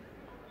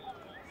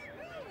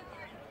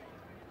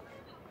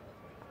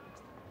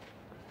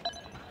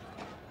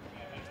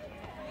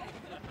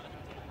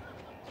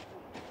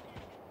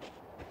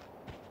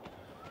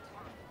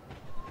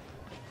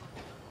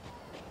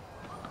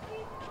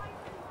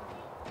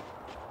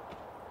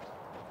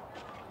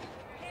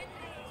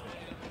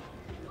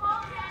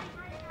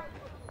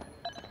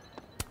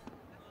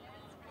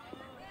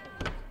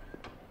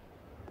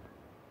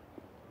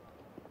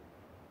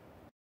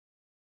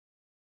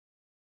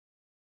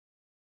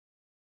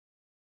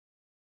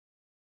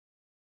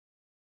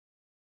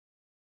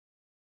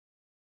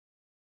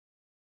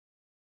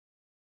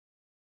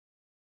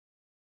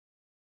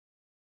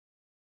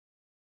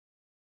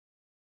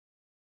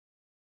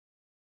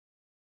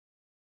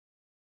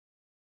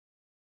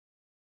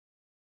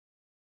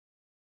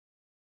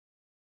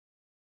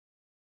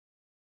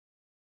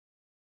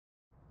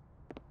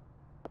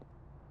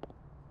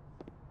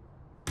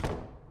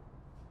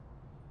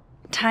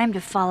 time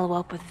to follow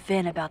up with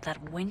Vin about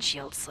that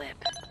windshield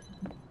slip.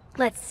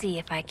 Let's see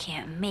if I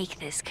can't make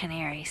this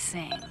canary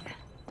sing.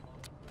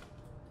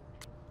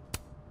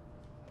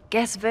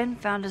 Guess Vin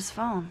found his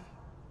phone.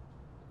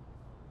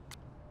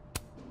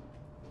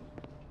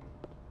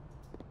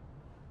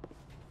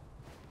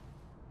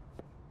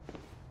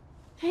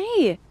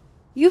 Hey,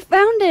 you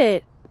found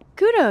it!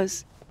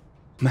 Kudos.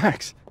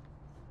 Max.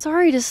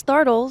 Sorry to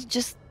startle,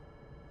 just...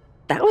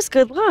 That was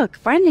good luck,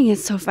 finding it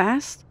so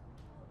fast.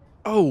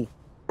 Oh,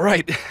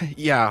 right.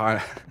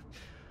 Yeah,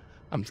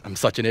 I'm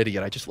such an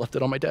idiot. I just left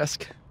it on my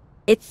desk.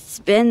 It's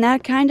been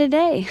that kind of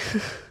day.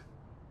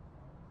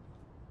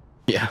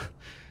 Yeah.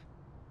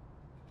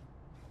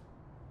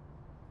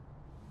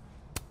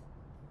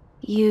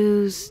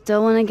 You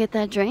still want to get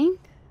that drink?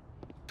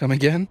 Come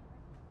again?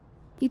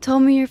 You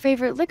told me your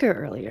favorite liquor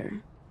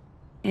earlier.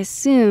 I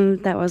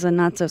assumed that was a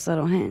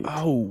not-so-subtle hint.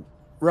 Oh,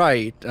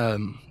 right.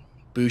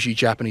 Bougie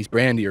Japanese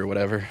brandy or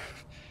whatever.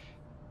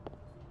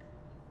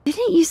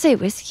 Didn't you say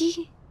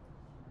whiskey?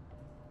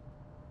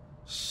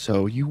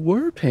 So you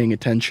were paying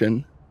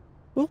attention.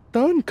 Well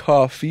done,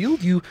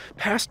 Caulfield. You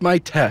passed my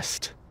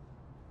test.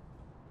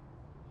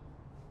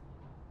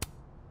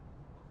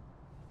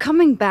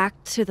 Coming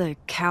back to the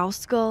cow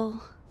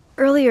skull,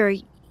 earlier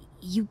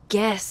you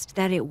guessed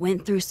that it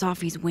went through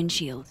Safi's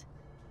windshield.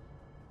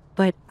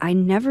 But I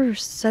never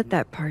said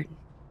that part.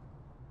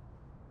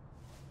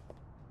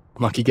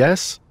 Lucky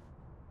guess?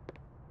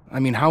 I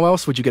mean, how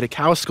else would you get a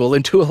cow skull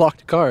into a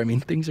locked car? I mean,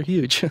 things are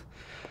huge.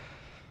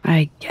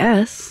 I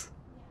guess.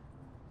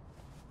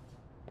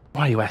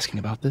 Why are you asking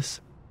about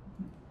this?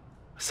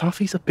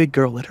 Safi's a big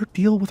girl. Let her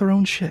deal with her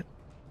own shit.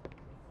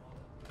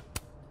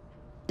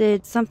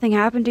 Did something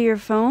happen to your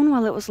phone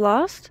while it was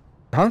lost?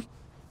 Huh?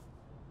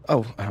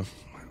 Oh,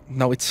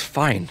 no, it's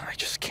fine. I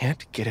just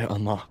can't get it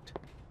unlocked.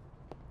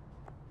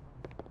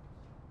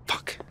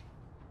 Fuck.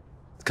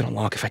 It's gonna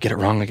lock if I get it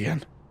wrong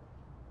again.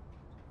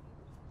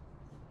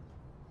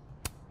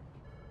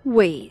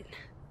 Wait.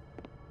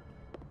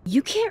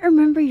 You can't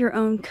remember your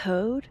own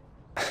code?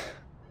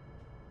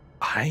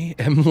 I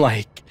am,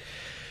 like,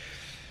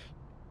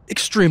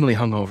 extremely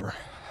hungover.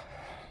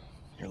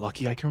 You're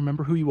lucky I can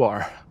remember who you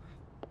are.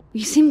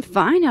 You seemed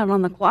fine out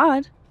on the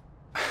quad.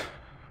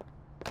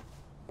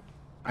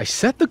 I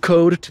set the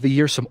code to the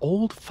year some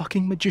old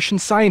fucking magician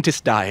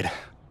scientist died.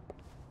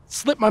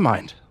 Slipped my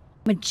mind.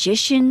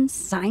 Magician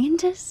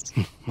scientist?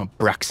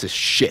 Abraxas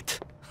shit.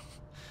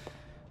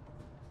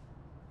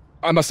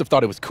 I must have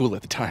thought it was cool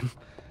at the time.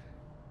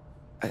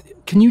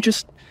 Can you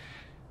just...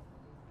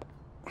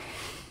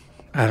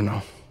 I don't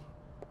know.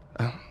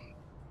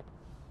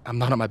 I'm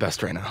not at my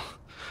best right now.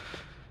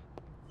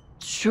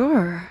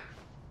 Sure.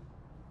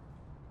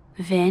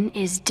 Vin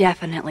is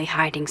definitely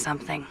hiding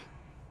something.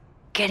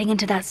 Getting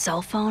into that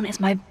cell phone is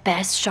my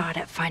best shot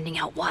at finding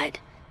out what.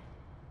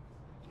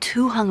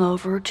 Too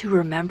hungover to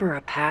remember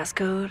a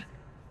passcode?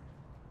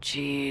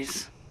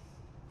 Jeez.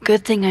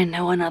 Good thing I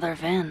know another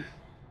Vin.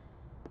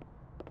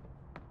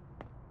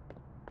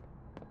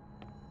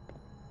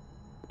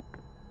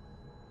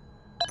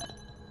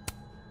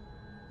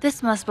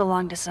 This must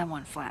belong to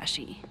someone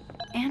flashy,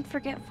 and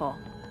forgetful,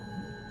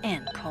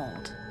 and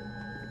cold.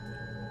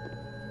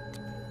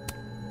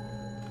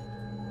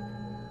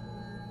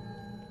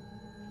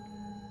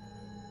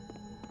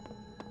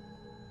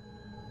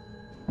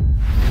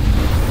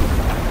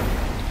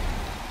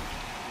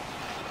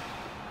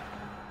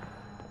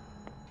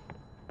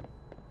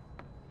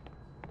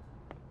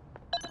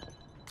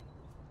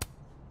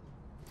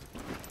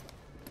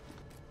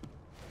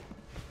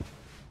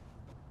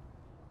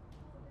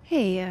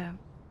 Hey,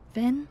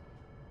 Vin?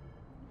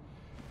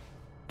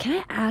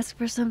 Can I ask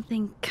for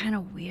something kind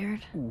of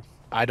weird? Ooh,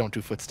 I don't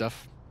do foot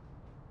stuff.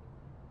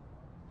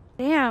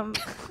 Damn.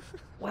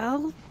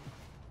 Well,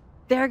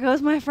 there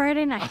goes my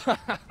Friday night.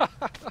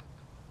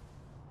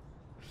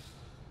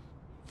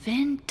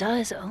 Vin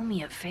does owe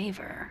me a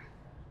favor.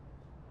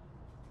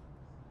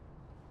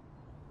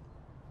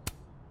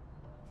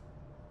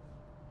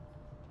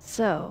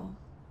 So,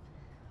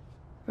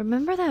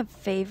 remember that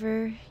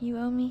favor you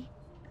owe me?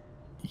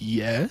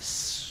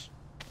 Yes?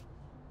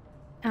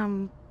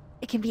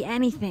 It can be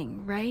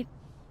anything, right?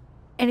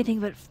 Anything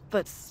but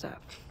foot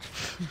stuff.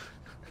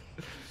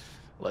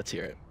 Let's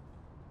hear it.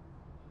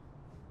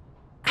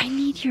 I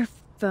need your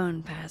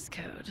phone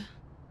passcode.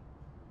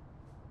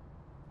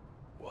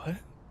 What?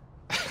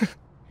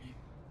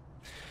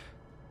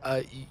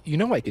 You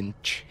know I can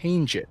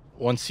change it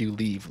once you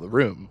leave the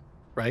room,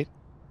 right?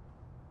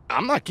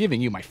 I'm not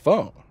giving you my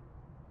phone.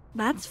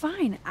 That's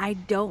fine. I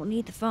don't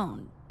need the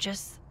phone.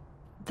 Just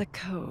the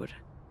code.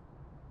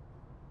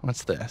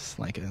 What's this?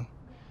 Like a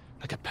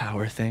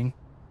power thing?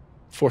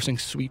 Forcing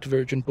sweet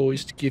virgin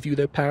boys to give you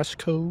their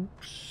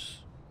passcodes?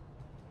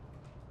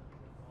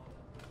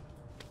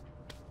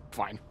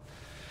 Fine.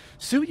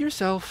 Suit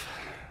yourself.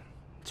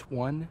 It's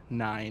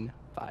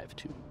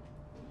 1952.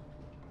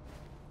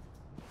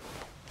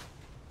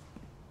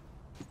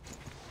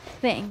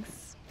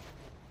 Thanks.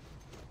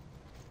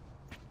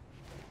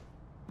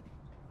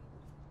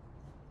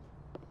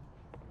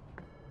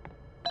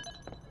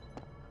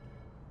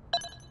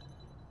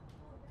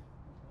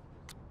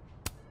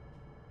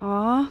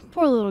 Aw,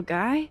 poor little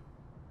guy.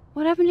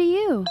 What happened to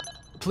you?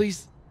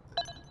 Please,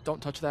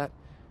 don't touch that.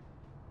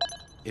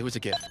 It was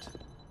a gift.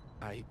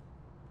 I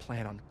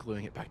plan on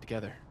gluing it back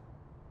together.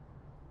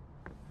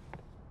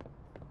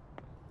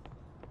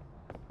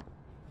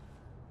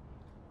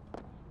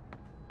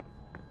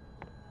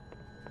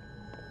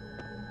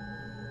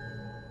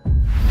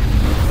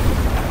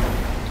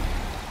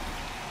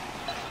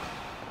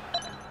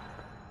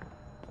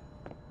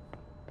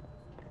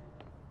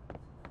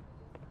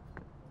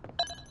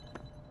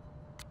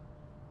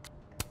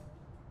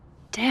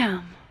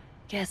 Damn.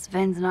 Guess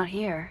Ven's not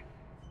here.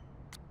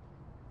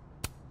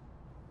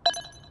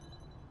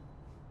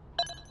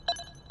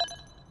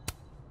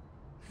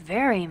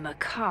 Very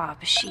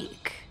macabre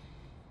chic.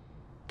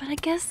 But I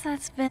guess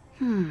that's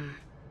Ven.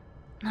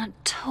 Not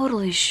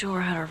totally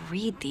sure how to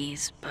read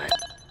these, but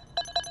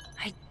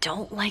I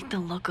don't like the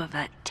look of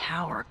that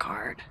tower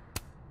card.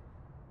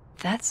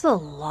 That's a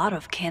lot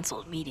of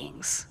canceled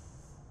meetings.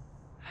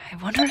 I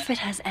wonder if it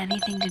has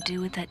anything to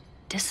do with that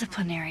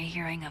disciplinary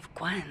hearing of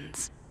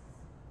Gwen's.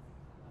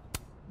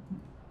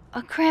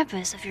 A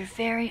Krampus of your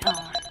very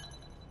own.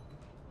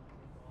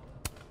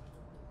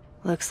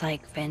 Looks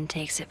like Ven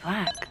takes it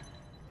black.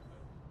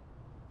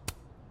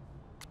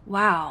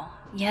 Wow,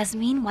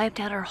 Yasmin wiped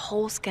out her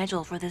whole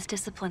schedule for this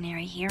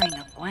disciplinary hearing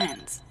of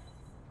Gwen's.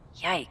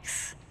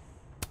 Yikes.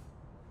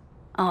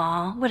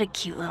 Aw, what a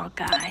cute little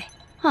guy.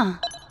 Huh.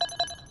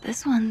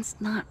 This one's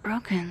not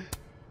broken.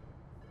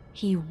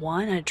 He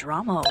won a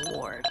drama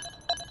award.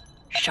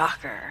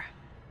 Shocker.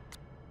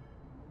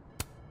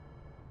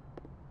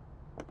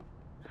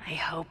 I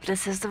hope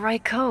this is the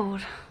right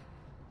code.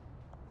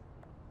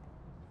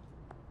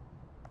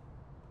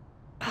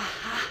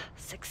 Aha,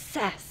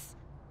 success.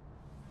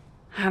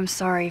 I'm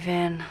sorry,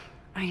 Ven.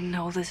 I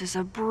know this is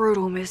a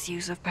brutal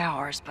misuse of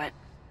powers, but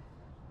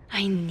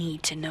I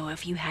need to know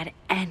if you had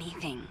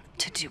anything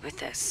to do with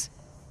this.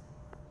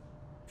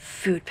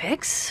 Food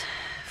pics,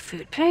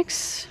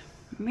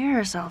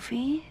 mirror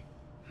selfie,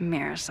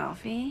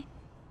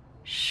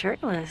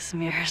 shirtless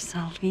mirror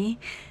selfie.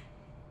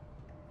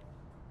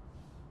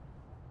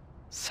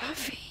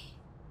 Safi.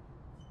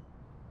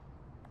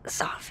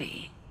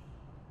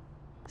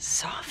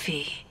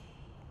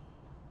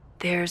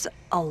 There's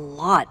a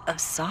lot of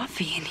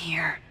Safi in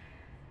here.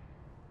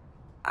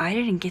 I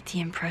didn't get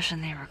the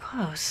impression they were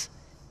close.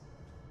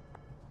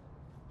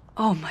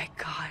 Oh my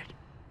god.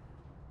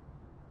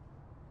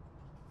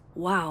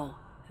 Wow,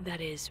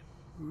 that is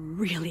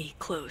really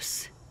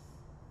close.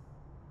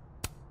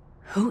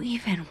 Who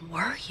even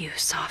were you,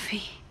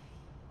 Safi?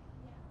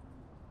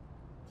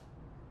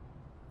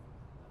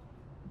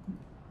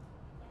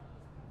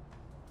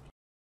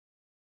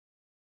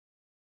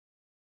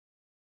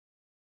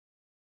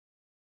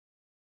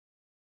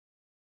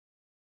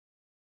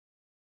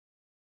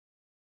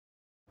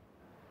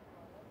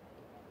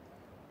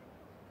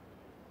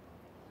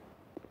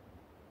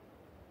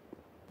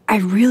 I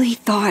really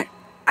thought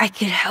I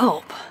could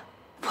help.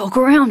 Poke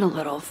around a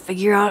little,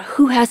 figure out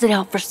who has it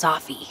out for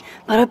Safi.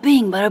 Bada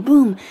bing, bada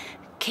boom.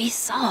 Case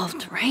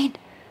solved, right?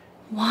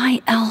 Why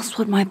else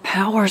would my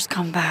powers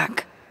come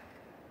back?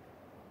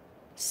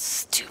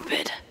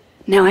 Stupid.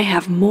 Now I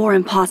have more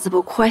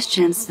impossible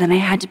questions than I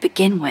had to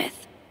begin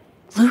with.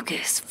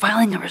 Lucas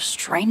filing a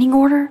restraining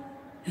order?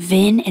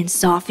 Ven and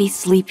Safi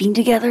sleeping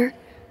together?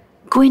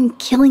 Gwen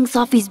killing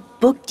Safi's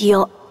book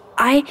deal?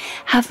 I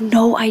have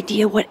no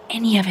idea what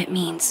any of it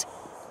means.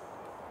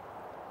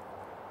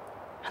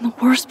 And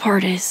the worst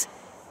part is,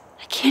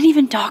 I can't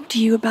even talk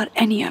to you about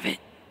any of it.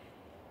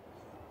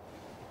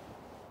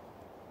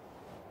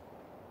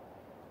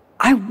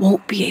 I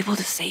won't be able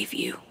to save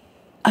you.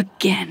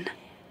 Again.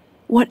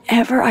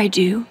 Whatever I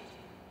do,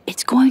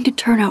 it's going to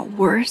turn out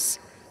worse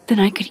than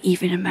I could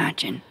even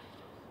imagine.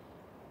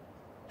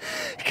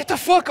 Get the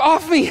fuck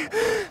off me!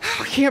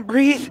 I can't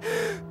breathe.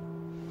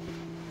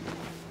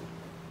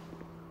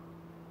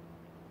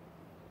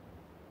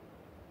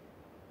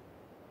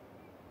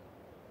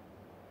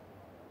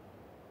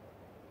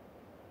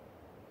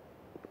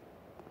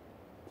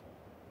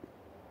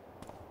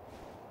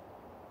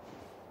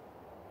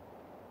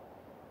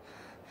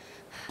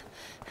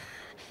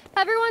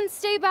 Everyone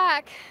stay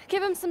back.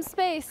 Give him some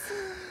space.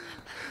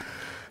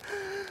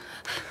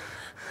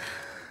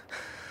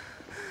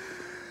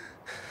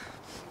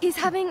 He's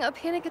having a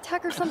panic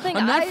attack or something.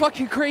 I'm not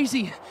fucking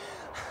crazy.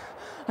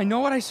 I know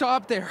what I saw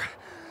up there.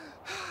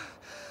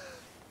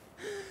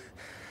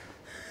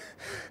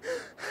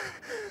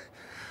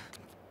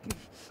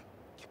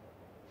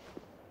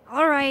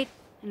 All right,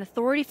 an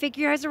authority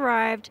figure has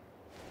arrived.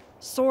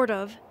 Sort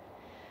of.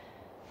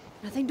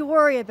 Nothing to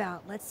worry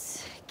about.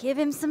 Let's give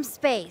him some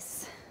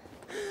space.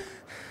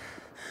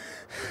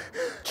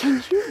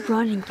 Can you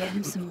run and get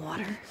him some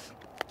water?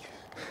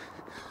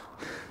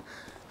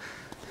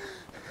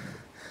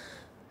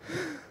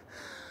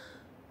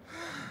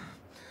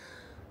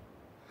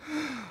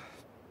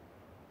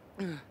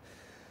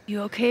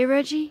 You okay,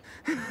 Reggie?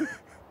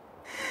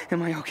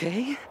 Am I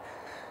okay?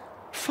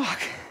 Fuck.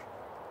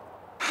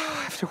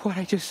 After what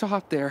I just saw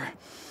up there.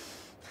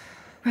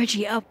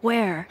 Reggie, up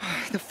where?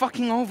 The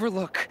fucking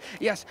overlook.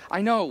 Yes,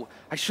 I know.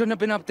 I shouldn't have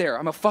been up there.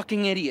 I'm a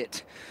fucking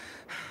idiot.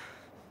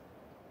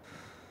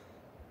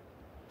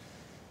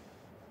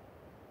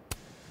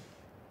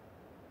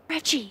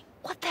 Reggie,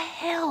 what the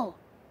hell?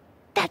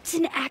 That's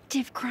an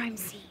active crime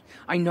scene.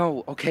 I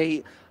know,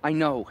 okay? I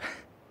know.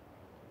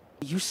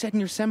 You said in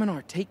your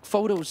seminar, take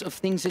photos of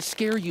things that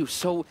scare you,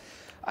 so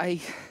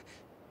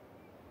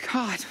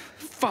God,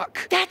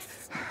 fuck.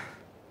 That's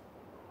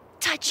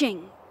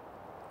touching,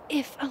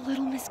 if a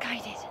little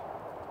misguided.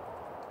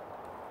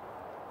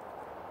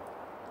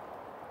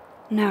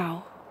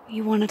 Now,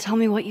 you want to tell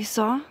me what you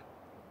saw?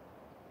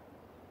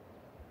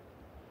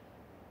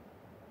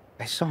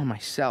 I saw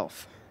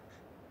myself.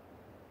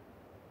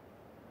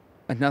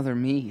 Another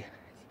me.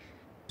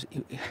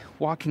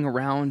 Walking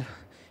around,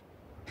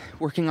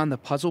 working on the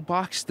puzzle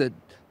box, the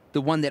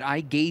one that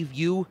I gave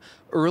you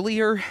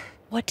earlier.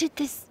 What did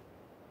this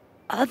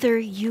other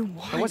you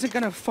want? I wasn't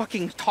gonna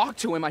fucking talk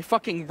to him. I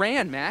fucking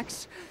ran,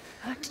 Max.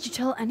 Did you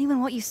tell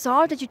anyone what you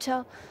saw? Did you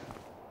tell...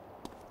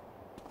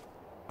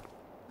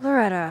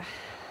 Loretta,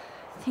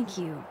 thank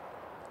you.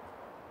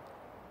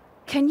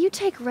 Can you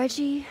take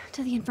Reggie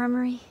to the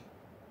infirmary?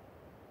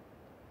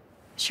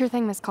 Sure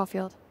thing, Miss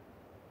Caulfield.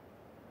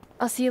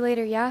 I'll see you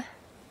later, yeah?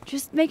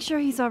 Just make sure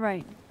he's all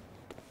right.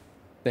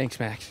 Thanks,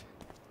 Max.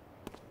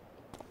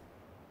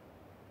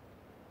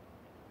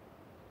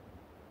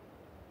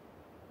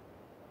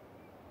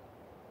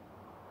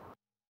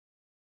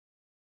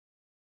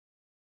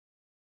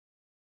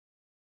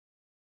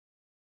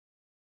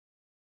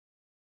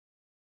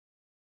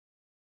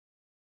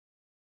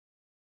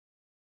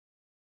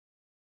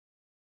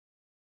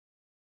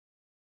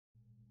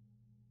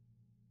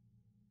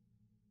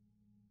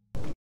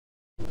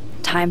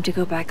 Time to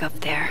go back up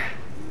there.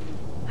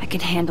 I can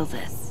handle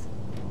this.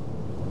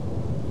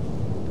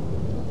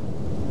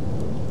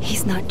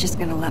 He's not just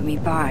gonna let me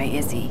by,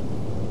 is he?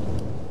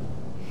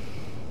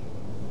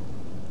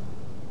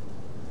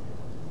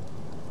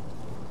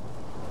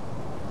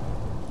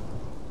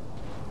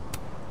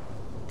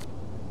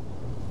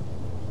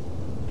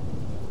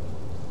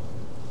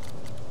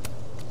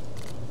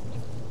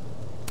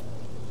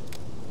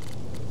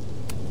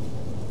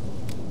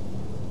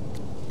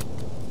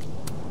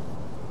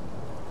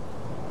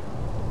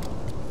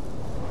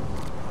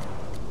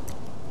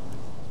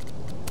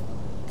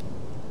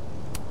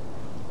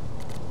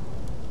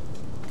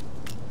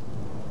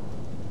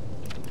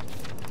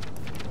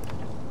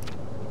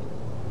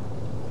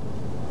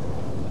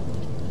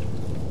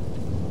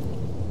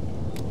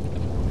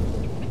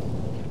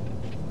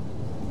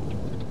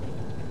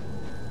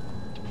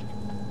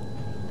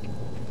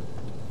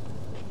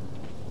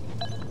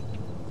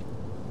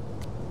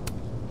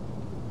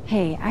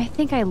 Hey, I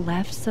think I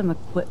left some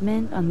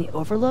equipment on the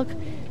overlook.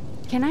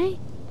 Can I?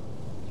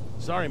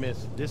 Sorry,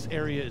 miss. This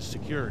area is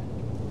secured.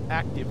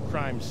 Active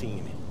crime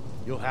scene.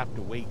 You'll have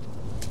to wait.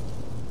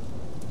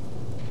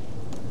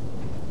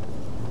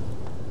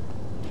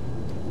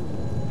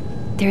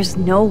 There's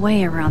no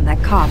way around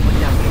that cop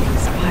without getting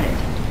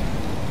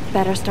spotted.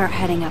 Better start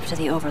heading up to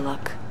the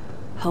overlook.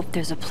 Hope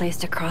there's a place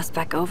to cross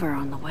back over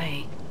on the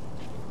way.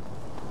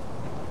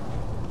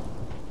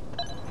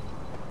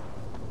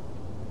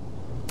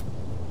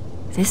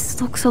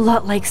 This looks a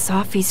lot like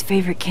Safi's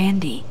favorite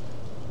candy,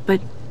 but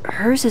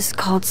hers is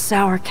called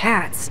Sour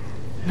Cats,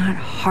 not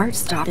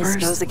Heartstoppers. This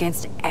goes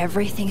against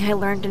everything I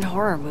learned in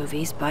horror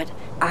movies, but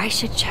I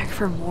should check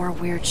for more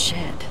weird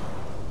shit.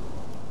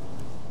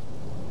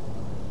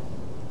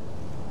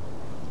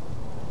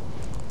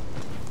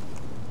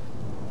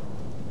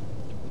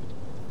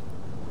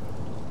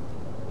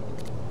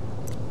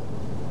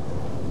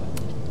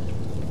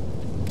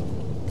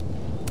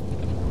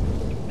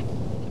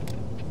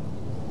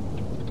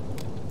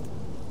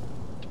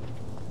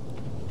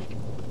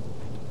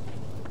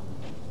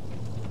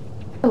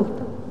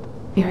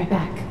 Be right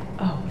back.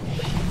 Oh,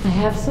 I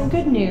have some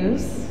good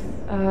news.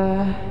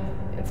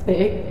 It's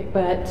big,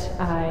 but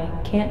I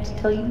can't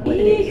tell you what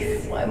it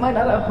is. Why am I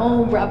not at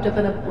home wrapped up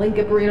in a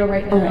blanket burrito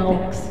right now? All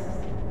right, Max.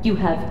 You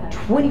have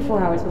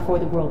 24 hours before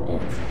the world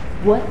ends.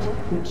 What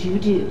would you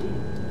do?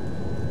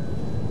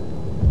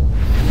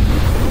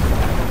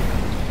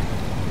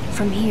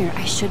 From here,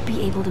 I should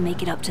be able to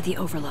make it up to the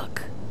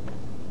overlook.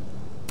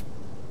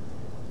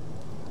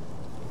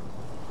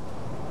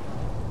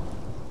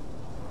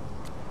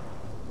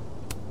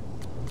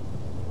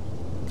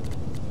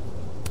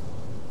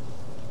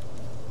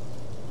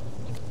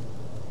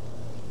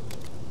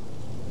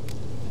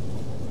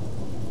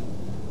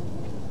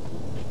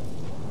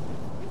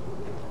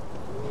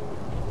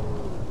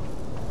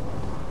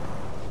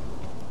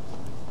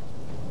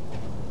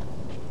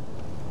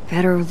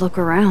 Better look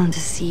around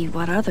to see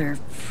what other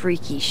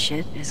freaky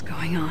shit is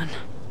going on.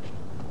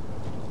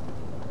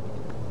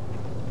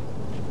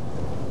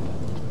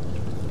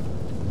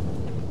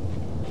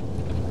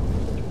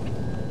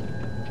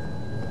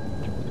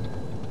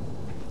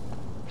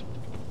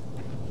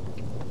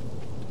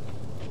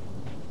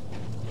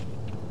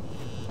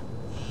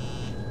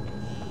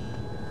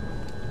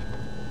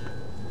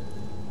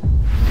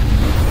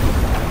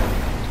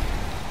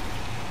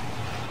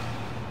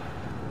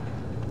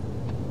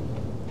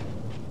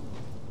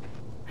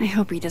 I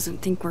hope he doesn't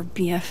think we're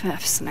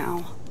BFFs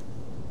now.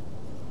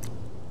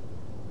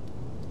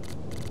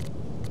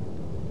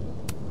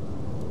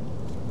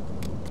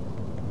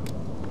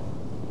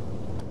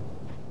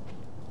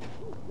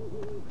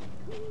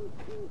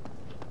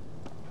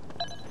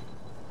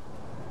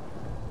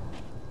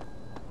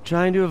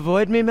 Trying to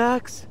avoid me,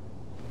 Max?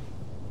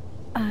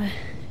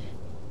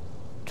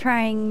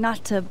 Trying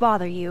not to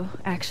bother you,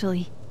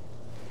 actually.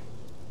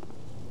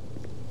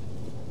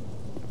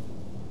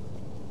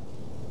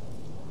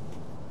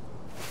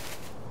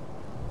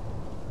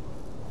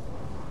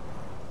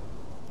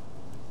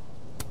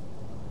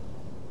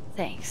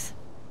 Thanks.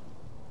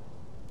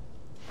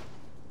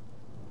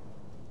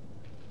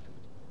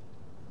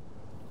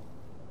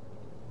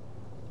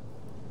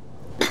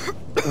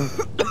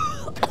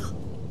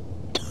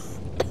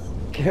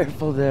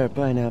 Careful there,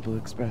 Pineapple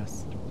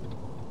Express.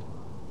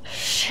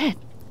 Shit.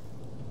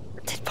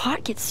 Did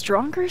pot get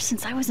stronger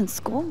since I was in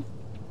school?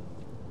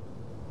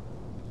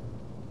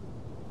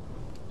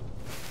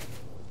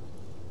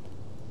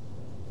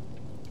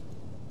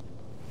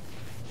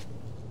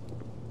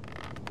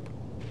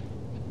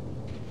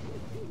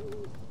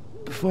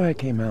 Before I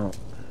came out,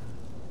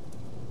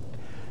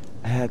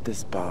 I had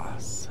this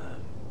boss,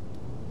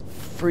 a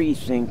free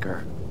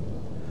thinker,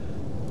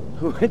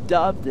 who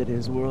adopted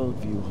his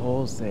worldview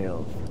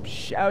wholesale from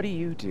shouty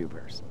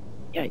YouTubers.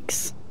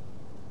 Yikes.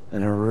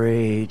 And a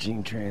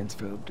raging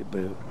transphobe to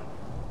boot.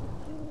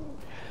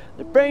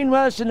 They're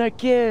brainwashing our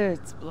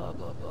kids, blah,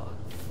 blah, blah.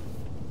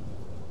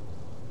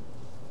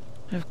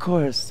 Of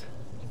course,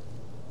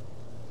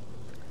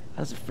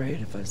 I was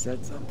afraid if I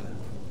said something,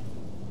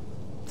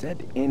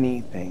 said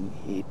anything,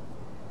 he'd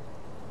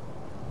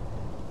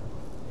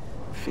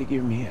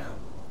figure me out.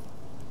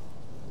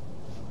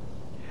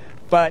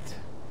 But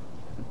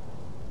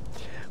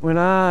when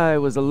I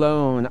was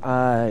alone,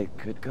 I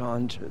could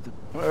conjure the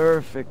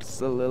perfect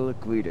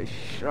soliloquy to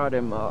shut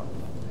him up.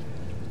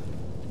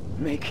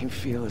 Make him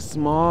feel as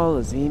small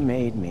as he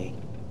made me.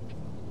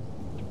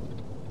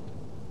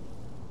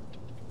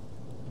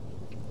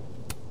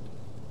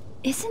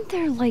 Isn't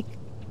there, like,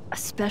 a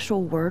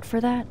special word for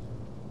that?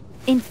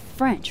 In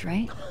French,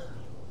 right?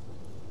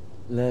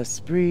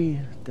 L'esprit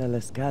de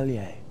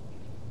l'escalier.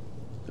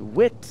 The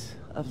wit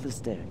of the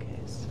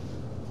staircase.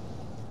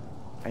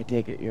 I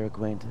take it you're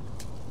acquainted?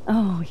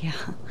 Oh, yeah.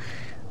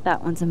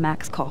 That one's a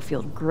Max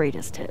Caulfield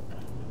greatest hit.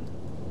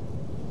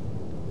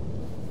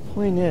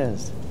 Point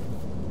is,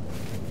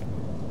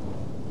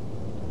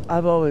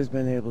 I've always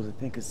been able to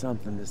think of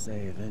something to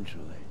say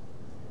eventually.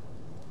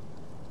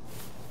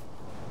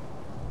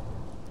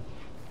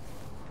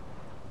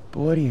 But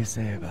what do you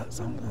say about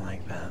something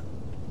like that?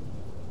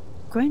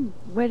 Gwen,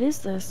 what is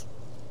this?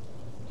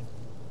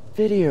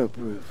 Video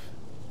proof.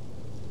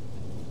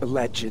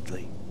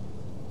 Allegedly.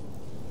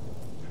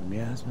 From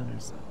Yasmin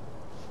herself.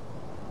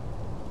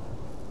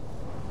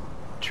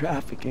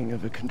 Trafficking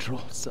of a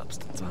controlled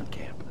substance on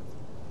campus.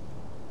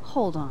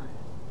 Hold on.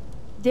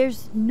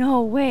 There's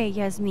no way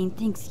Yasmin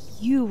thinks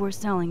you were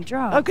selling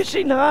drugs. How could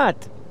she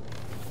not?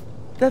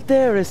 That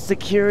there is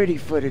security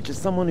footage of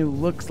someone who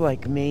looks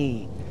like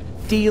me,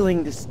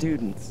 dealing to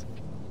students.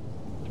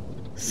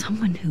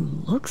 Someone who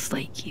looks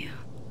like you?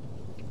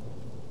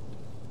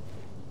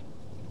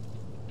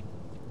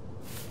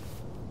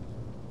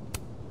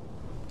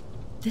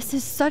 This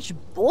is such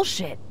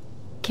bullshit.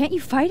 Can't you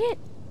fight it?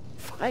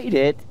 Fight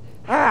it?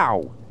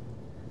 How?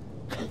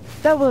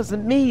 That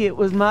wasn't me, it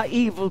was my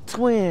evil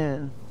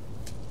twin.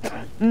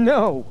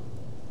 No.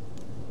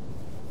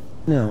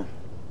 No.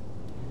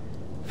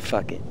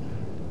 Fuck it.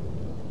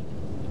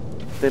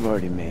 They've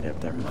already made up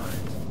their minds.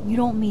 You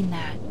don't mean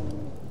that.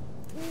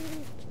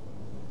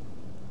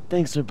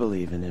 Thanks for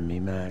believing in me,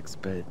 Max,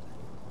 but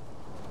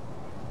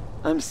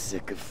I'm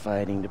sick of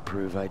fighting to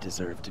prove I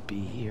deserve to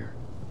be here.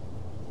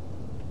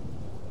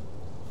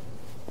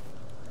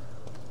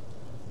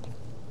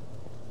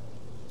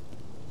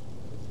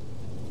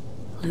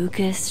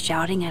 Lucas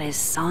shouting at his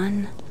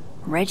son?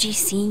 Reggie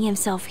seeing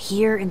himself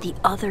here in the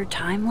other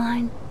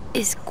timeline?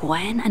 Is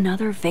Gwen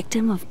another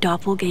victim of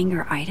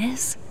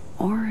doppelganger-itis?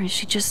 Or is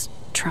she just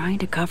trying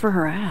to cover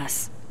her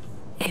ass?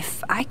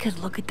 If I could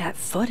look at that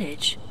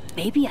footage,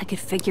 maybe I could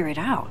figure it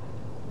out.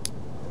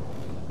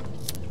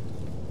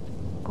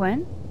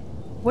 Gwen?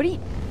 What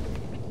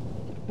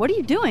are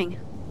you doing?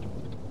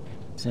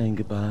 Saying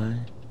goodbye.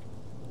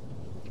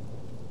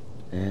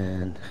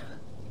 And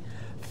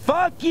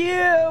fuck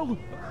you!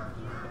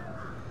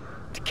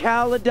 To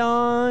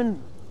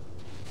Caledon,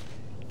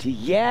 to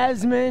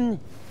Yasmin,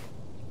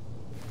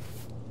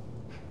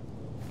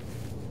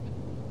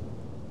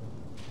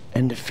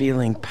 and to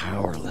feeling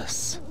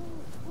powerless.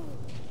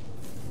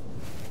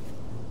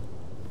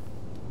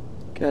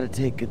 Gotta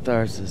take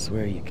catharsis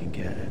where you can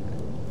get it.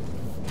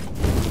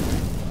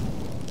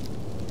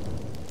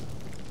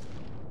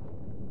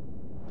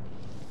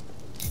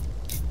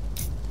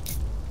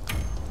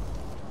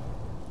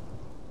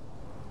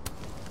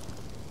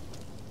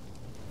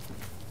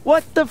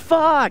 What the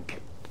fuck?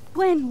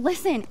 Gwen,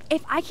 listen.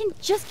 If I can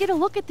just get a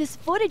look at this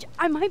footage,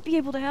 I might be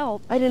able to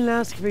help. I didn't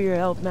ask for your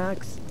help,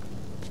 Max.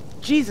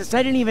 Jesus,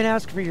 I didn't even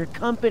ask for your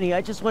company.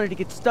 I just wanted to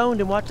get stoned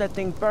and watch that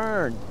thing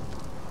burn.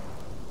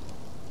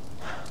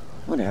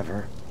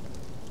 Whatever.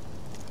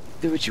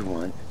 Do what you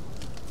want.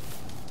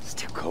 It's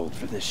too cold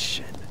for this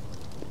shit.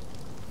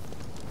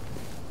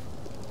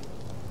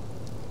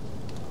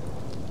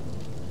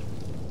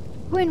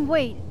 Gwen,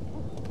 wait.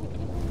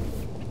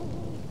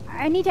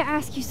 I need to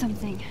ask you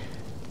something.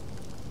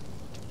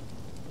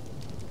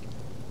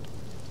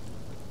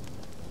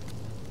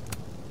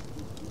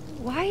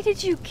 Why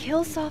did you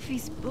kill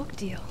Safi's book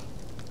deal?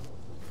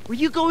 Were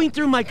you going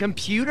through my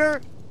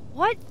computer?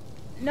 What?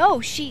 No,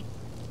 she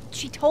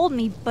told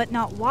me, but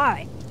not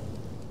why.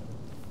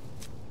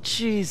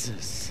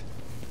 Jesus.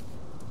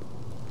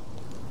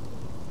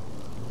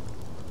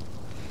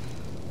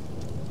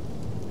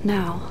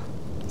 Now,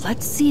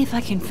 let's see if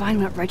I can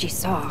find what Reggie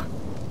saw.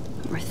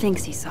 Or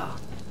thinks he saw.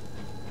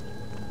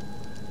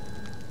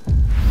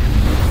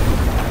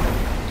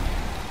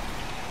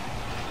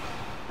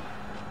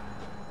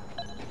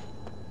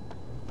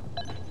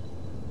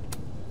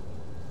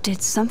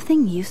 Did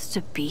something used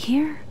to be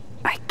here?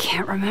 I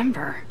can't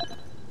remember.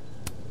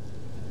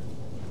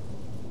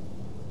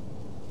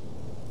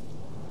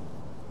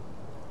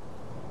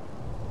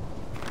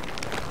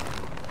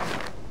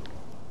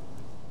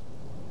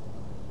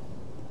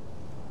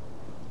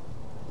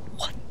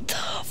 What the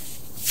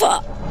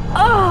fuck?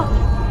 Oh!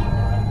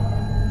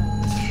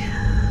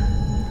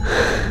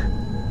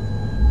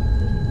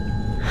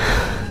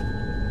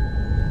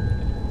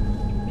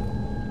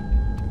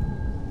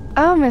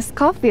 Oh, Miss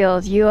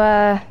Caulfield, you,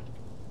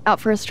 out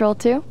for a stroll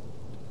too?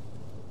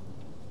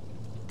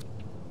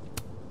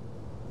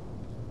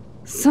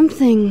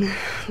 Something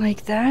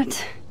like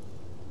that.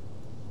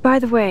 By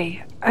the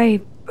way,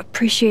 I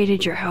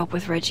appreciated your help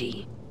with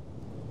Reggie.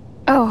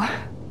 Oh,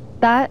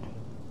 that?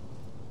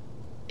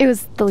 It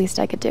was the least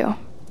I could do.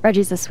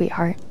 Reggie's a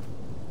sweetheart.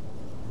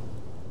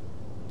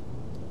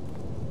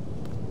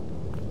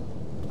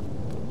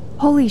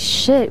 Holy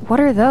shit, what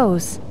are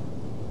those?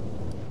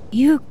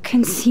 You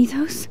can see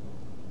those?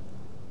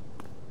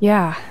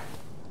 Yeah.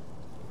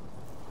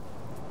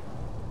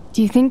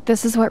 Do you think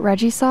this is what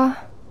Reggie saw?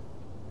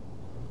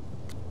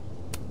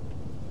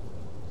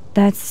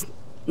 That's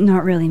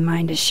not really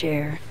mine to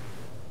share.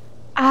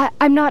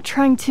 I'm not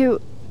trying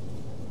to...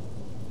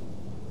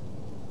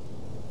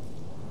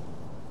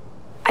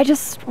 I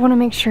just want to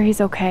make sure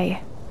he's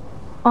okay.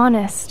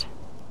 Honest.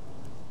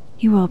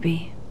 He will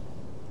be.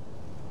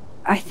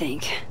 I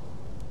think.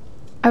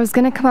 I was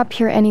gonna come up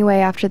here anyway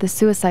after the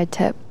suicide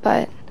tip,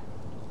 but...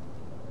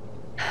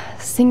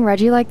 seeing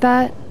Reggie like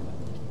that...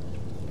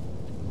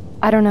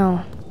 I don't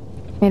know.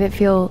 Made it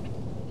feel...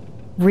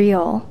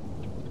 real.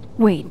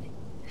 Wait,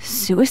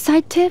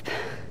 suicide tip?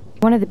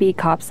 One of the beat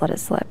cops let it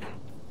slip.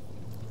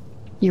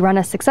 You run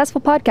a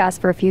successful podcast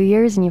for a few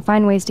years and you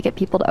find ways to get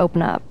people to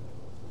open up.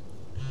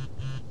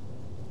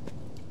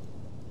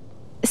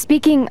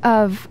 Speaking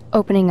of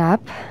opening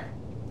up...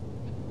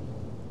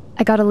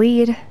 I got a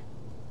lead.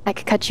 I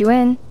could cut you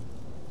in.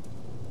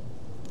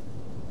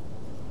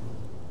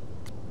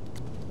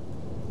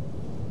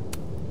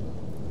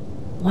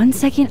 One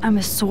second I'm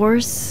a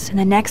source, and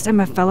the next I'm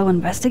a fellow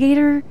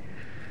investigator?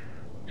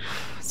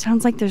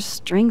 Sounds like there's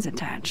strings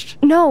attached.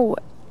 No,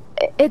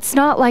 it's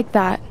not like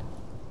that.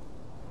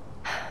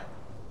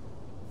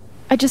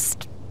 I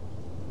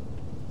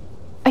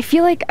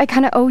feel like I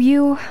kinda owe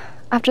you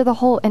after the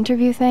whole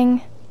interview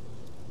thing.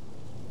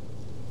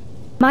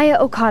 Maya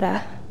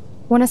Okada,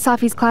 one of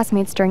Safi's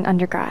classmates during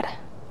undergrad.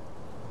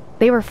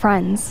 They were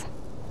friends.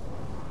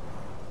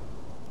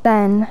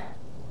 Then,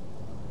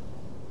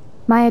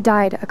 Maya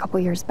died a couple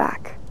years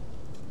back.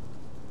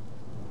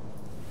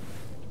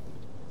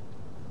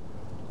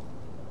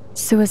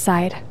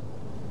 Suicide,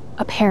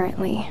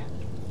 apparently.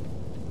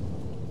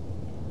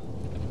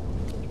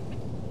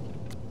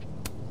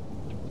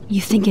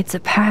 You think it's a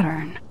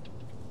pattern?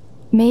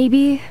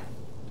 Maybe,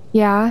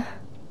 yeah.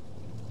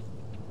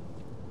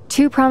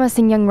 Two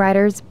promising young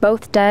writers,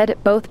 both dead,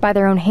 both by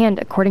their own hand,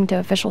 according to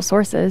official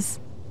sources.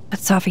 But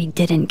Safi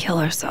didn't kill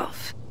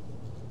herself.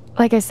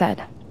 Like I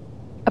said,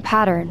 a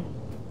pattern.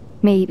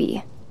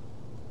 Maybe.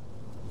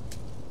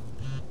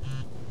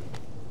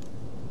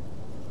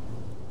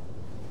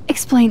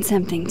 Explain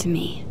something to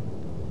me.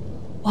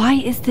 Why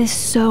is this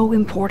so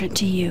important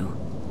to you?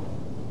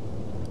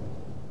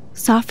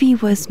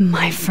 Safi was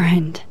my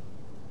friend.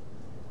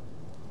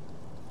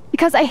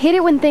 Because I hate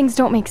it when things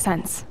don't make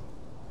sense.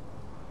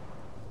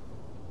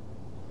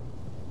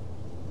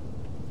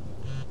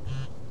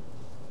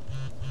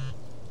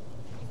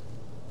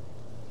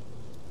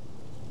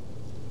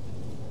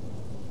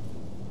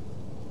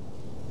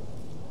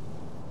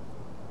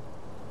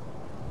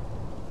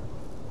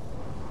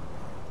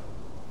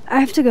 I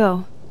have to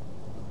go.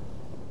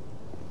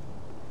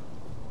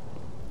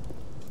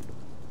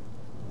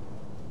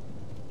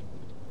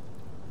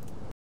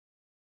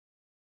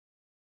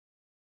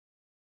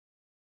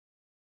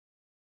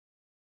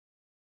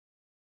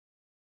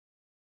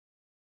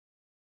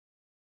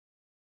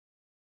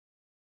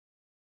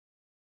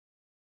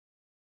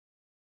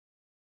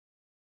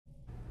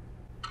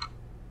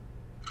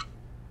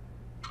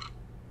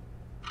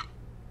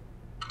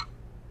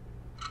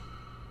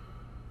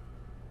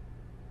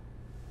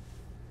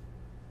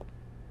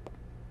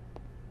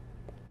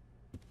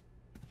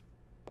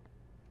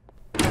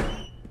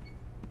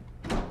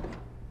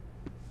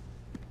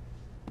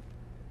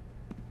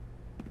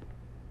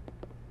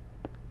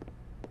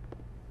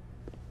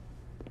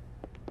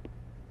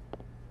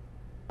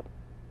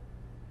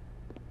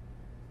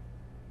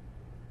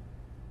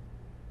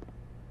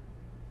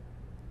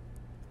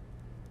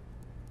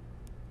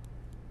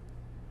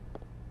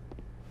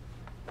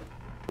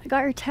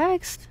 got your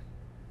text.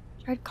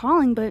 Tried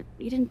calling, but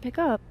you didn't pick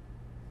up.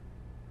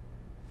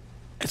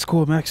 It's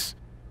cool, Max.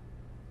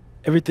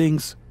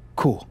 Everything's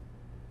cool.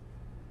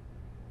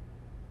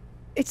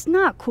 It's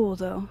not cool,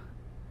 though.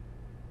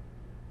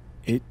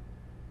 It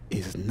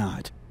is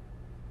not.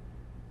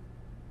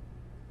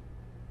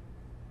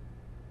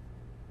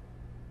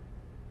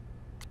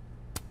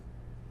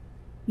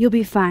 You'll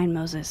be fine,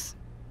 Moses.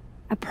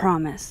 I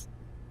promise.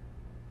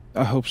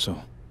 I hope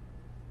so.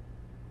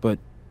 But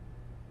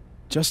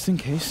just in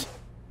case.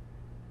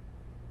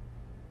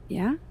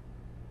 Yeah?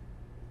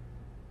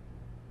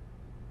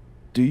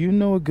 Do you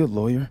know a good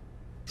lawyer?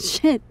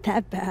 Shit,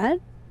 that bad?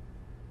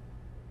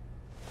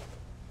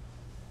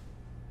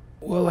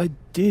 Well, I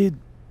did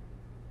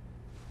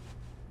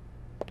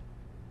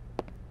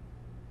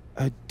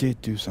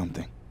do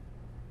something.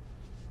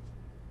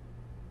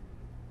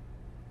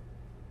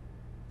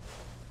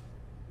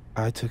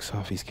 I took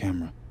Safi's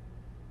camera.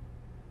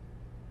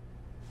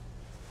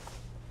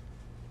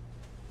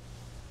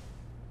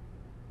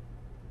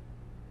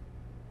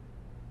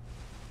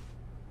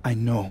 I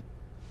know.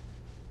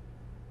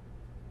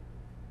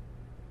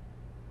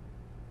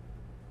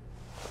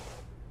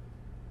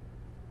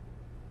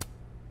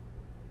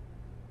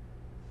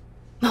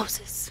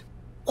 Moses,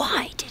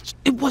 why did you?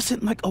 It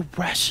wasn't like a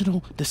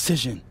rational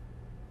decision.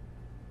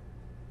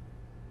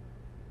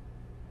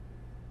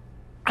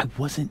 I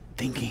wasn't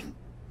thinking.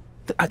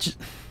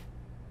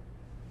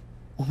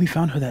 When we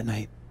found her that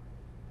night,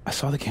 I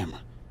saw the camera.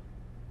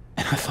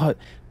 And I thought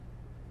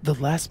the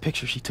last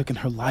picture she took in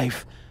her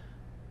life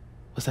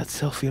was that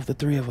selfie of the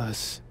three of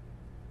us.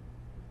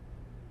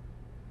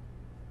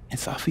 And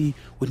Safi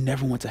would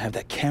never want to have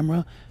that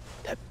camera,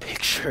 that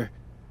picture,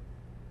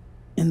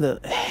 in the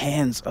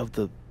hands of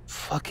the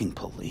fucking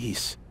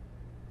police.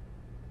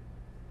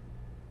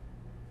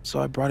 So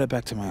I brought it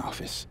back to my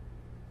office.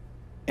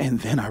 And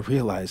then I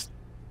realized,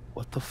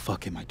 what the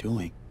fuck am I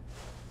doing?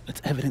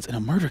 That's evidence in a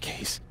murder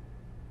case.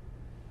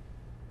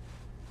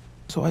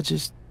 So I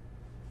just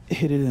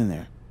hid it in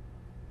there.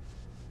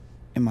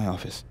 In my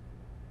office.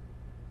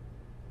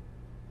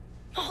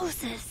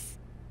 Moses!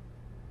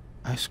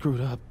 I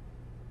screwed up,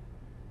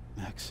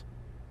 Max.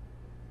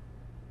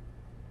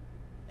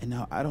 And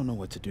now I don't know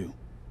what to do.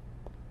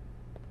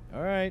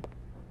 All right.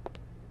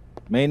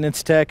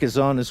 Maintenance tech is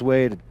on his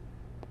way to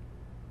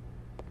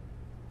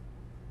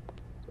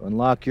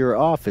unlock your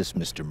office,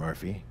 Mr.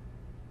 Murphy.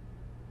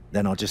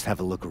 Then I'll just have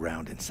a look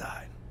around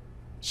inside.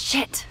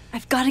 Shit!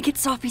 I've got to get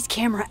Safi's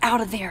camera out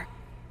of there.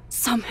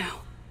 Somehow.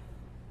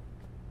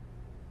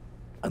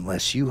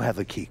 Unless you have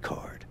a key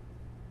card.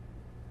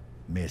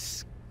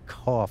 Miss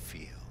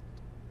Caulfield.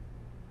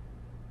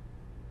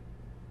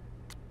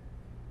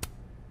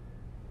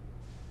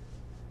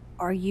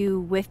 Are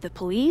you with the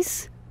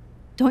police?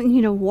 Don't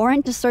you need a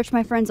warrant to search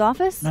my friend's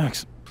office?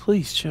 Max,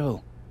 please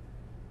chill.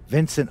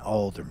 Vincent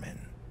Alderman.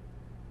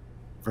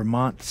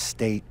 Vermont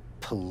State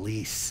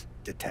Police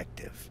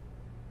Detective.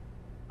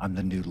 I'm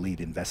the new lead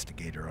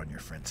investigator on your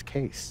friend's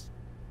case.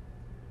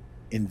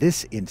 In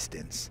this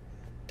instance,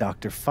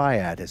 Dr.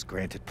 Fayad has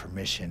granted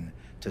permission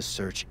to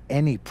search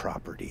any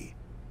property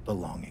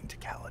belonging to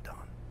Caledon.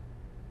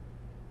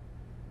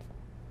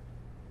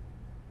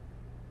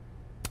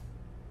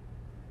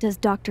 Does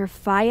Dr.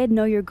 Fayad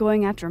know you're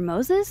going after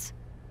Moses?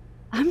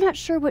 I'm not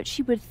sure what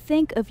she would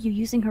think of you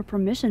using her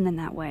permission in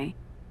that way.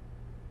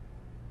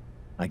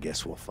 I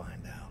guess we'll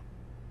find out.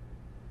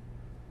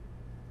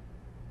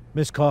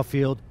 Miss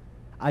Caulfield,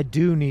 I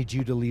do need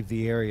you to leave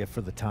the area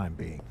for the time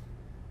being.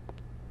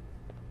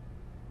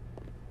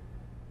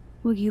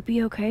 Will you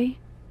be okay?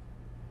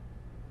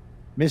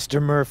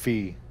 Mr.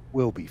 Murphy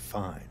will be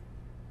fine.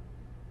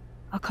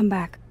 I'll come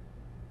back.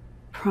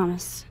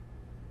 Promise.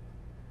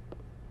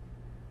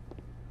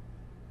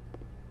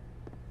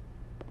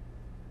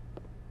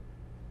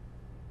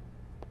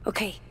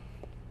 Okay,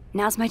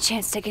 now's my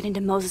chance to get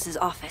into Moses'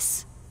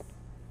 office.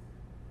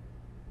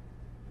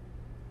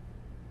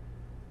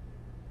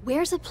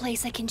 Where's a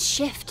place I can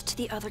shift to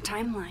the other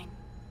timeline?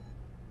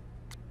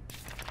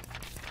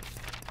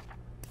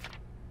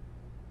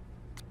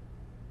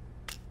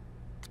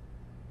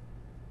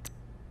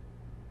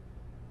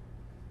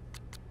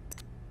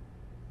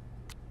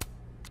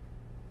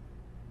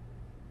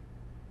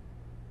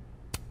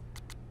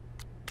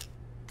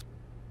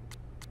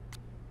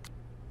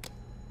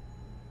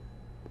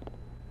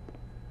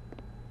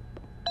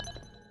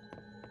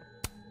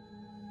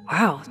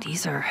 Wow,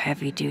 these are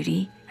heavy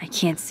duty. I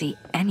can't see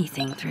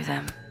anything through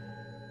them.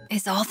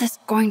 Is all this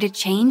going to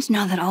change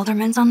now that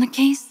Alderman's on the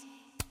case?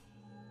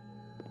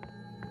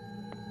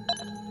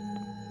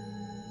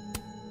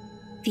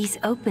 These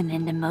open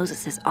into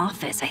Moses'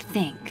 office, I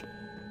think.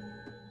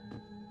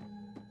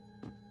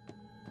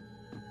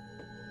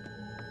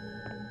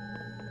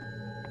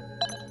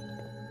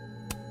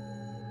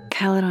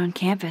 Caledon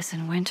campus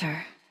in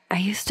winter. I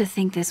used to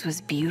think this was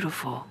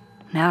beautiful.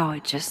 Now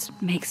it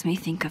just makes me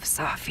think of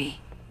Safi.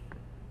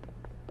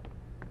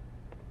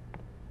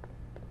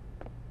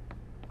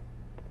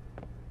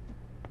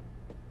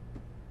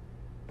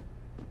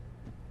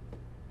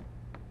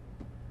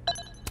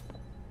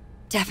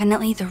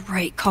 Definitely the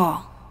right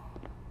call.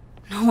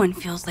 No one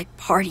feels like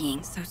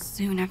partying so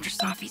soon after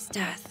Safi's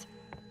death.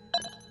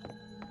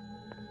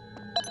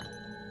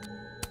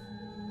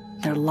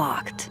 They're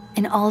locked.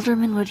 An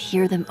alderman would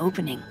hear them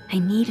opening. I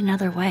need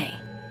another way.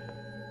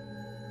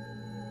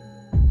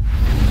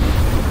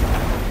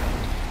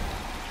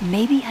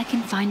 Maybe I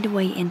can find a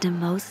way into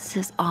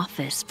Moses'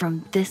 office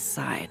from this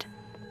side.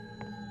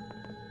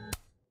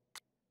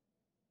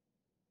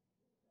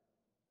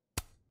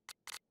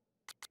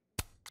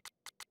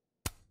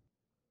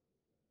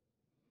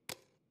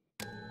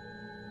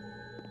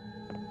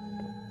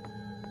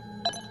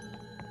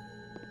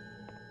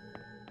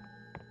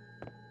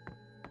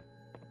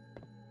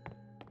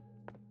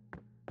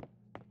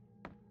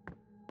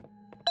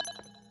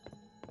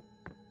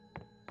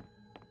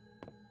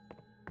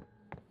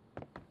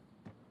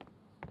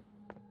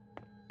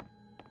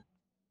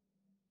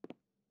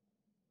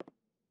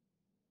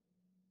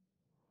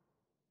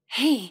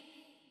 Hey,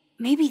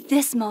 maybe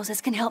this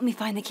Moses can help me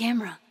find the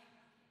camera.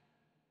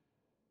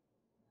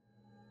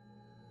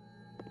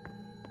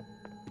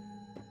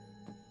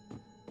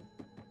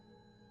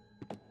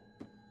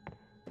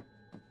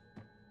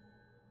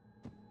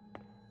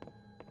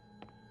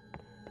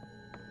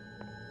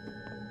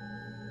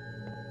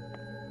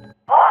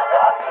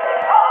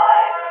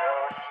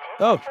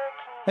 Oh,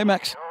 hey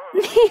Max.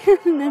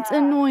 Man, that's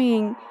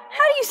annoying.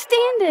 How do you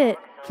stand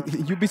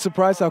it? You'd be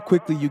surprised how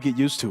quickly you get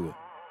used to it.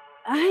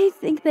 I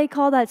think they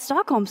call that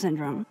Stockholm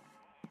Syndrome.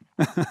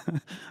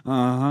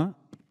 Uh-huh.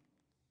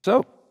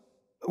 So,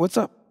 what's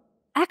up?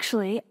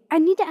 Actually, I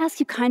need to ask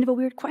you kind of a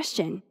weird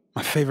question.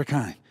 My favorite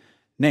kind.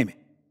 Name it.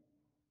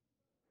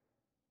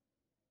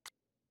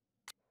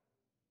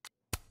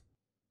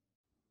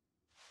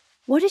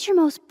 What is your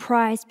most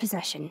prized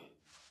possession?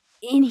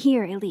 In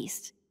here, at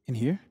least. In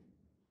here?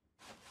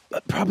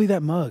 Probably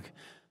that mug.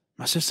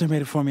 My sister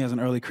made it for me as an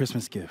early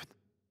Christmas gift.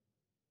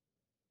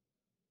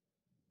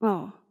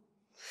 Oh,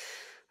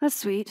 that's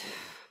sweet.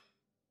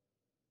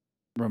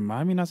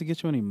 Remind me not to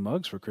get you any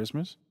mugs for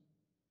Christmas.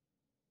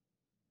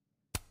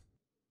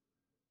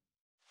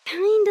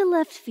 Kinda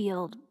left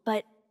field,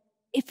 but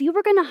if you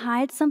were gonna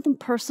hide something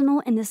personal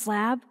in this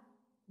lab,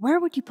 where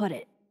would you put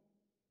it?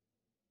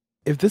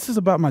 If this is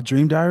about my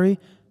dream diary,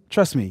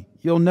 trust me,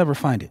 you'll never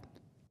find it.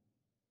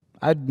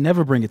 I'd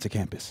never bring it to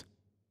campus.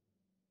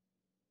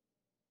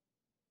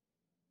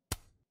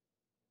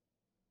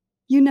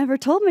 You never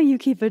told me you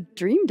keep a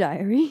dream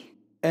diary.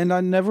 And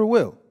I never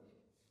will.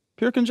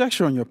 Pure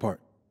conjecture on your part.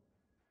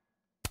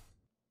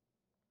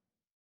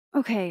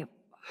 Okay.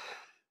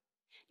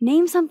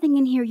 Name something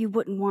in here you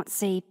wouldn't want,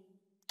 say,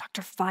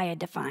 Dr. Fayed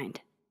to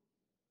find.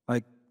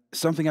 Like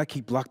something I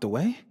keep locked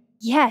away?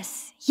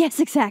 Yes,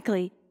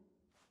 exactly.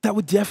 That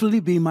would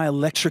definitely be my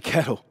electric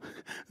kettle.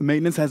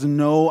 Maintenance has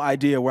no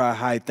idea where I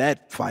hide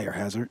that fire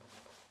hazard.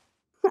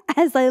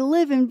 As I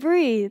live and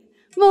breathe.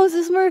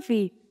 Moses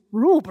Murphy,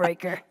 rule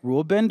breaker.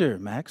 Rule bender,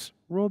 Max.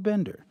 Rule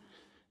bender.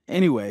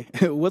 Anyway,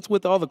 what's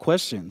with all the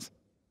questions?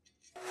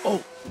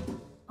 Oh.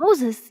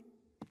 Moses,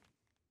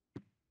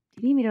 do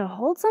you need me to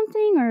hold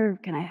something, or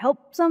can I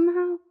help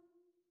somehow?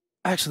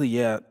 Actually,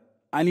 yeah.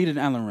 I need an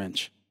Allen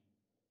wrench.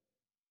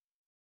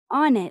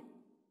 On it.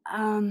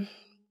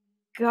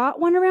 Got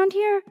one around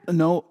here?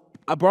 No,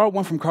 I borrowed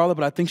one from Carla,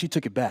 but I think she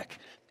took it back.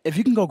 If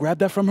you can go grab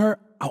that from her,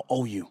 I'll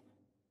owe you.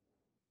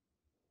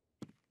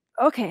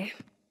 Okay.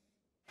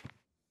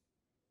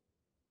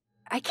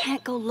 I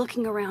can't go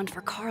looking around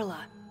for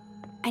Carla.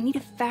 I need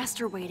a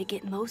faster way to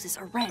get Moses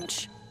a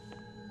wrench.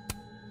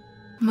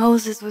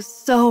 Moses was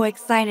so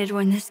excited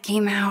when this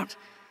came out.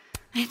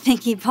 I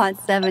think he bought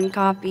 7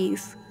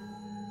 copies.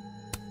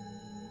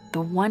 The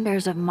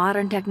wonders of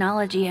modern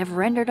technology have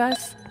rendered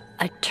us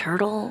a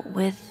turtle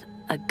with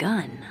a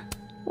gun.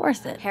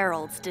 Worth it.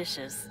 Harold's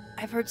dishes.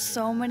 I've heard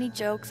so many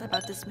jokes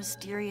about this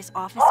mysterious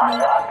office mate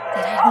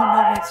that I don't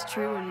know what's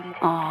true anymore.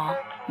 Aw,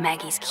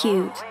 Maggie's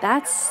cute.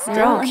 That's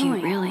They're all still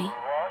cute, really.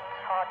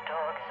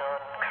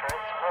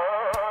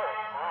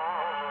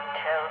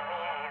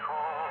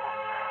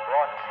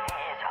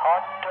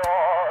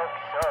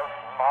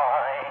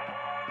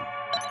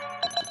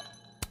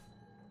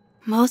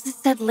 Moses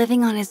said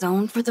living on his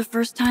own for the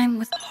first time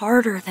was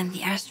harder than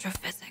the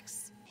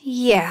astrophysics.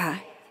 Yeah,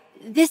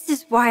 this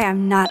is why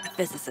I'm not a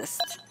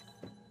physicist.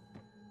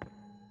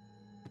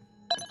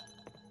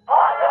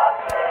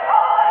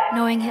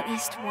 Knowing at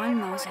least one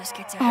Moses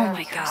gets ahead Oh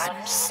my of God,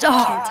 Christmas,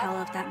 stop! I can't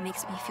tell if that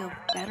makes me feel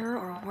better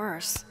or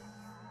worse.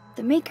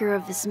 The maker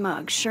of this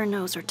mug sure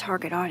knows her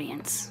target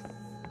audience.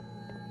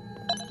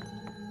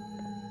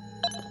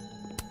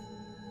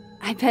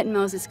 I bet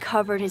Moses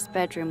covered his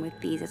bedroom with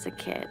these as a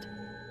kid.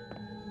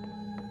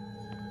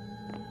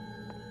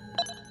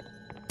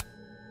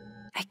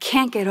 I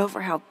can't get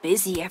over how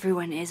busy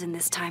everyone is in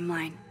this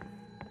timeline.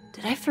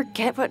 Did I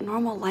forget what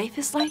normal life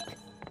is like?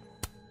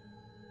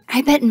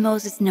 I bet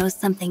Moses knows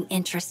something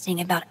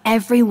interesting about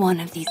every one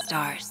of these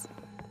stars.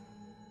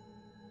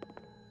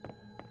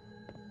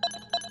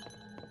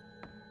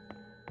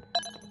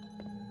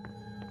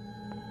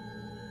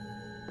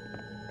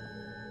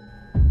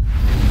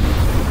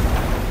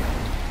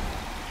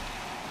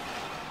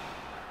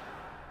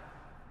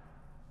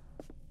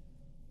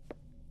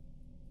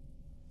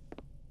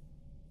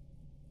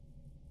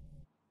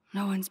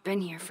 No one's been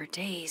here for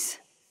days.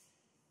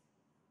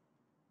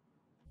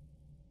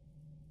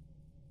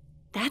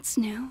 That's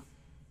new.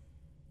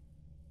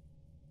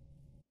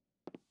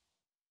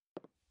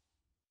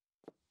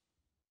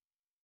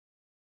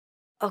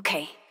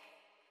 Okay.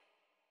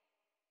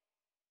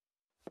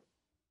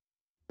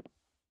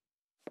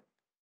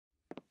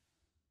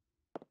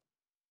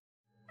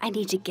 I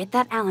need to get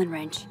that Allen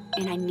wrench,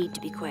 and I need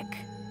to be quick.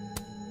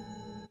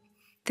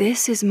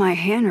 This is my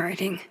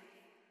handwriting.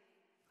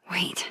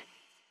 Wait.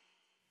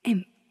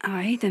 Am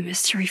I the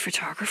mystery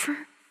photographer?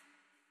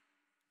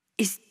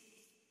 Is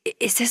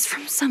this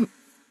from some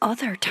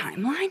other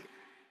timeline?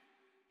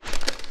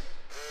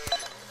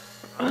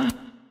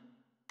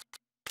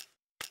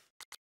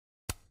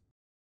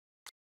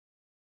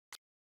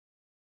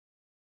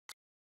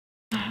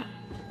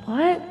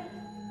 What?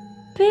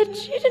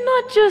 Bitch, you did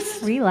not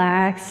just...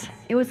 Relax.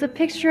 It was a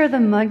picture of the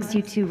mugs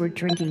you two were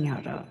drinking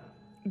out of.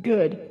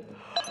 Good.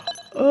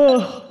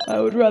 Ugh, I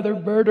would rather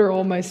murder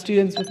all my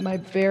students with my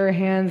bare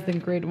hands than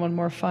grade one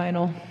more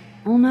final.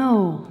 Oh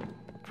no.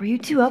 Were you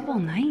two up all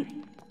night?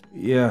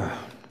 Yeah.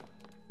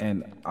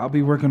 And I'll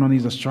be working on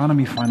these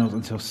astronomy finals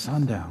until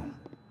sundown.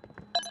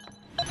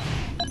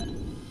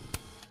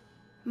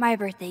 My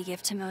birthday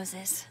gift to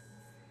Moses.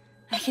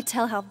 I could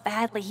tell how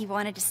badly he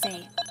wanted to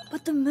say,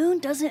 but the moon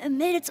doesn't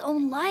emit its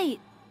own light.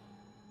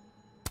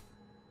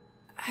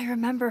 I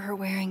remember her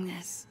wearing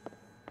this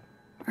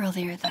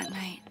earlier that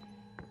night.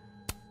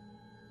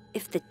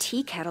 If the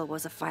tea kettle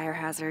was a fire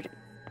hazard,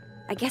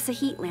 I guess a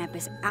heat lamp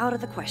is out of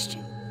the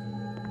question.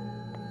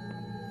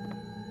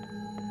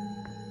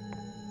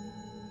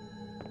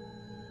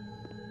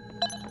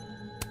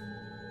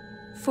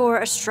 For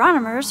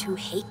astronomers who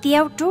hate the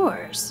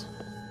outdoors.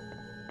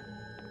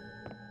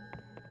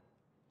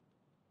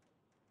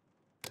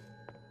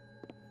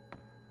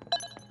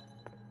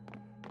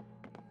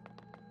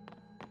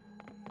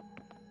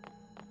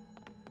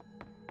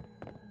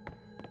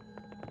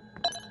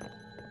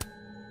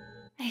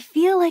 I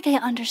feel like I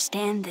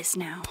understand this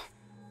now.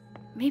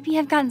 Maybe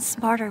I've gotten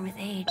smarter with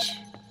age.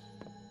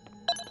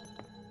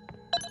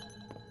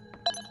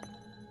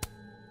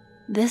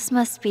 This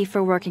must be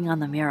for working on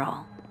the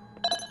mural.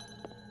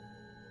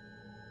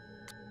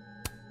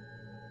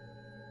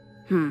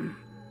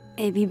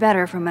 It'd be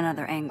better from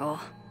another angle.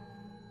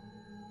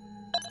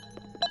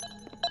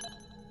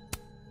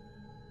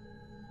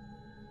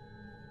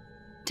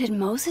 Did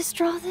Moses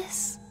draw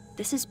this?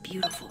 This is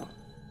beautiful.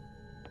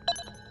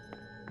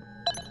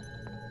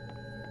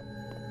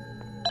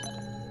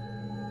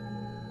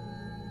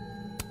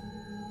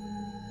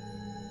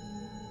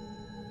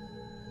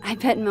 I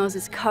bet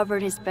Moses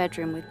covered his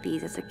bedroom with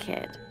these as a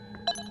kid.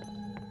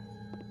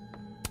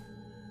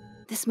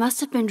 This must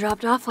have been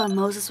dropped off while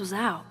Moses was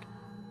out.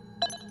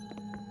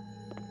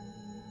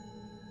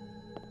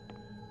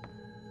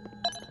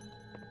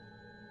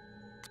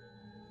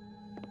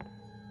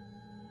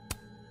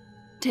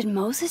 Did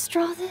Moses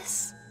draw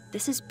this?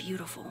 This is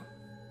beautiful.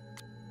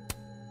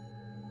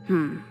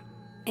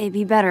 It'd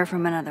be better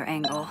from another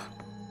angle.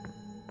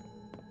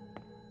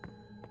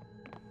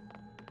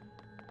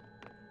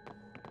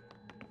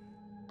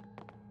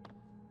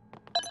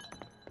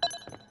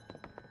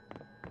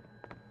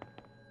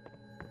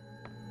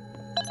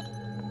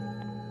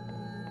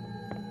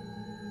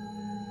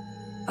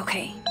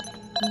 Okay,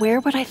 where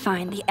would I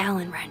find the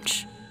Allen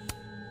wrench?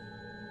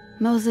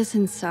 Moses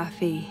and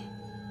Safi.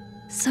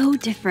 So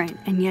different,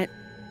 and yet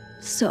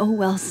so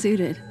well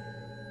suited.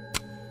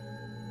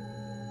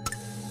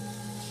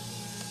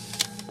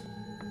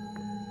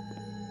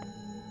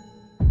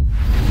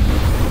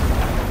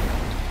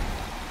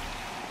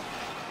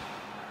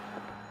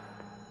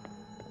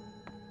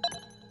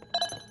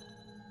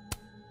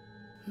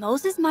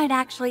 Moses might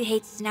actually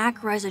hate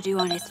snack residue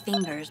on his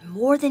fingers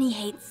more than he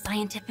hates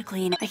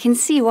scientifically, and I can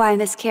see why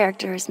this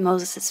character is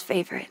Moses'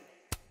 favorite.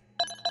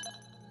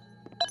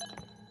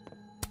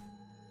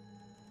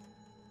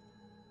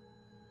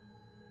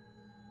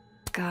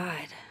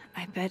 God,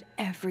 I bet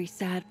every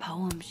sad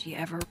poem she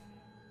ever...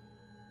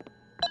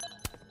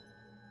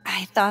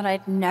 I thought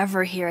I'd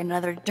never hear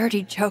another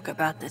dirty joke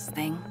about this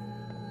thing.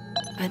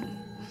 But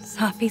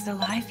Safi's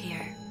alive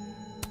here.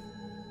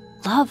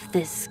 Love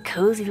this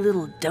cozy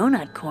little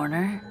donut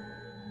corner.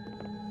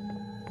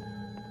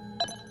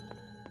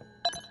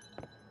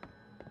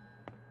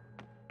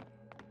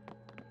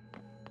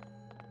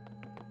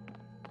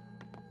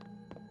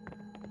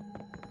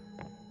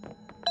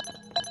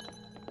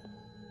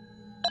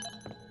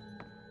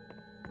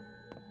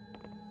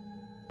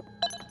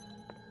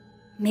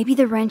 Maybe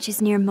the wrench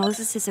is near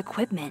Moses'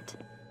 equipment.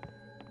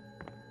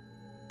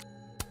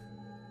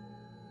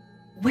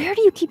 Where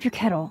do you keep your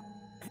kettle?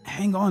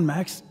 Hang on,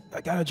 Max. I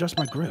gotta adjust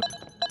my grip.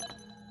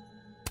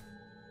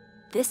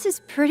 This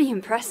is pretty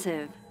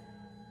impressive.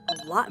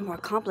 A lot more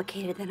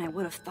complicated than I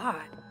would have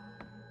thought.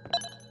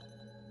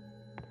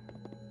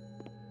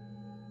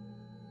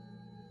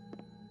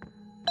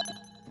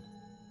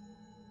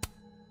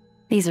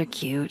 These are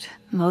cute.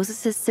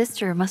 Moses'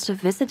 sister must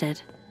have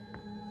visited.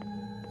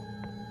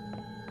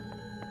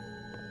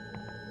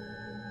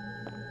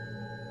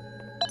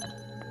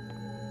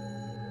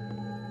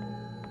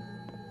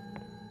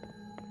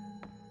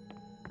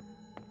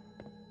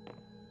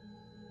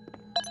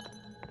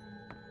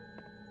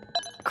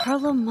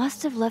 Carla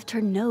must have left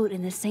her note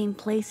in the same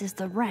place as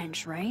the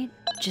wrench, right?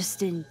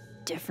 Just in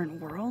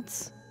different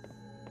worlds?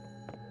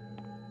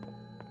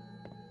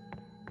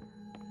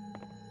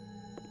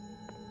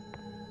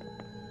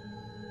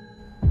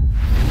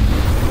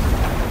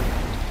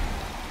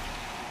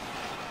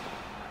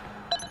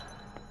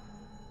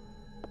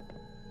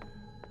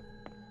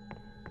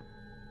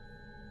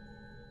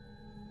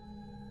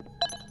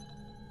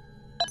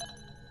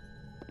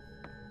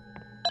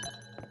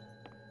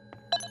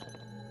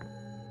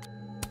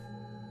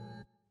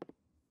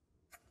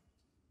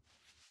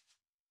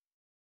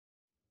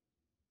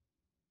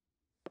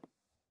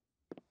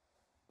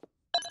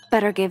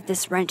 Better give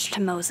this wrench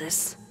to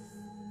Moses.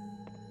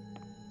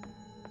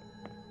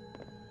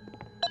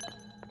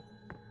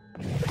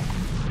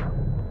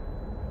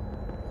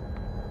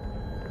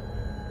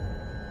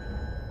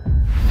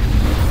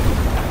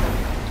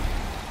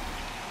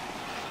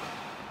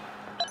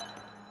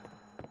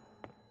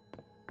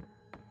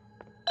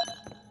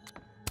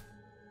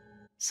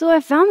 So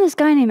I found this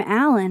guy named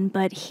Alan,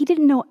 but he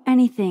didn't know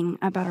anything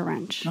about a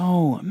wrench.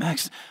 No,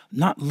 Max,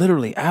 not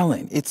literally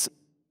Alan. It's...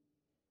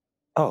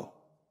 Oh.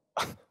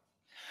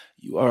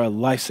 You are a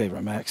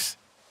lifesaver, Max.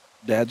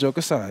 Dad joke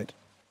aside.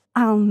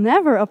 I'll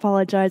never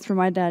apologize for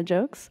my dad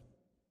jokes.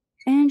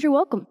 And you're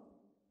welcome.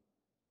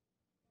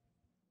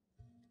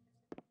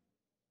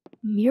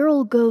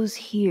 Mural goes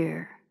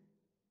here.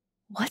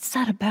 What's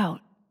that about?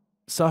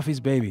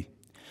 Safi's baby.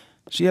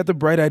 She had the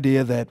bright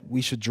idea that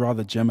we should draw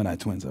the Gemini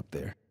twins up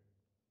there.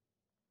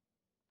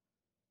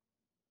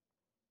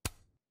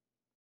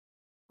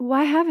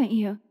 Why haven't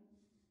you?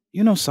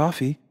 You know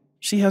Safi.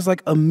 She has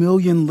like 1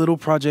 million little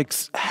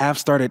projects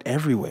half-started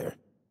everywhere.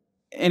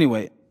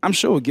 Anyway, I'm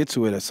sure we'll get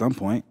to it at some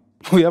point.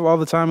 We have all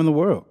the time in the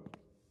world.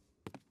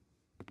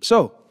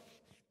 So,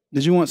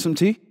 did you want some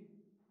tea?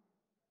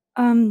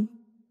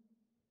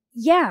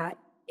 Yeah,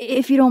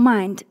 if you don't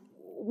mind.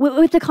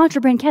 With the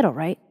contraband kettle,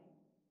 right?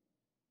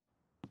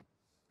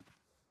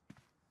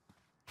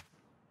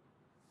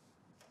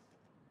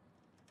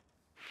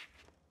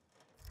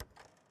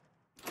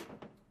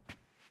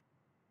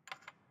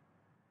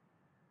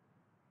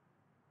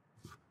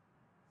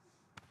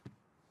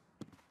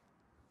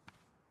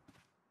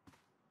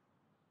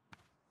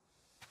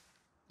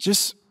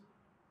 Just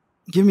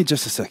give me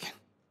just a second.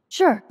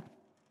 Sure.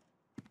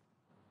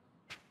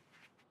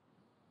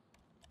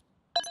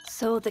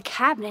 So the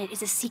cabinet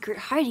is a secret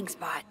hiding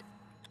spot.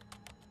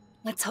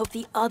 Let's hope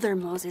the other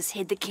Moses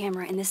hid the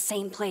camera in the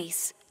same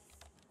place.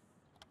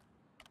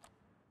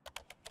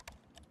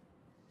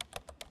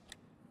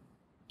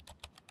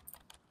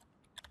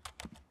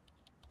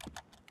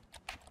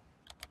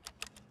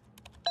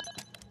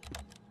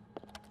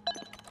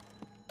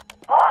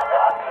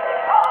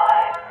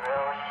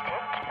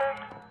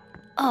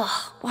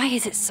 Ugh, why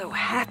is it so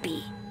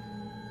happy?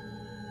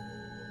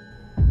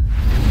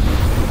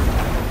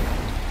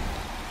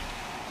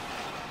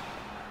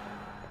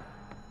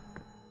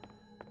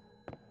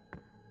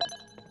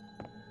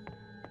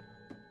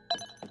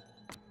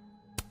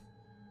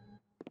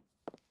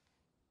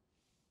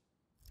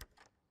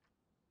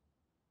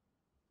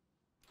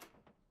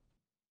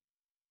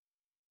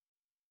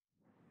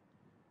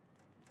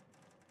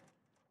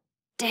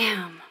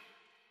 Damn.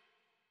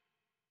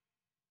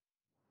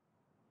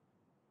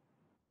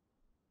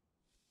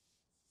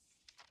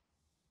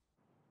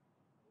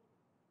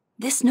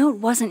 This note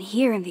wasn't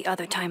here in the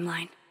other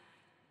timeline.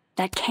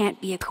 That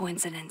can't be a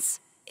coincidence.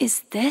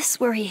 Is this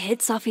where he hid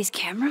Safi's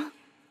camera?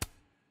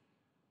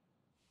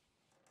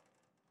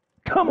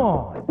 Come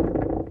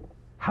on!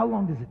 How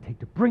long does it take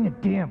to bring a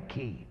damn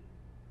key?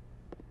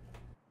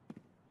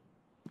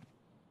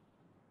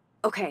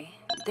 Okay,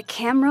 the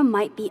camera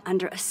might be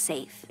under a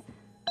safe.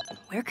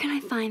 Where can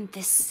I find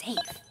this safe?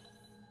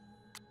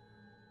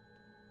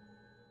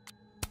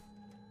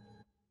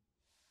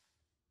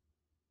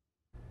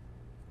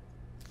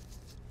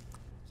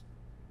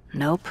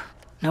 Nope,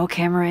 no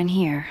camera in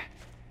here.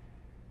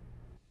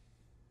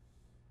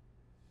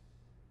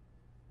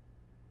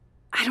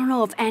 I don't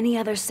know of any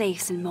other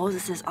safes in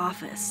Moses'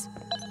 office.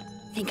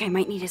 Think I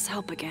might need his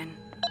help again.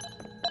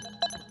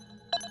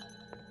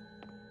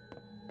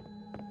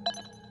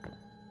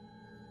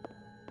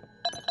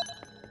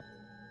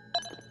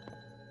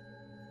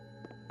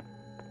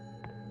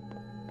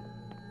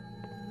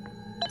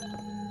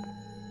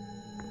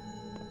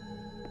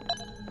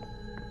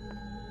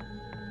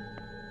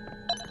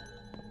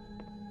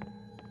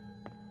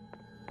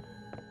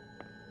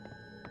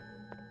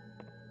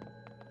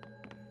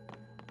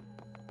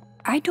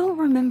 I don't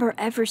remember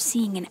ever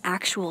seeing an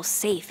actual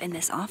safe in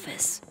this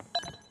office.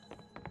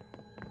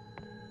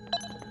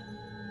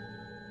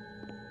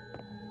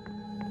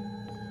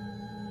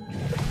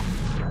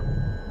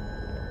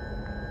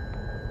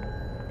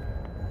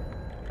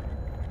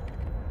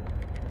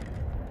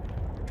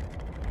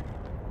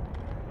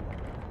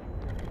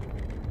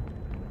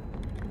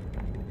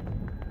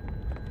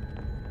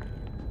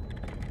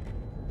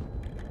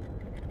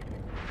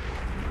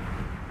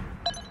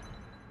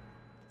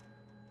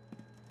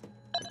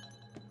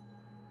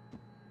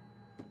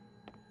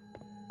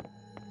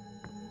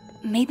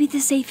 Maybe the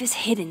safe is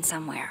hidden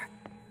somewhere.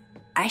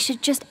 I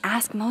should just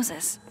ask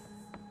Moses.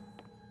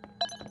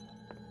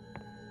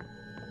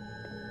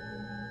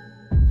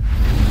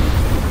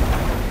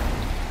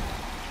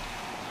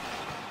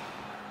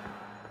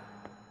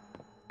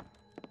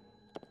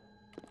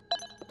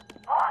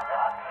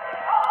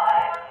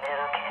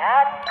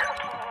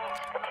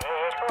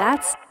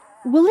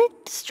 Will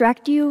it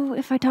distract you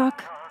if I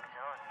talk?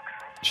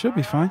 Should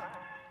be fine.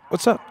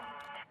 What's up?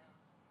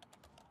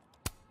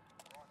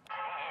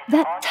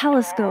 That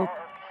telescope.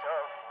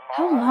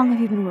 How long have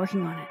you been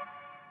working on it?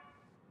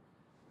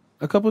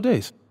 A couple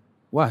days.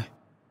 Why?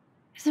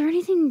 Is there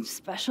anything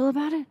special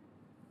about it?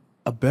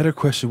 A better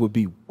question would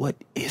be, what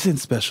isn't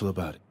special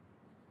about it?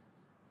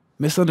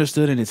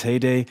 Misunderstood in its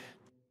heyday,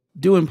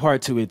 due in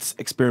part to its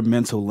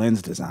experimental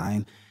lens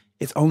design,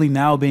 it's only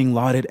now being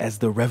lauded as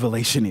the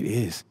revelation it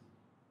is.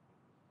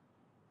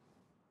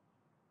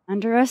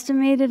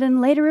 Underestimated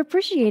and later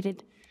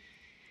appreciated.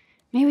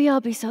 Maybe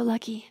I'll be so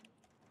lucky.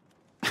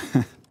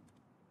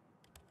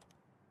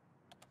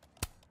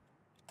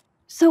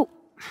 So,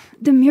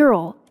 the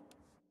mural.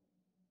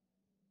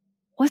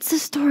 What's the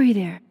story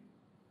there?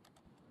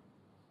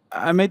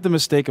 I made the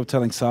mistake of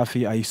telling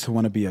Safi I used to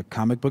want to be a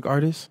comic book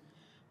artist,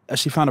 as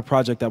she found a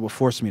project that would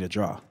force me to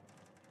draw.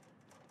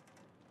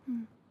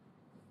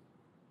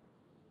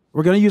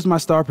 We're going to use my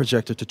star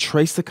projector to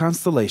trace the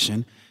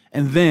constellation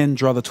and then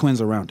draw the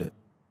twins around it.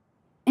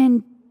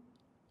 And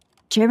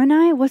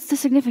Gemini, what's the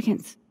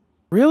significance?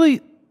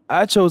 Really,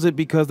 I chose it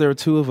because there are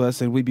two of us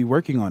and we'd be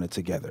working on it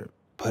together.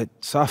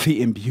 But Safi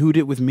imbued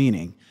it with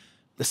meaning,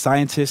 the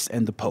scientist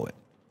and the poet.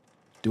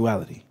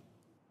 Duality.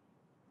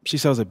 She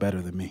sells it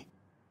better than me.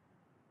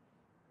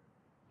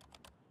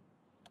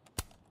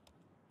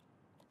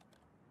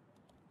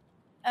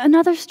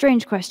 Another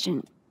strange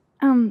question.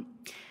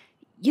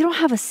 You don't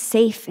have a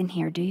safe in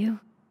here, do you?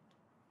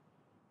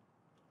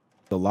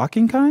 The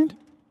locking kind?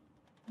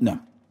 No.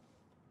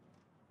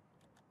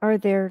 Are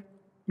there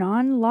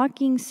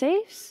non-locking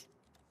safes?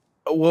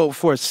 Well,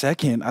 for a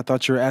second, I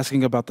thought you were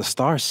asking about the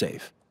star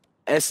safe.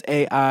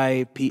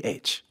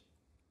 SAIPH.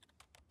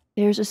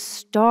 There's a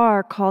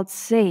star called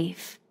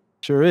Safe.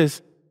 Sure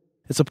is.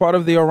 It's a part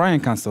of the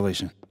Orion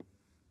constellation.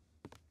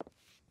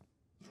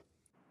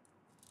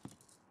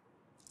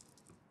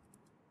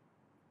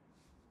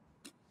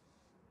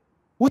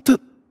 What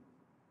the?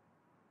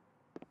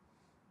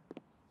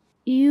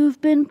 You've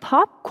been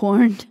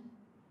popcorned.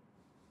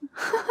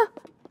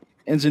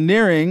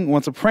 Engineering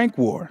wants a prank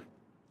war.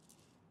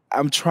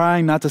 I'm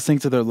trying not to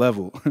sink to their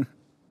level.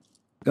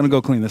 Gonna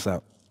go clean this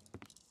out.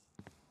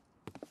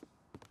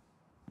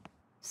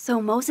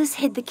 So Moses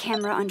hid the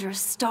camera under a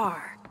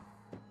star.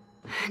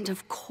 And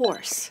of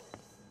course,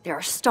 there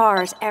are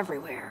stars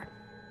everywhere.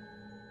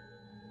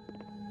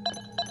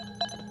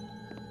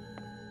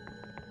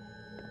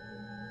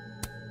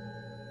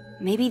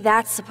 Maybe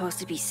that's supposed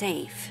to be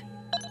safe.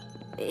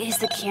 Is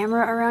the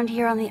camera around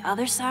here on the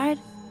other side?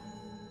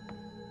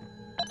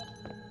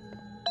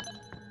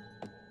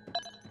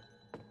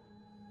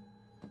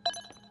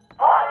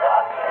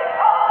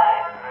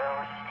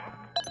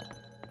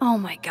 Oh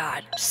my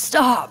god,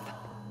 stop!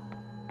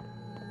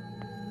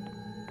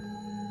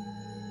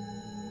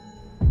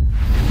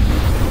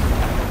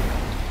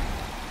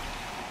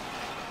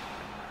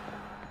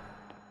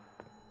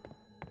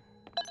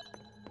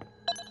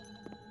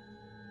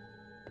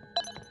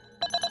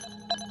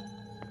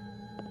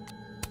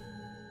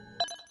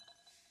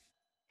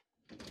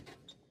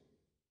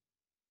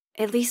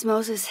 At least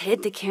Moses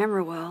hid the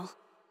camera well.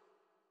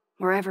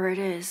 Wherever it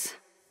is.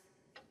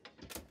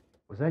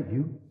 Was that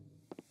you?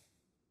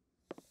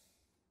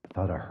 I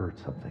thought I heard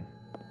something.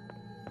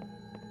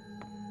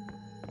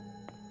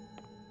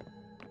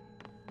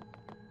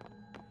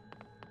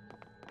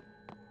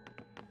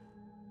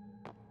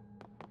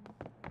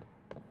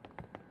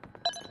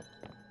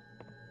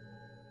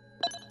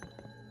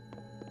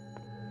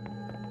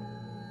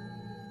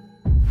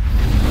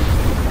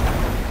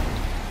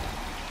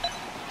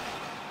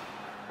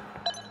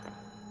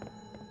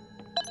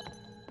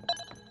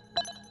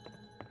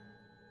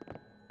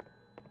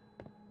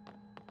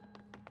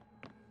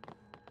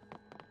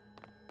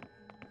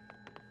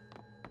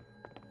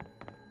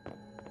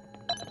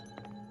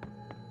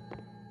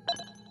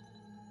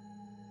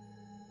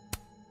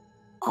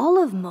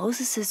 All of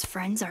Moses's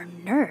friends are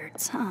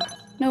nerds, huh?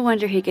 No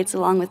wonder he gets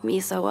along with me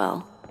so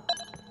well.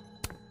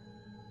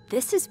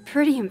 This is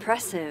pretty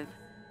impressive.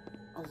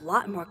 A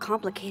lot more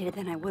complicated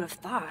than I would have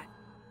thought.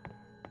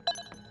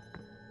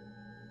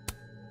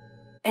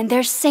 And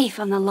they're safe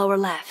on the lower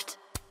left.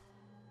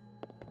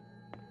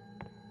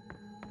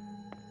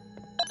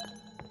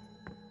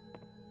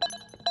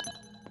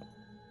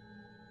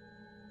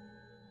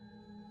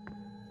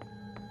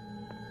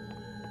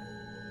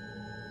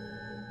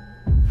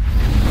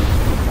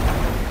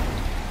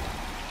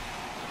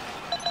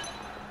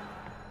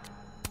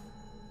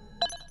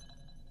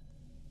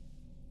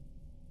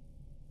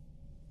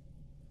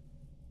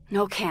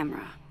 No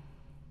camera.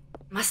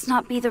 Must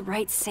not be the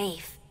right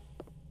safe.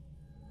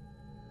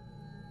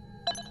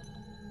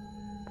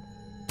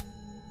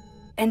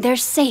 and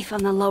there's safe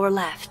on the lower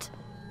left.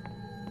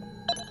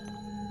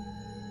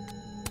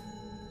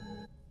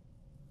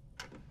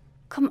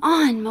 Come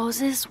on,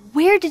 Moses.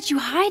 Where did you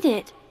hide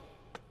it?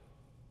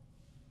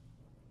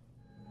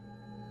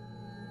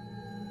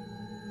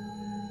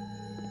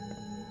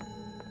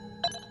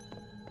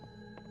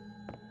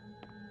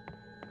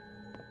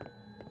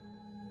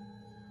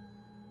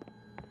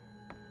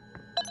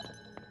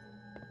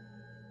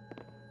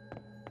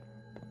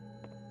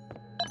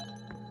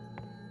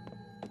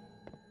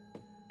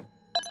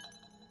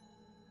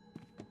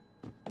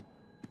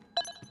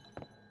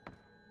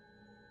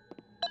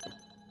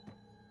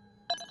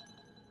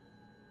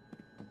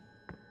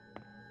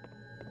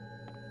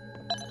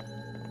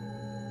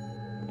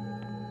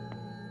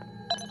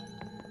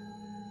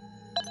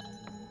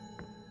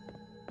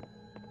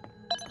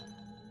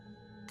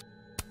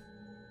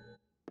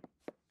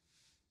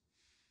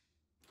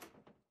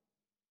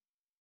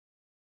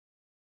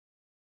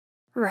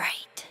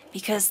 Right,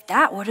 because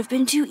that would have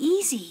been too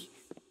easy.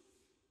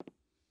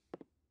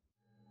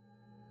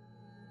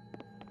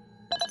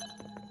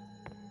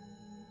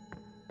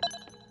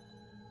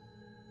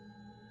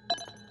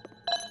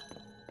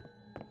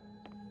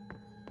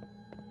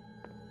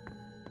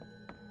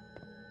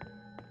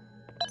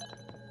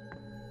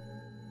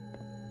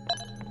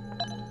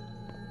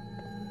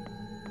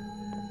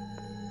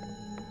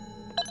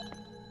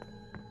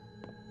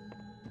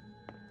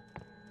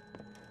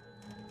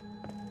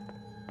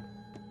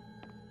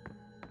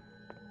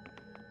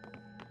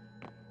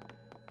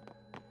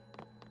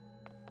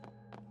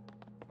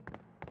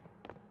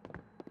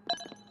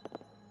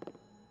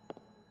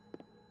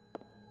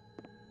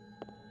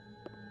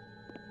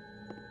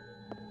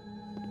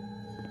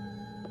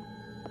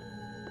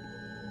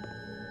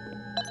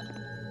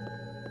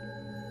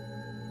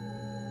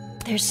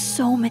 There's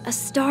so many. A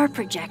star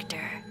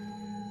projector.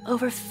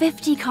 Over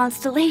 50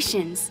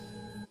 constellations.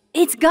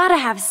 It's gotta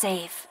have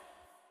safe.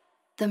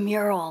 The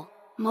mural.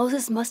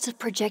 Moses must have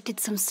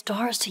projected some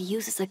stars to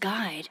use as a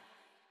guide.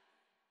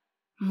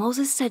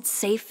 Moses said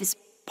safe is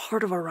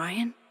part of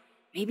Orion?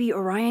 Maybe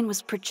Orion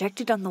was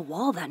projected on the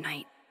wall that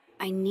night.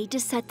 I need to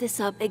set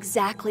this up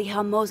exactly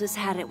how Moses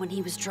had it when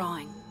he was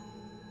drawing.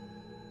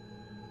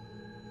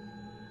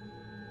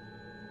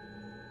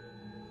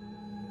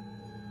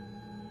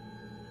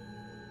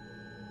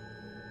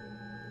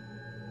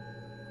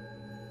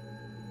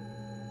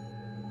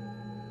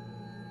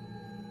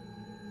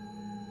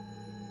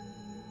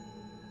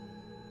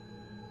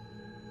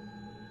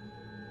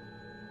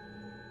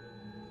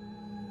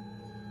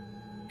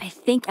 I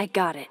think I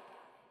got it.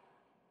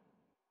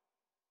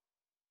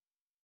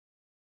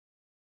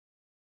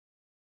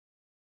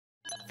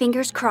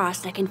 Fingers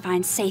crossed I can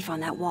find safe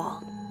on that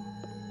wall.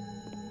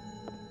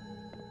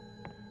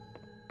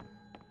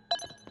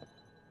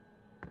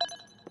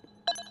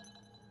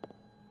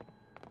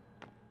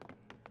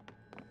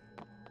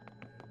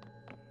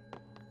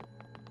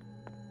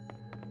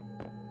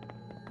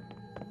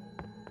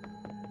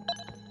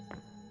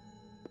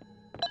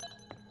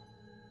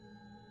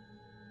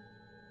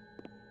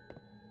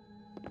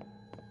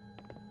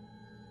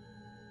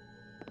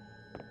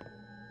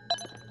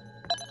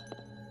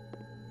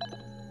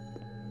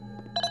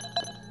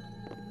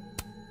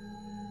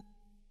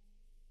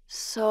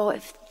 So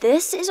if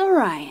this is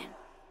Orion,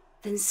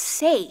 then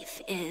safe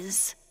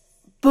is...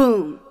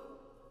 boom!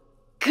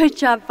 Good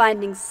job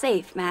finding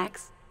safe,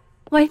 Max.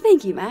 Why,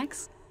 thank you,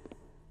 Max.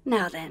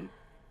 Now then.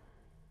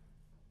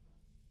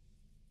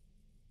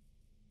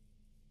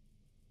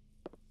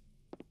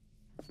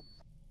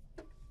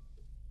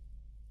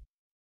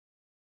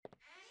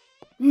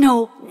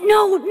 No,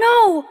 no,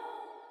 no!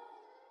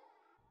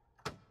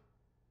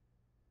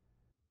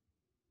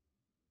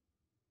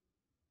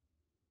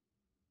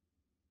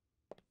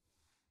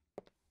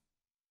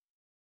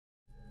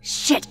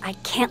 Shit, I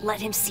can't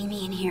let him see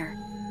me in here.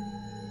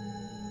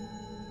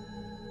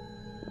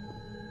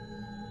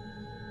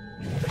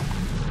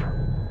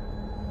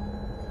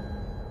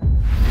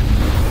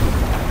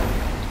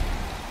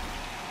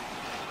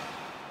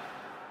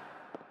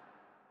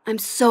 I'm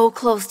so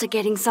close to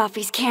getting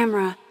Safi's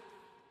camera.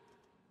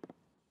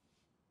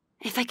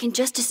 If I can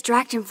just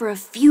distract him for a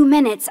few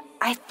minutes,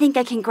 I think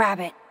I can grab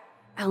it.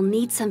 I'll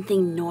need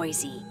something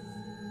noisy.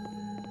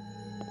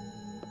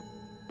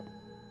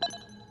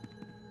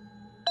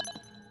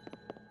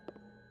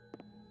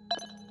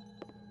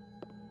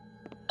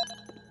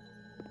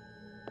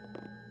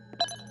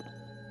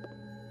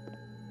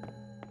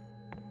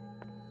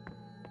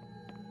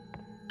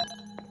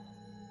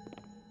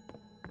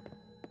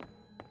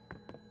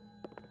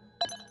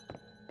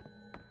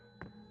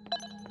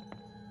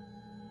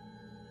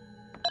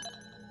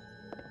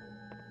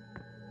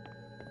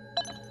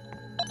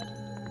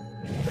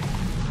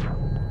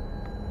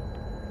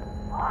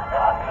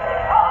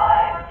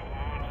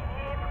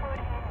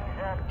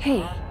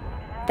 Hey,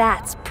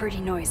 that's pretty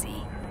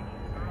noisy.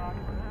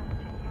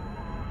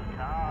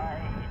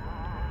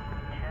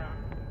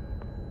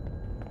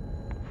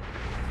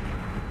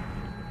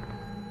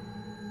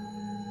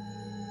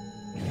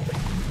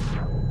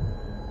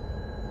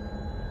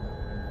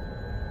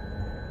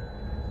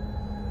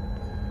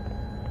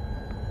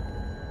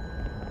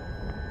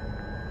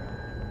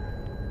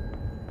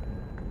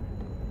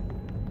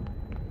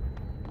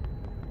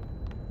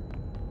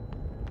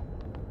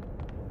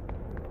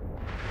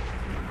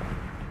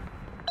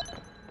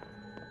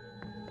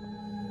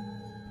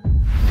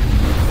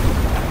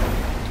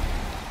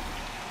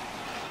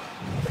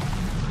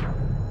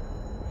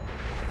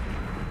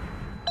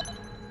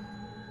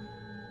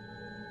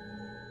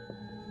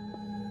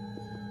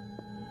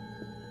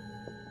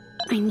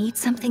 I need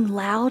something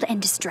loud and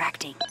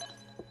distracting.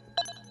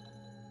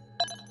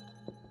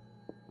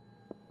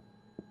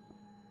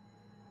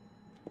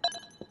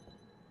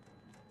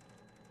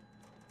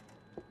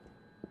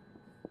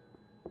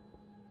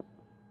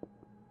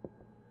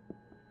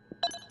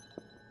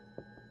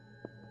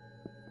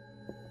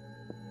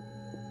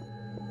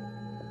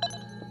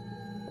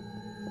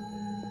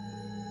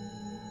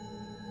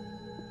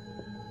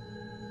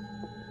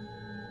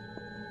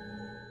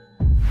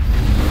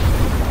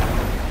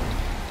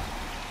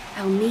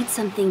 I'll need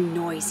something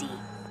noisy.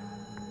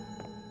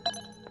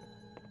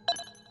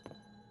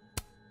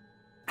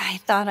 I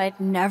thought I'd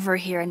never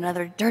hear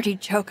another dirty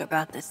joke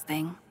about this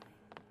thing.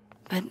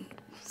 But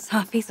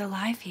Safi's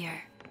alive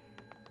here.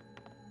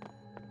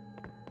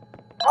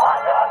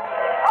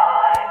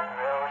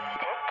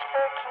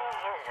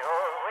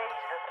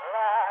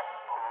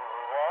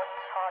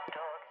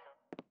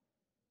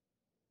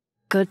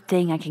 Good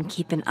thing I can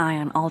keep an eye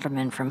on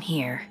Alderman from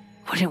here.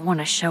 Wouldn't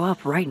want to show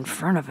up right in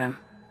front of him.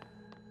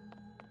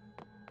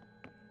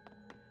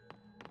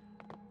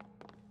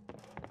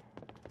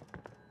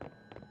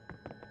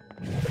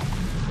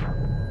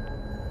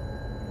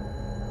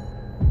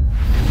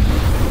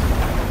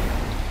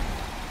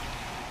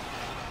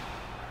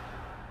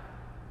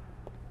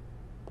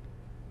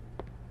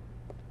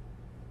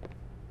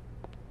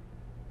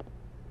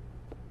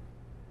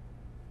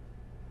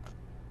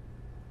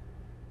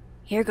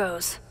 Here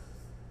goes.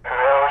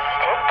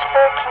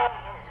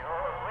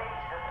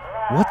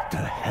 What the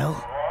hell?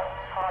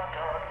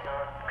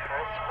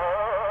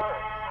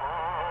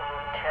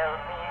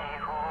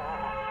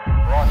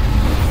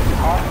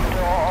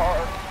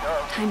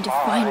 Time to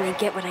finally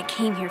get what I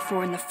came here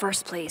for in the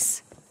first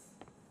place.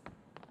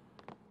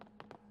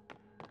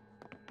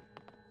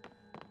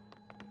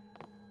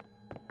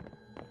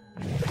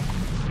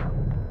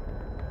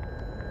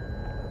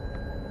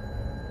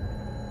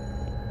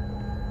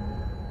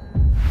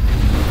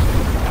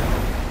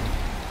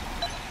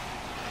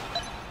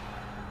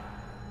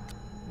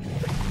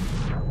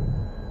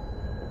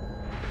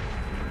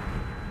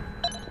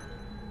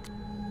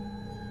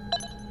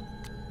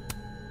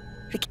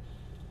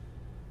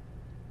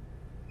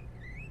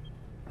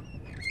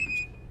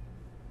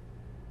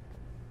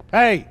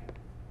 Hey!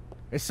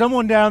 Is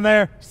someone down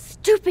there?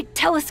 Stupid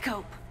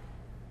telescope!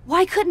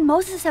 Why couldn't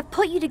Moses have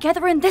put you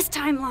together in this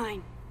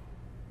timeline?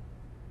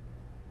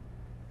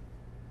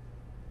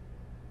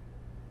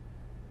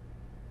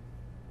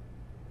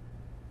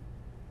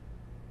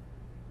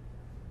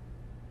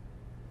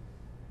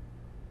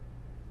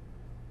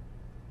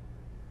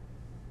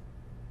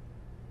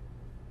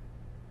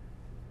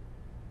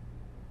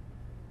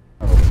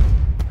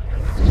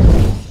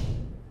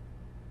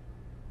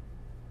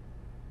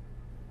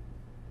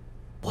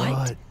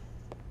 What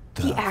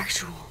The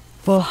actual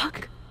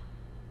fuck?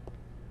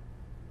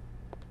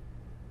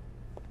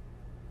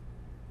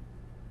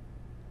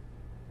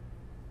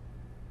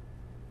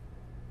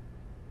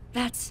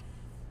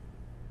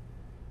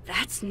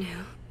 That's new.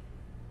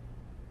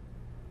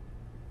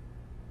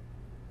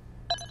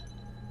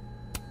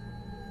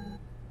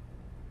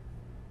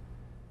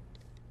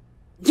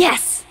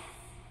 Yes!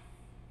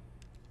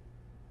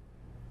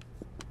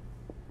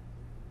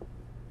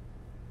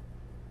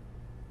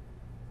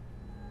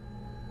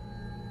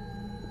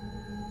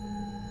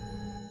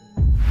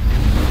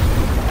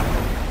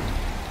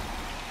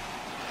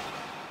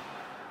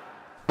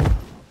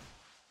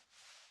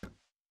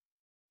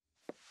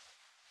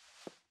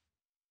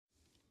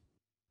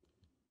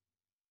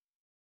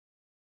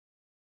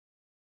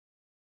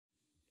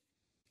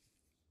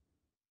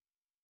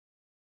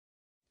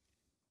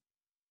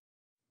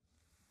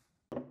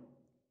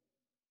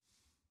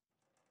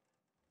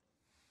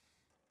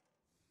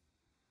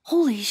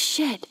 Holy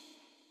shit.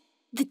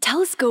 The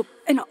telescope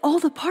and all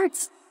the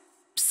parts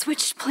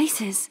switched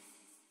places.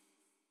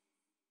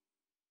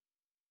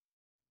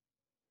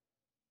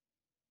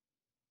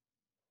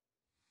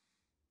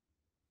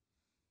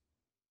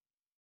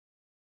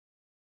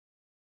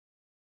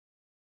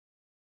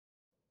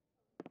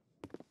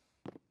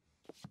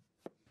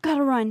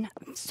 Gotta run.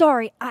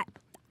 Sorry,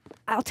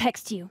 I'll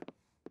text you.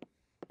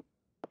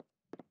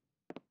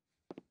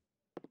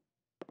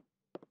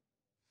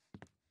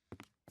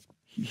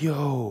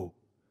 Yo.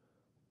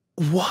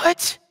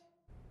 What?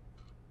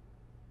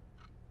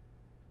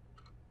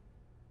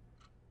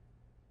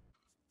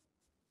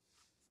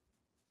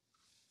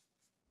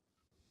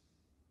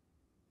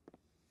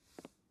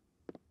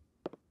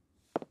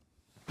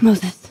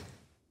 Moses.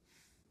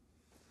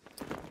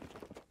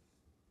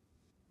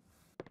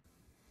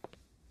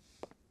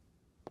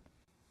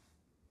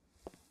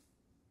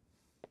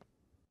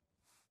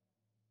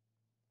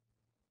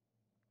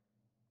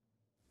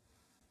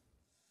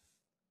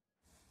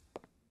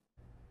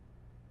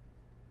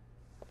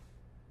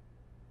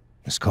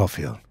 Miss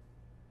Caulfield,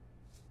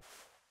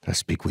 can I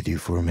speak with you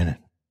for a minute?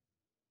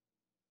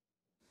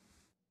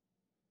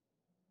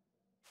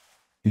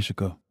 You should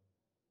go.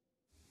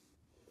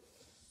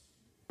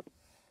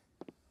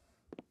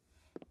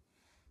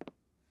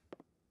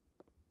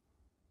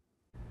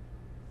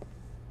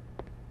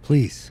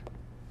 Please.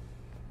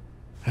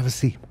 Have a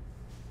seat.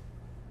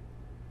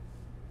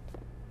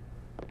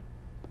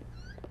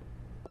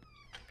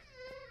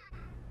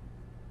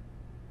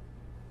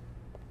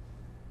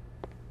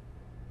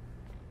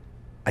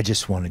 I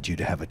just wanted you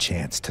to have a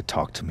chance to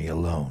talk to me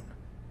alone,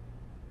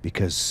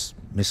 because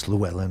Miss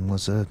Llewellyn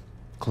was a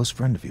close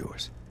friend of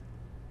yours.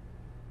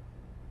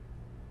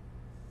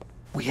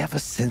 We have a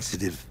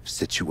sensitive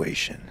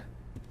situation.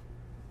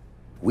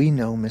 We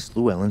know Miss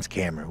Llewellyn's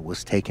camera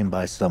was taken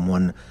by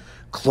someone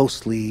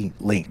closely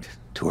linked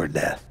to her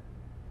death.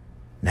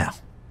 Now,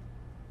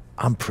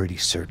 I'm pretty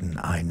certain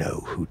I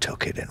know who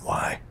took it and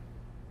why.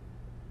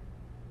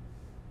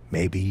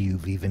 Maybe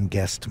you've even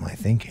guessed my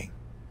thinking.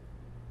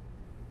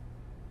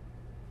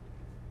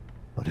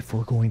 But if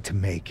we're going to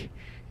make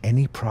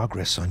any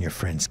progress on your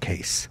friend's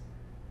case,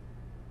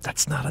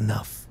 that's not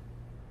enough.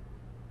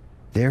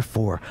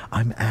 Therefore,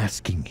 I'm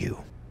asking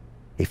you,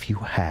 if you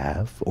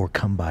have or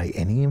come by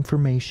any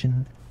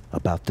information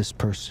about this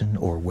person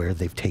or where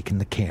they've taken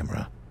the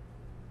camera,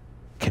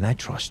 can I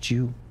trust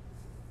you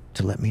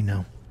to let me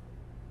know?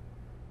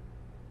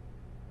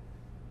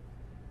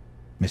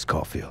 Miss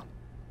Caulfield.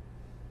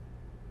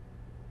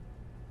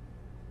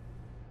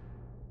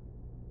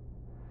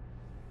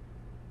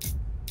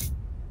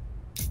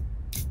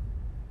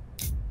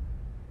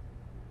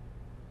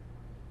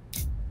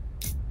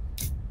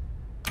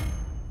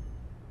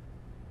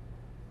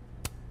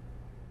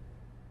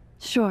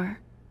 Sure.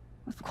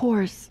 Of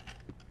course.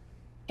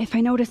 If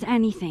I notice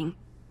anything,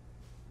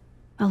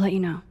 I'll let you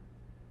know.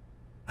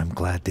 I'm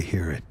glad to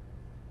hear it.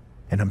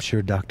 And I'm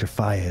sure Dr.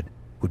 Fayed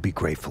would be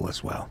grateful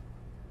as well.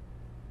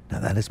 Now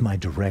that is my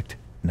direct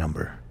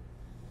number.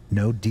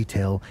 No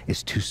detail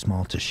is too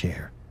small to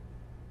share.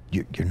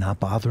 You're not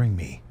bothering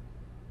me.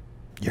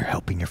 You're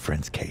helping your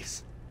friend's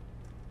case.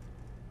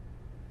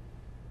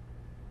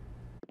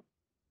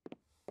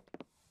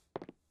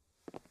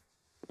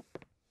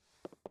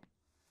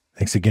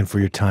 Thanks again for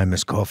your time,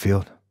 Miss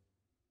Caulfield.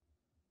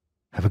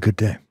 Have a good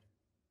day.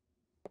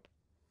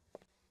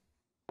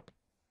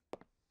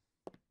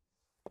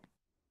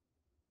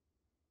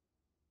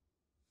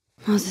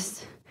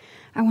 Moses,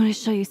 I want to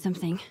show you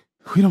something.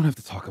 We don't have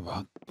to talk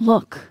about.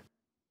 Look.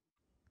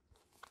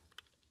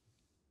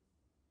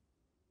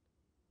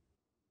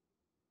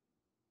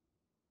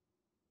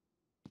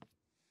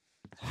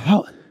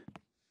 How?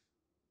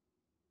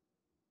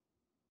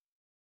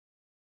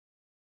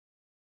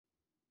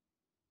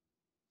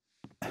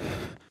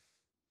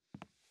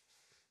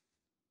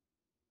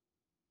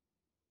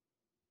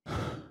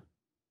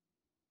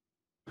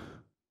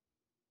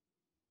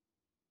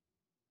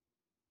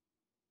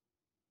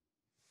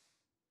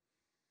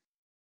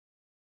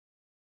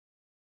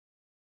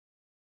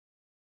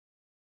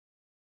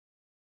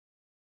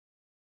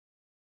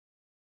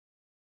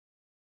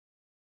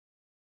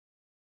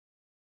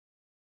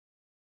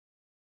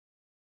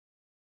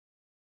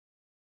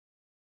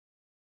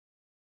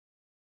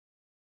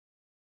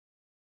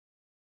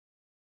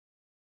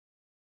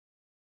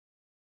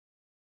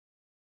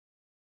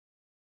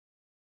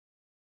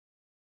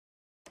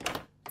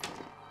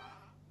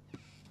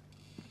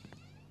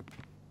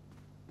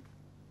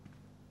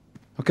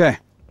 Okay,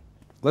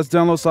 let's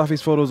download Safi's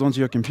photos onto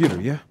your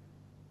computer, yeah?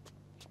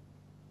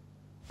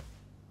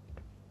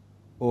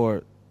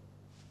 Or...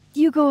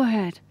 You go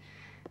ahead.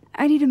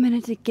 I need a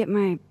minute to get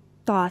my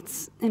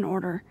thoughts in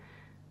order.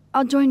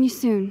 I'll join you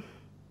soon.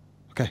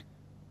 Okay.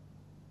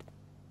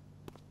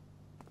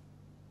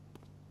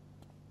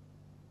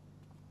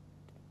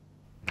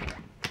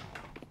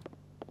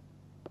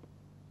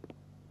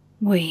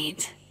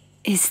 Wait,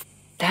 is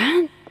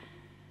that?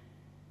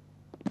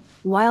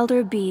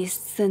 Wilder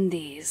Beasts Than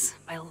These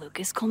by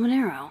Lucas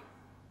Colmenero.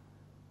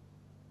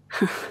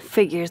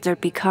 Figures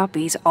there'd be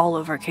copies all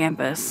over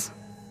campus.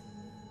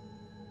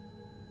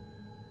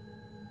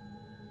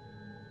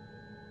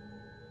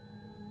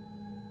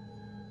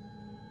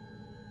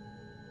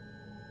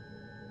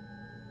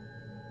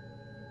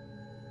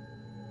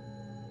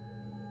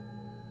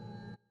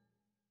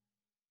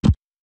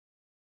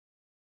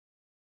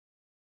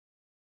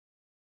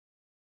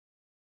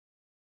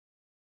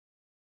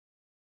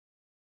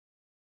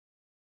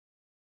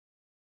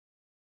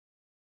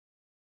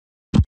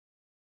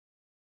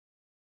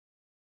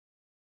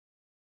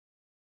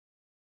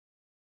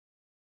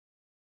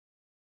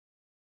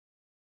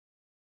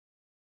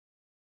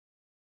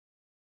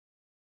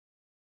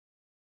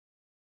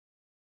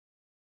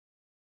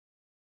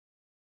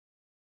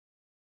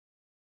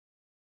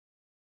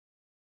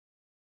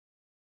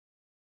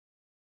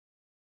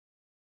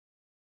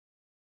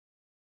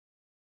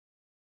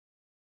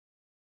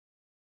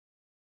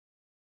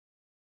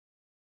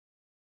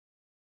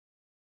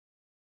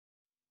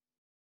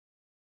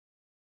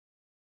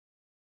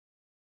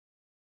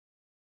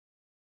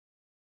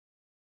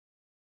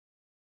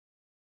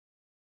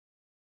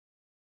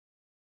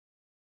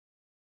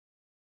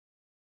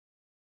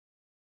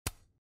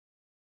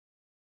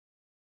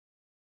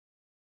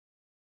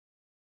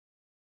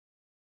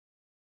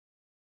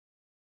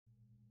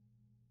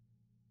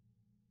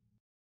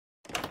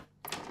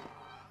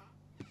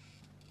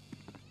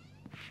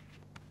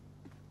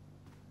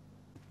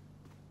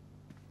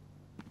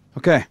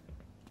 Okay.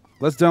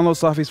 Let's download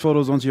Safi's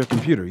photos onto your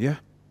computer, yeah?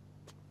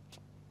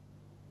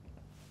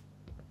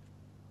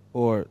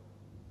 Or...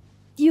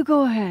 You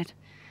go ahead.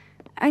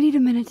 I need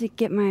a minute to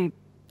get my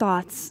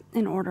thoughts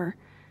in order.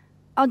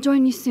 I'll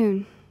join you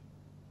soon.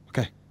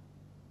 Okay.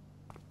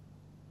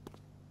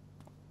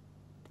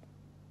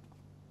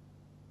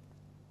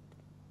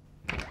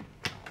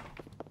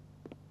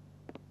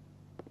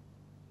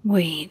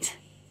 Wait,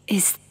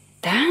 is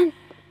that?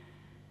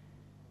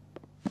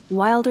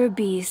 Wilder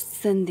Beasts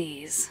Than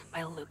These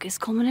by Lucas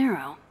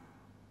Colmenero.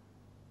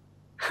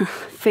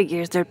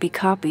 Figures there'd be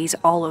copies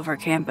all over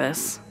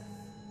campus.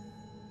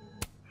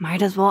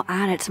 Might as well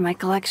add it to my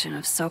collection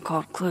of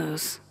so-called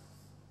clues.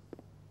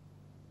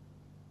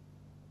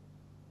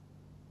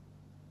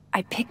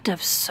 I picked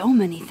up so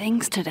many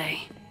things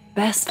today.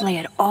 Best lay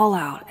it all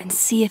out and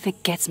see if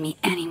it gets me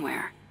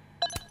anywhere.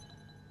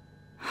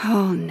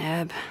 Oh,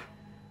 Neb.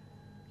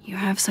 You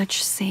have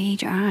such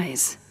sage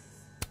eyes.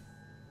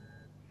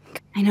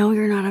 I know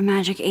you're not a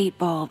magic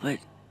 8-ball, but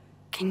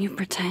can you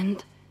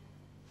pretend?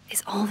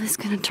 Is all this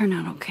gonna turn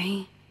out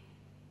okay?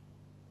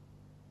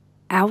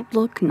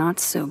 Outlook not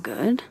so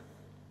good?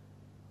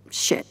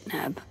 Shit,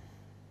 Neb.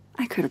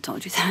 I could have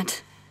told you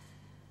that.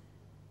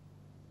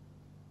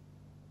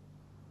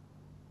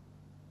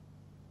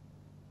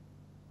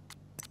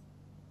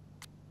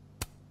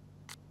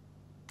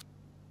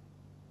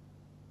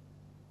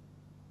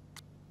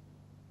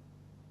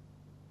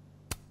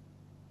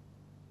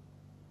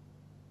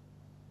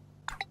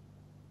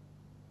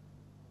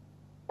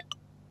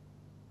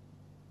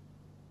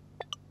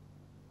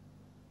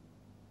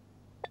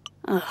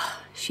 Ugh,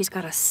 she's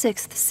got a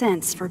sixth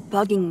sense for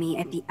bugging me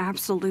at the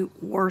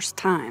absolute worst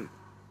time.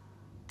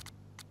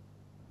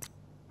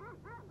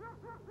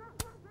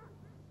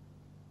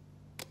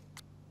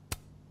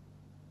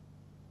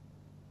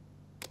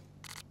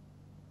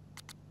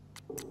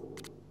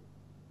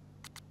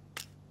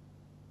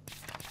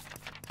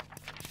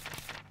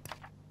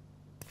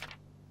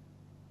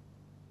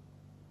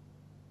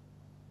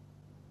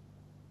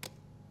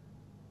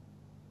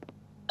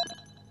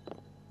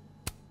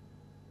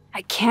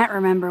 I can't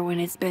remember when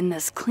it's been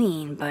this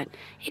clean, but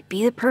it'd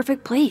be the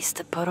perfect place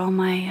to put all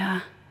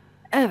my,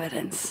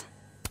 evidence.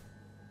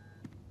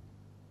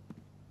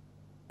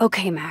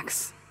 Okay,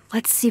 Max.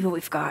 Let's see what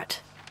we've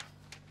got.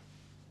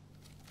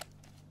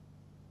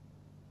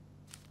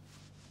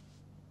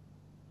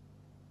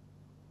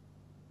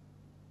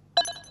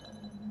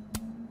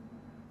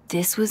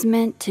 This was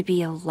meant to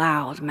be a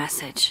loud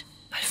message.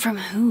 But from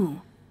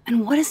who?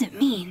 And what does it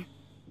mean?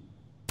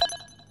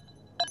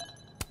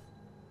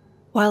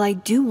 While I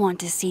do want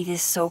to see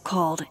this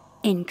so-called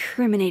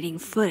incriminating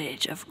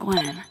footage of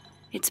Gwen,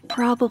 it's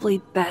probably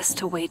best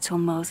to wait till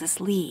Moses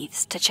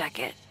leaves to check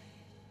it.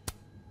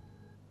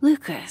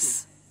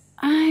 Lucas,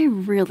 I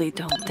really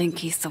don't think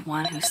he's the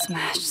one who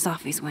smashed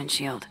Safi's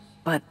windshield,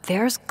 but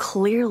there's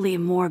clearly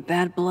more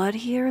bad blood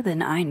here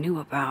than I knew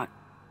about.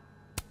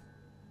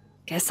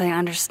 Guess I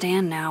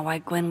understand now why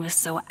Gwen was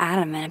so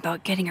adamant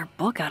about getting her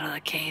book out of the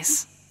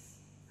case.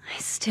 I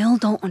still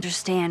don't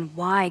understand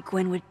why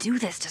Gwen would do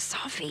this to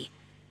Safi.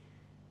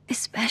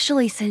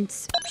 Especially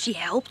since she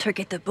helped her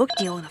get the book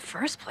deal in the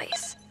first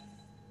place.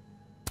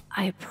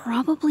 I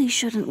probably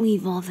shouldn't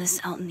leave all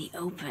this out in the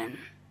open.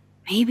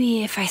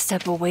 Maybe if I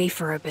step away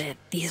for a bit,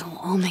 these will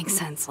all make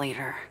sense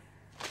later.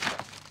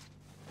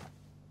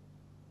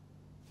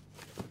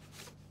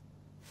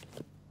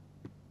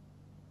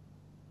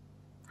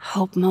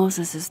 Hope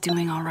Moses is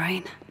doing all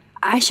right.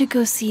 I should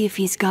go see if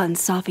he's gotten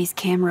Safi's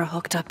camera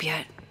hooked up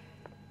yet.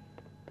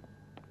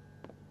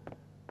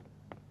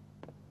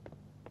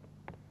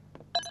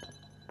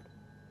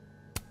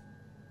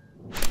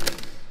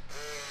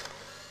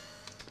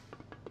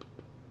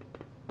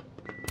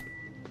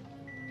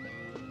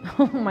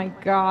 Oh my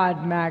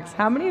god, Max,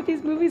 how many of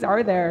these movies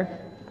are there?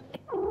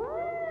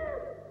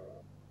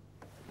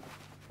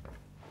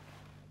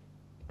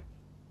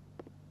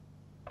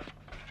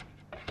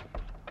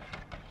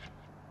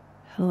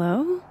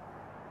 Hello?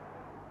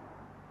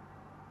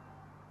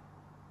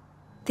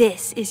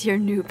 This is your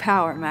new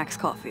power, Max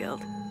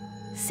Caulfield.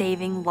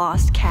 Saving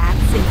lost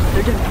cats in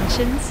other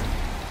dimensions?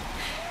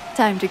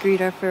 Time to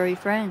greet our furry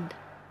friend.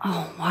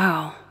 Oh,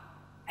 wow.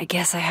 I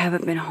guess I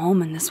haven't been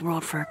home in this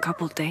world for a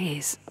couple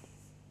days.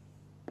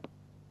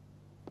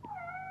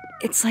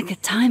 It's like a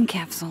time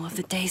capsule of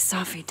the day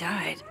Safi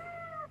died.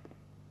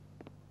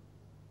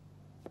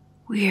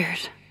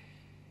 Weird.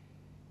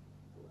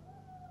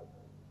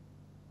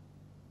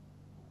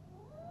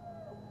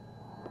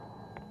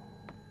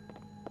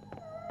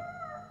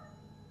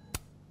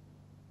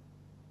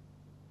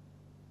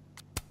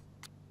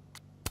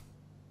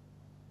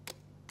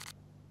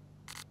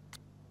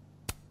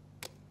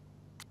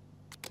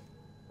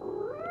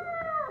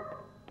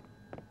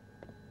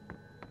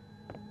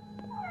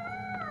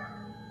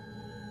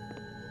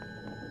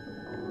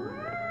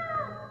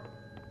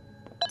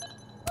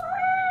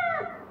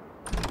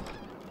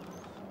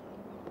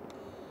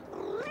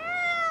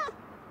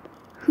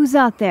 Who's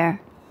out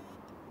there?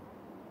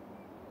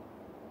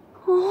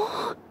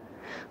 Oh,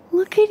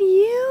 look at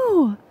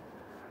you!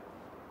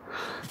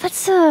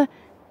 Let's,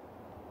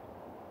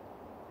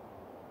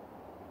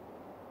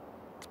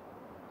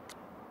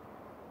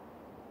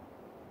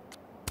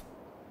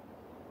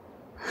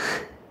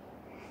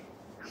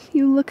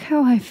 You look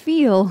how I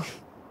feel,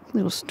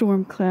 little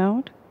storm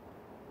cloud.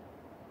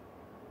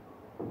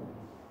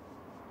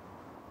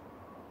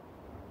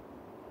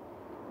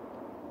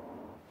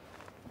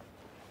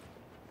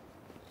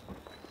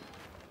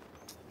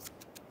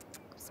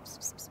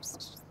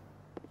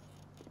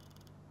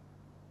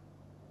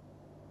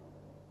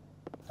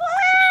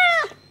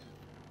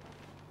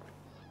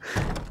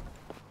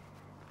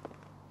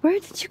 Where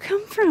did you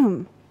come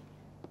from?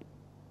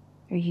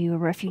 Are you a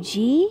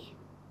refugee?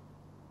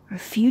 Or a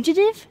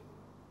fugitive?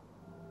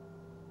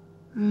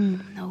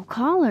 No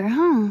collar,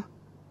 huh?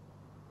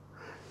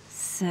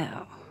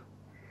 So,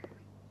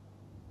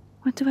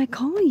 what do I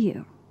call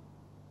you?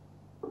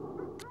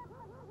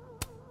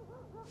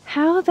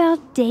 How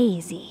about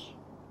Daisy?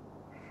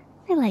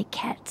 I like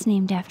cats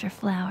named after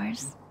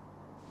flowers.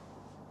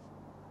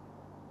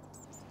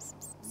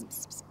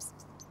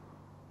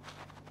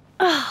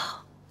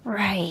 Oh,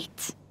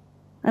 right.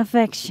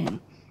 Affection.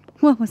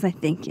 What was I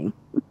thinking?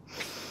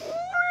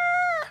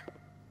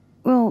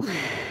 Well,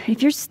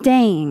 if you're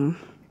staying,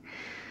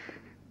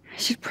 I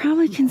should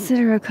probably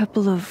consider a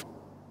couple of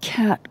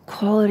cat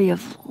quality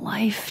of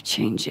life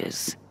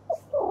changes.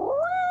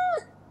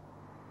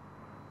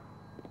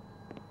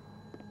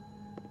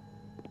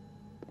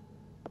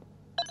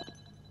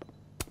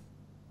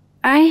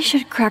 I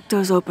should crack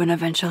those open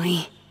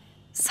eventually.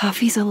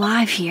 Safi's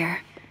alive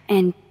here,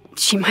 and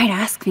she might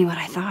ask me what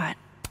I thought.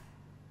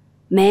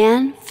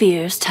 Man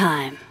fears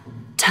time.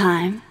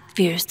 Time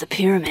fears the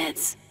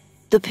pyramids.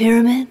 The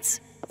pyramids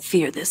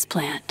fear this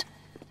plant.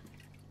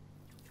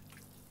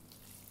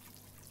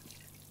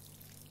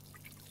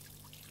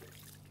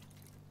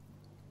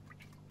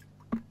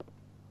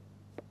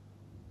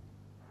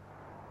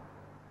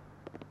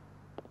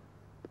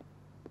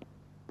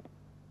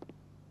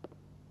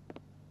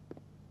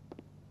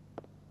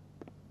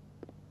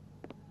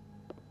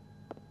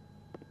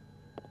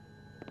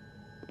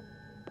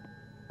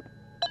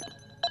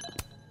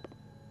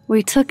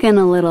 We took in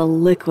a little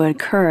liquid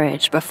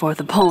courage before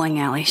the bowling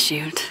alley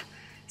shoot.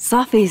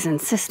 Safi's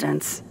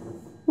insistence.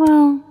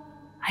 Well,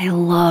 I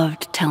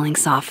loved telling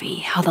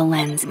Safi how the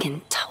lens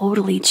can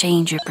totally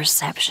change your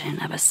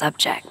perception of a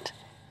subject.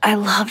 I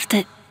loved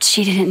that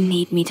she didn't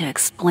need me to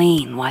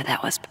explain why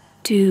that was.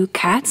 Do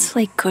cats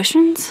like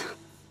cushions?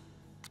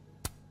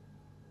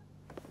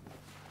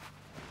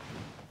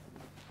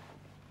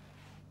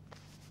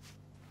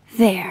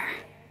 There,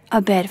 a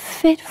bed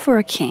fit for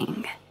a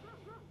king.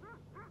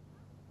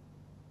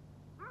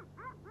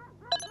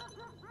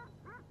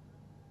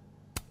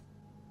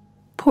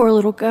 Poor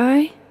little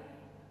guy.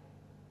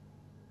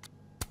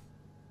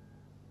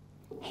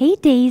 Hey,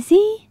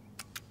 Daisy.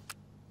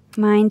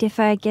 Mind if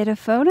I get a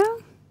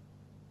photo?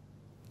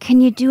 Can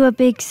you do a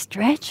big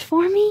stretch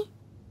for me?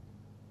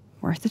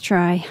 Worth a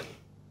try.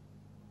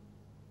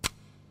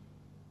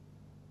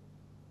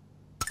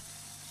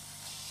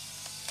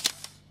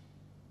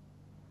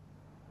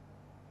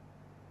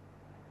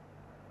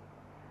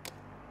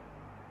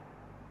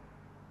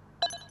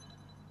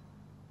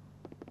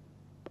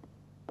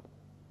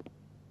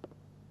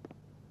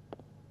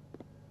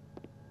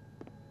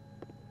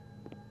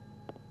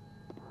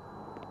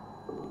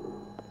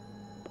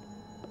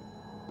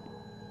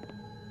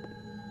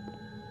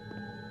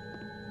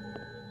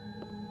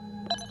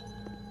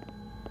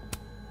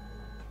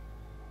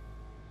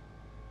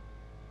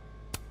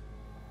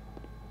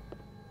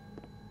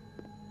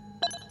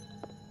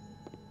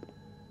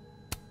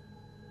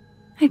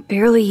 I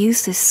barely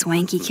use this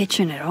swanky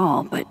kitchen at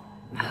all, but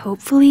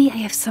hopefully I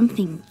have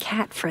something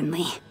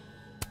cat-friendly.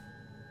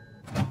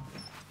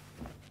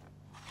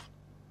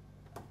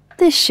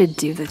 This should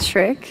do the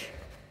trick.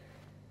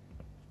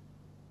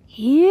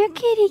 Here,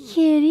 kitty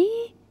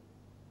kitty.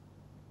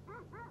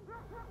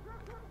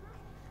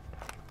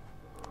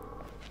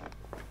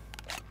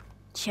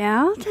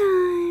 Chow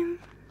time.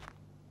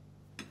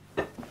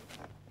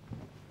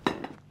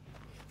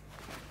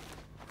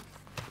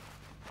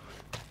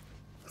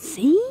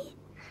 See?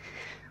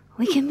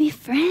 We can be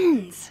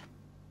friends.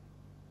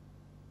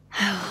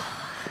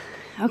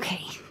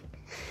 Okay.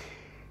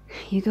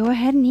 You go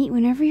ahead and eat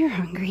whenever you're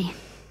hungry.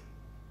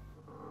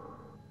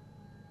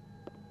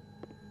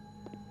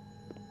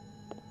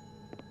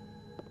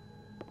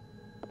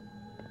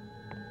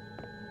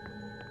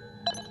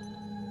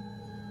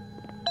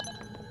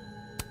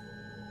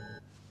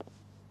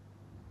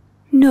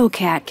 No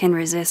cat can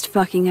resist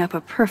fucking up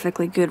a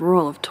perfectly good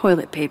roll of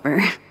toilet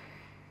paper.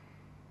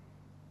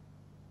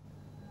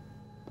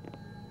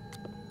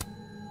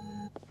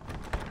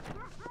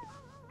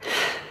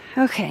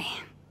 Okay.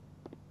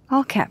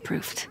 All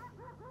cat-proofed.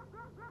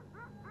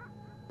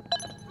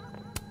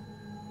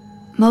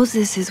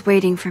 Moses is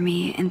waiting for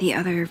me in the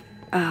other,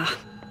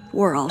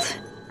 world.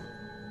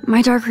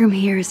 My darkroom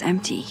here is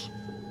empty.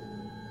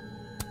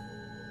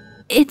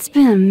 It's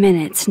been a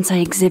minute since I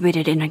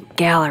exhibited in a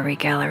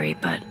gallery,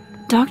 but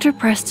Dr.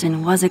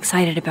 Preston was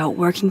excited about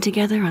working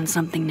together on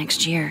something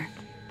next year.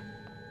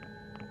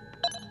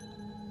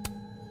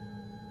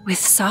 With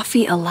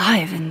Safi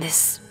alive in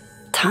this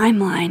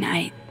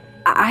timeline,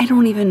 I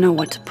don't even know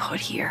what to put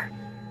here,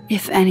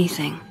 if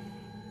anything.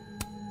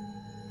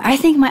 I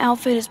think my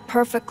outfit is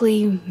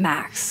perfectly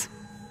max.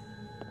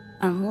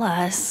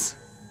 Unless...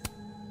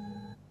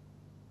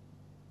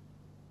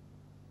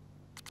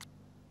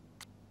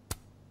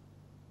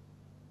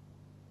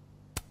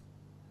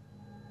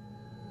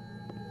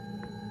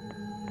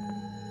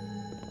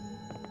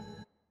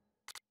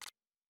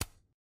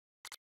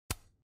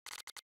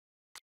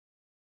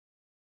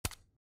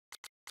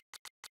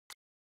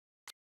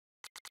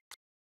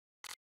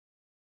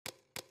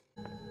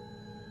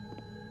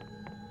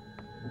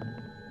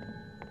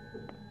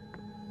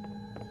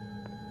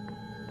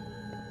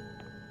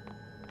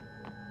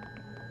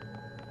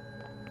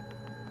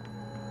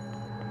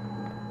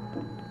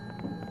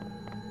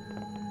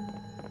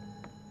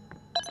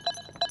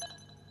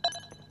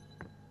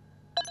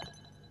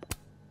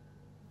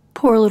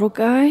 Poor little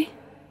guy.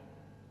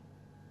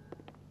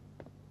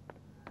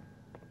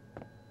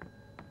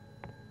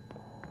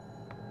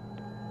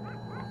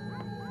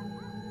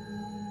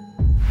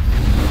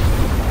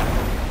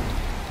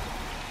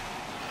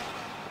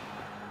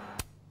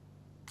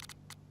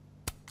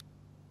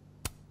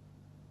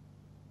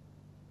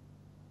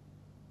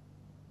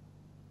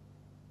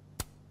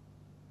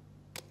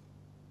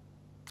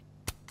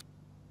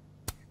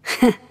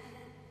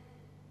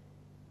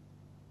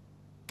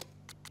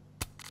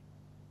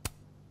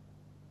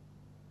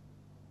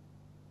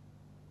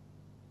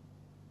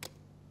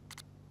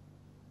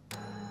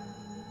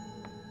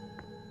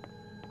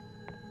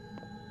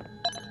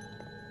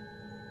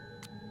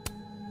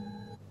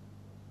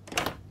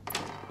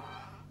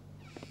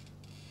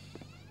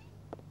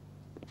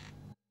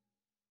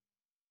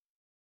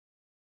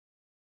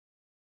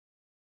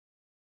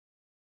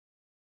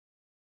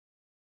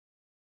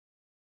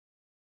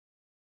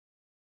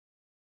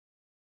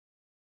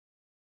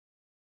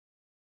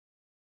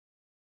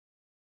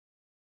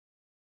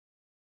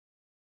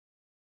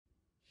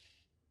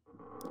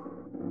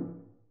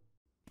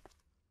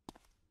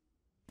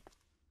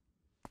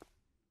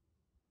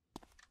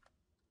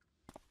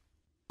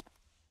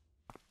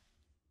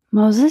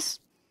 Moses?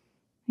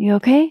 You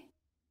okay?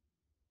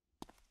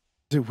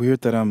 Is it weird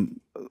that I'm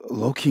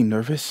low-key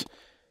nervous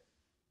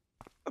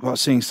about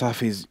seeing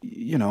Safi's,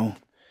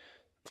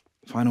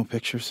 final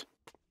pictures?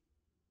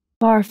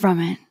 Far from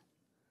it.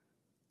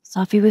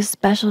 Safi was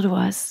special to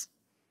us.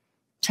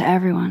 To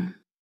everyone.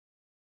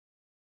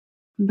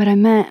 But I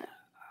meant,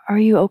 are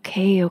you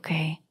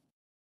okay?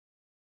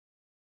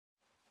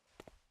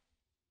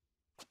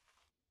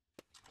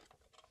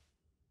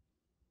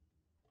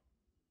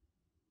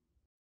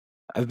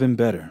 I've been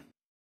better.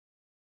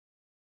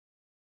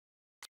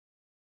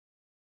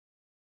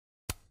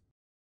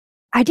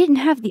 I didn't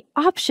have the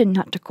option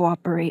not to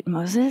cooperate,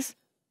 Moses.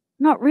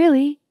 Not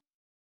really.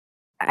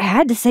 I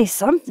had to say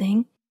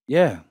something.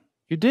 Yeah,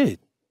 you did.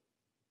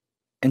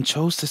 And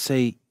chose to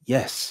say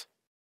yes.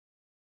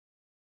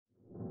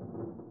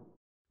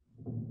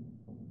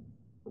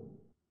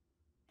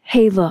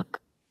 Hey, look.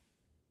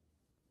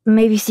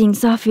 Maybe seeing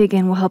Safi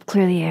again will help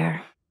clear the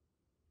air.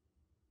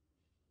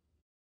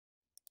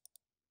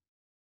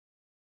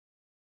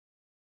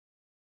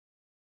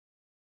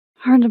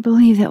 Hard to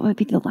believe that would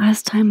be the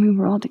last time we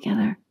were all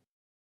together.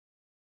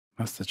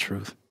 That's the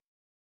truth.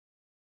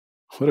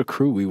 What a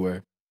crew we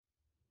were.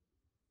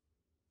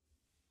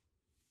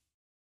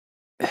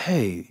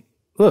 Hey,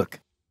 look.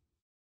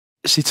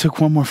 She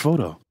took one more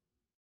photo.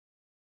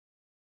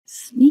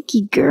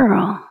 Sneaky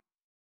girl.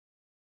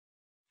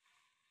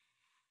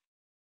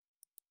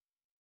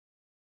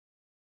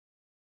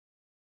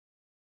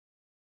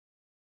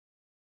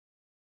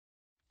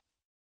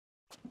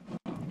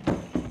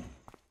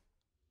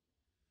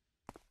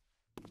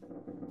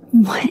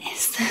 What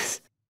is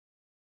this?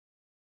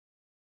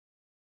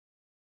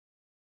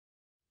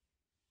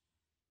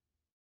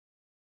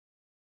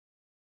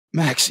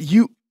 Max,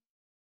 you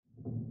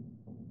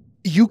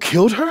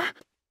killed her?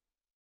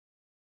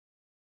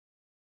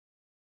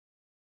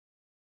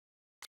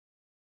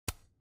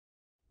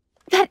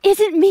 That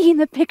isn't me in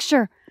the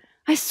picture.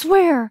 I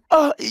swear.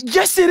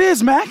 Yes it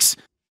is, Max.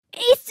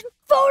 It's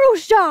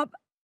Photoshop.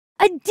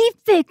 A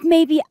deepfake,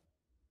 maybe.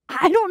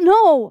 I don't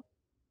know.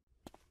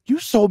 You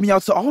sold me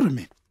out to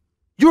Alderman.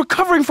 You were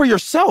covering for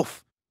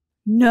yourself.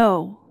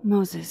 No,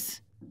 Moses.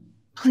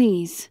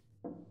 Please.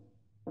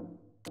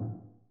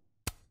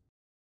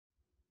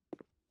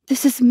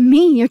 This is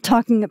me you're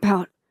talking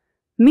about.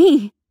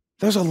 Me.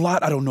 There's a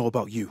lot I don't know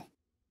about you.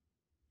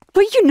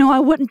 But you know I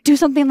wouldn't do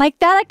something like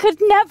that. I could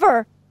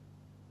never.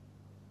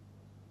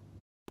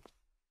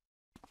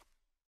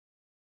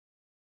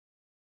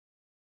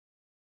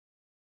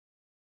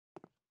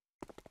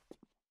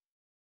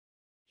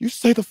 You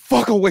stay the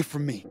fuck away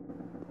from me.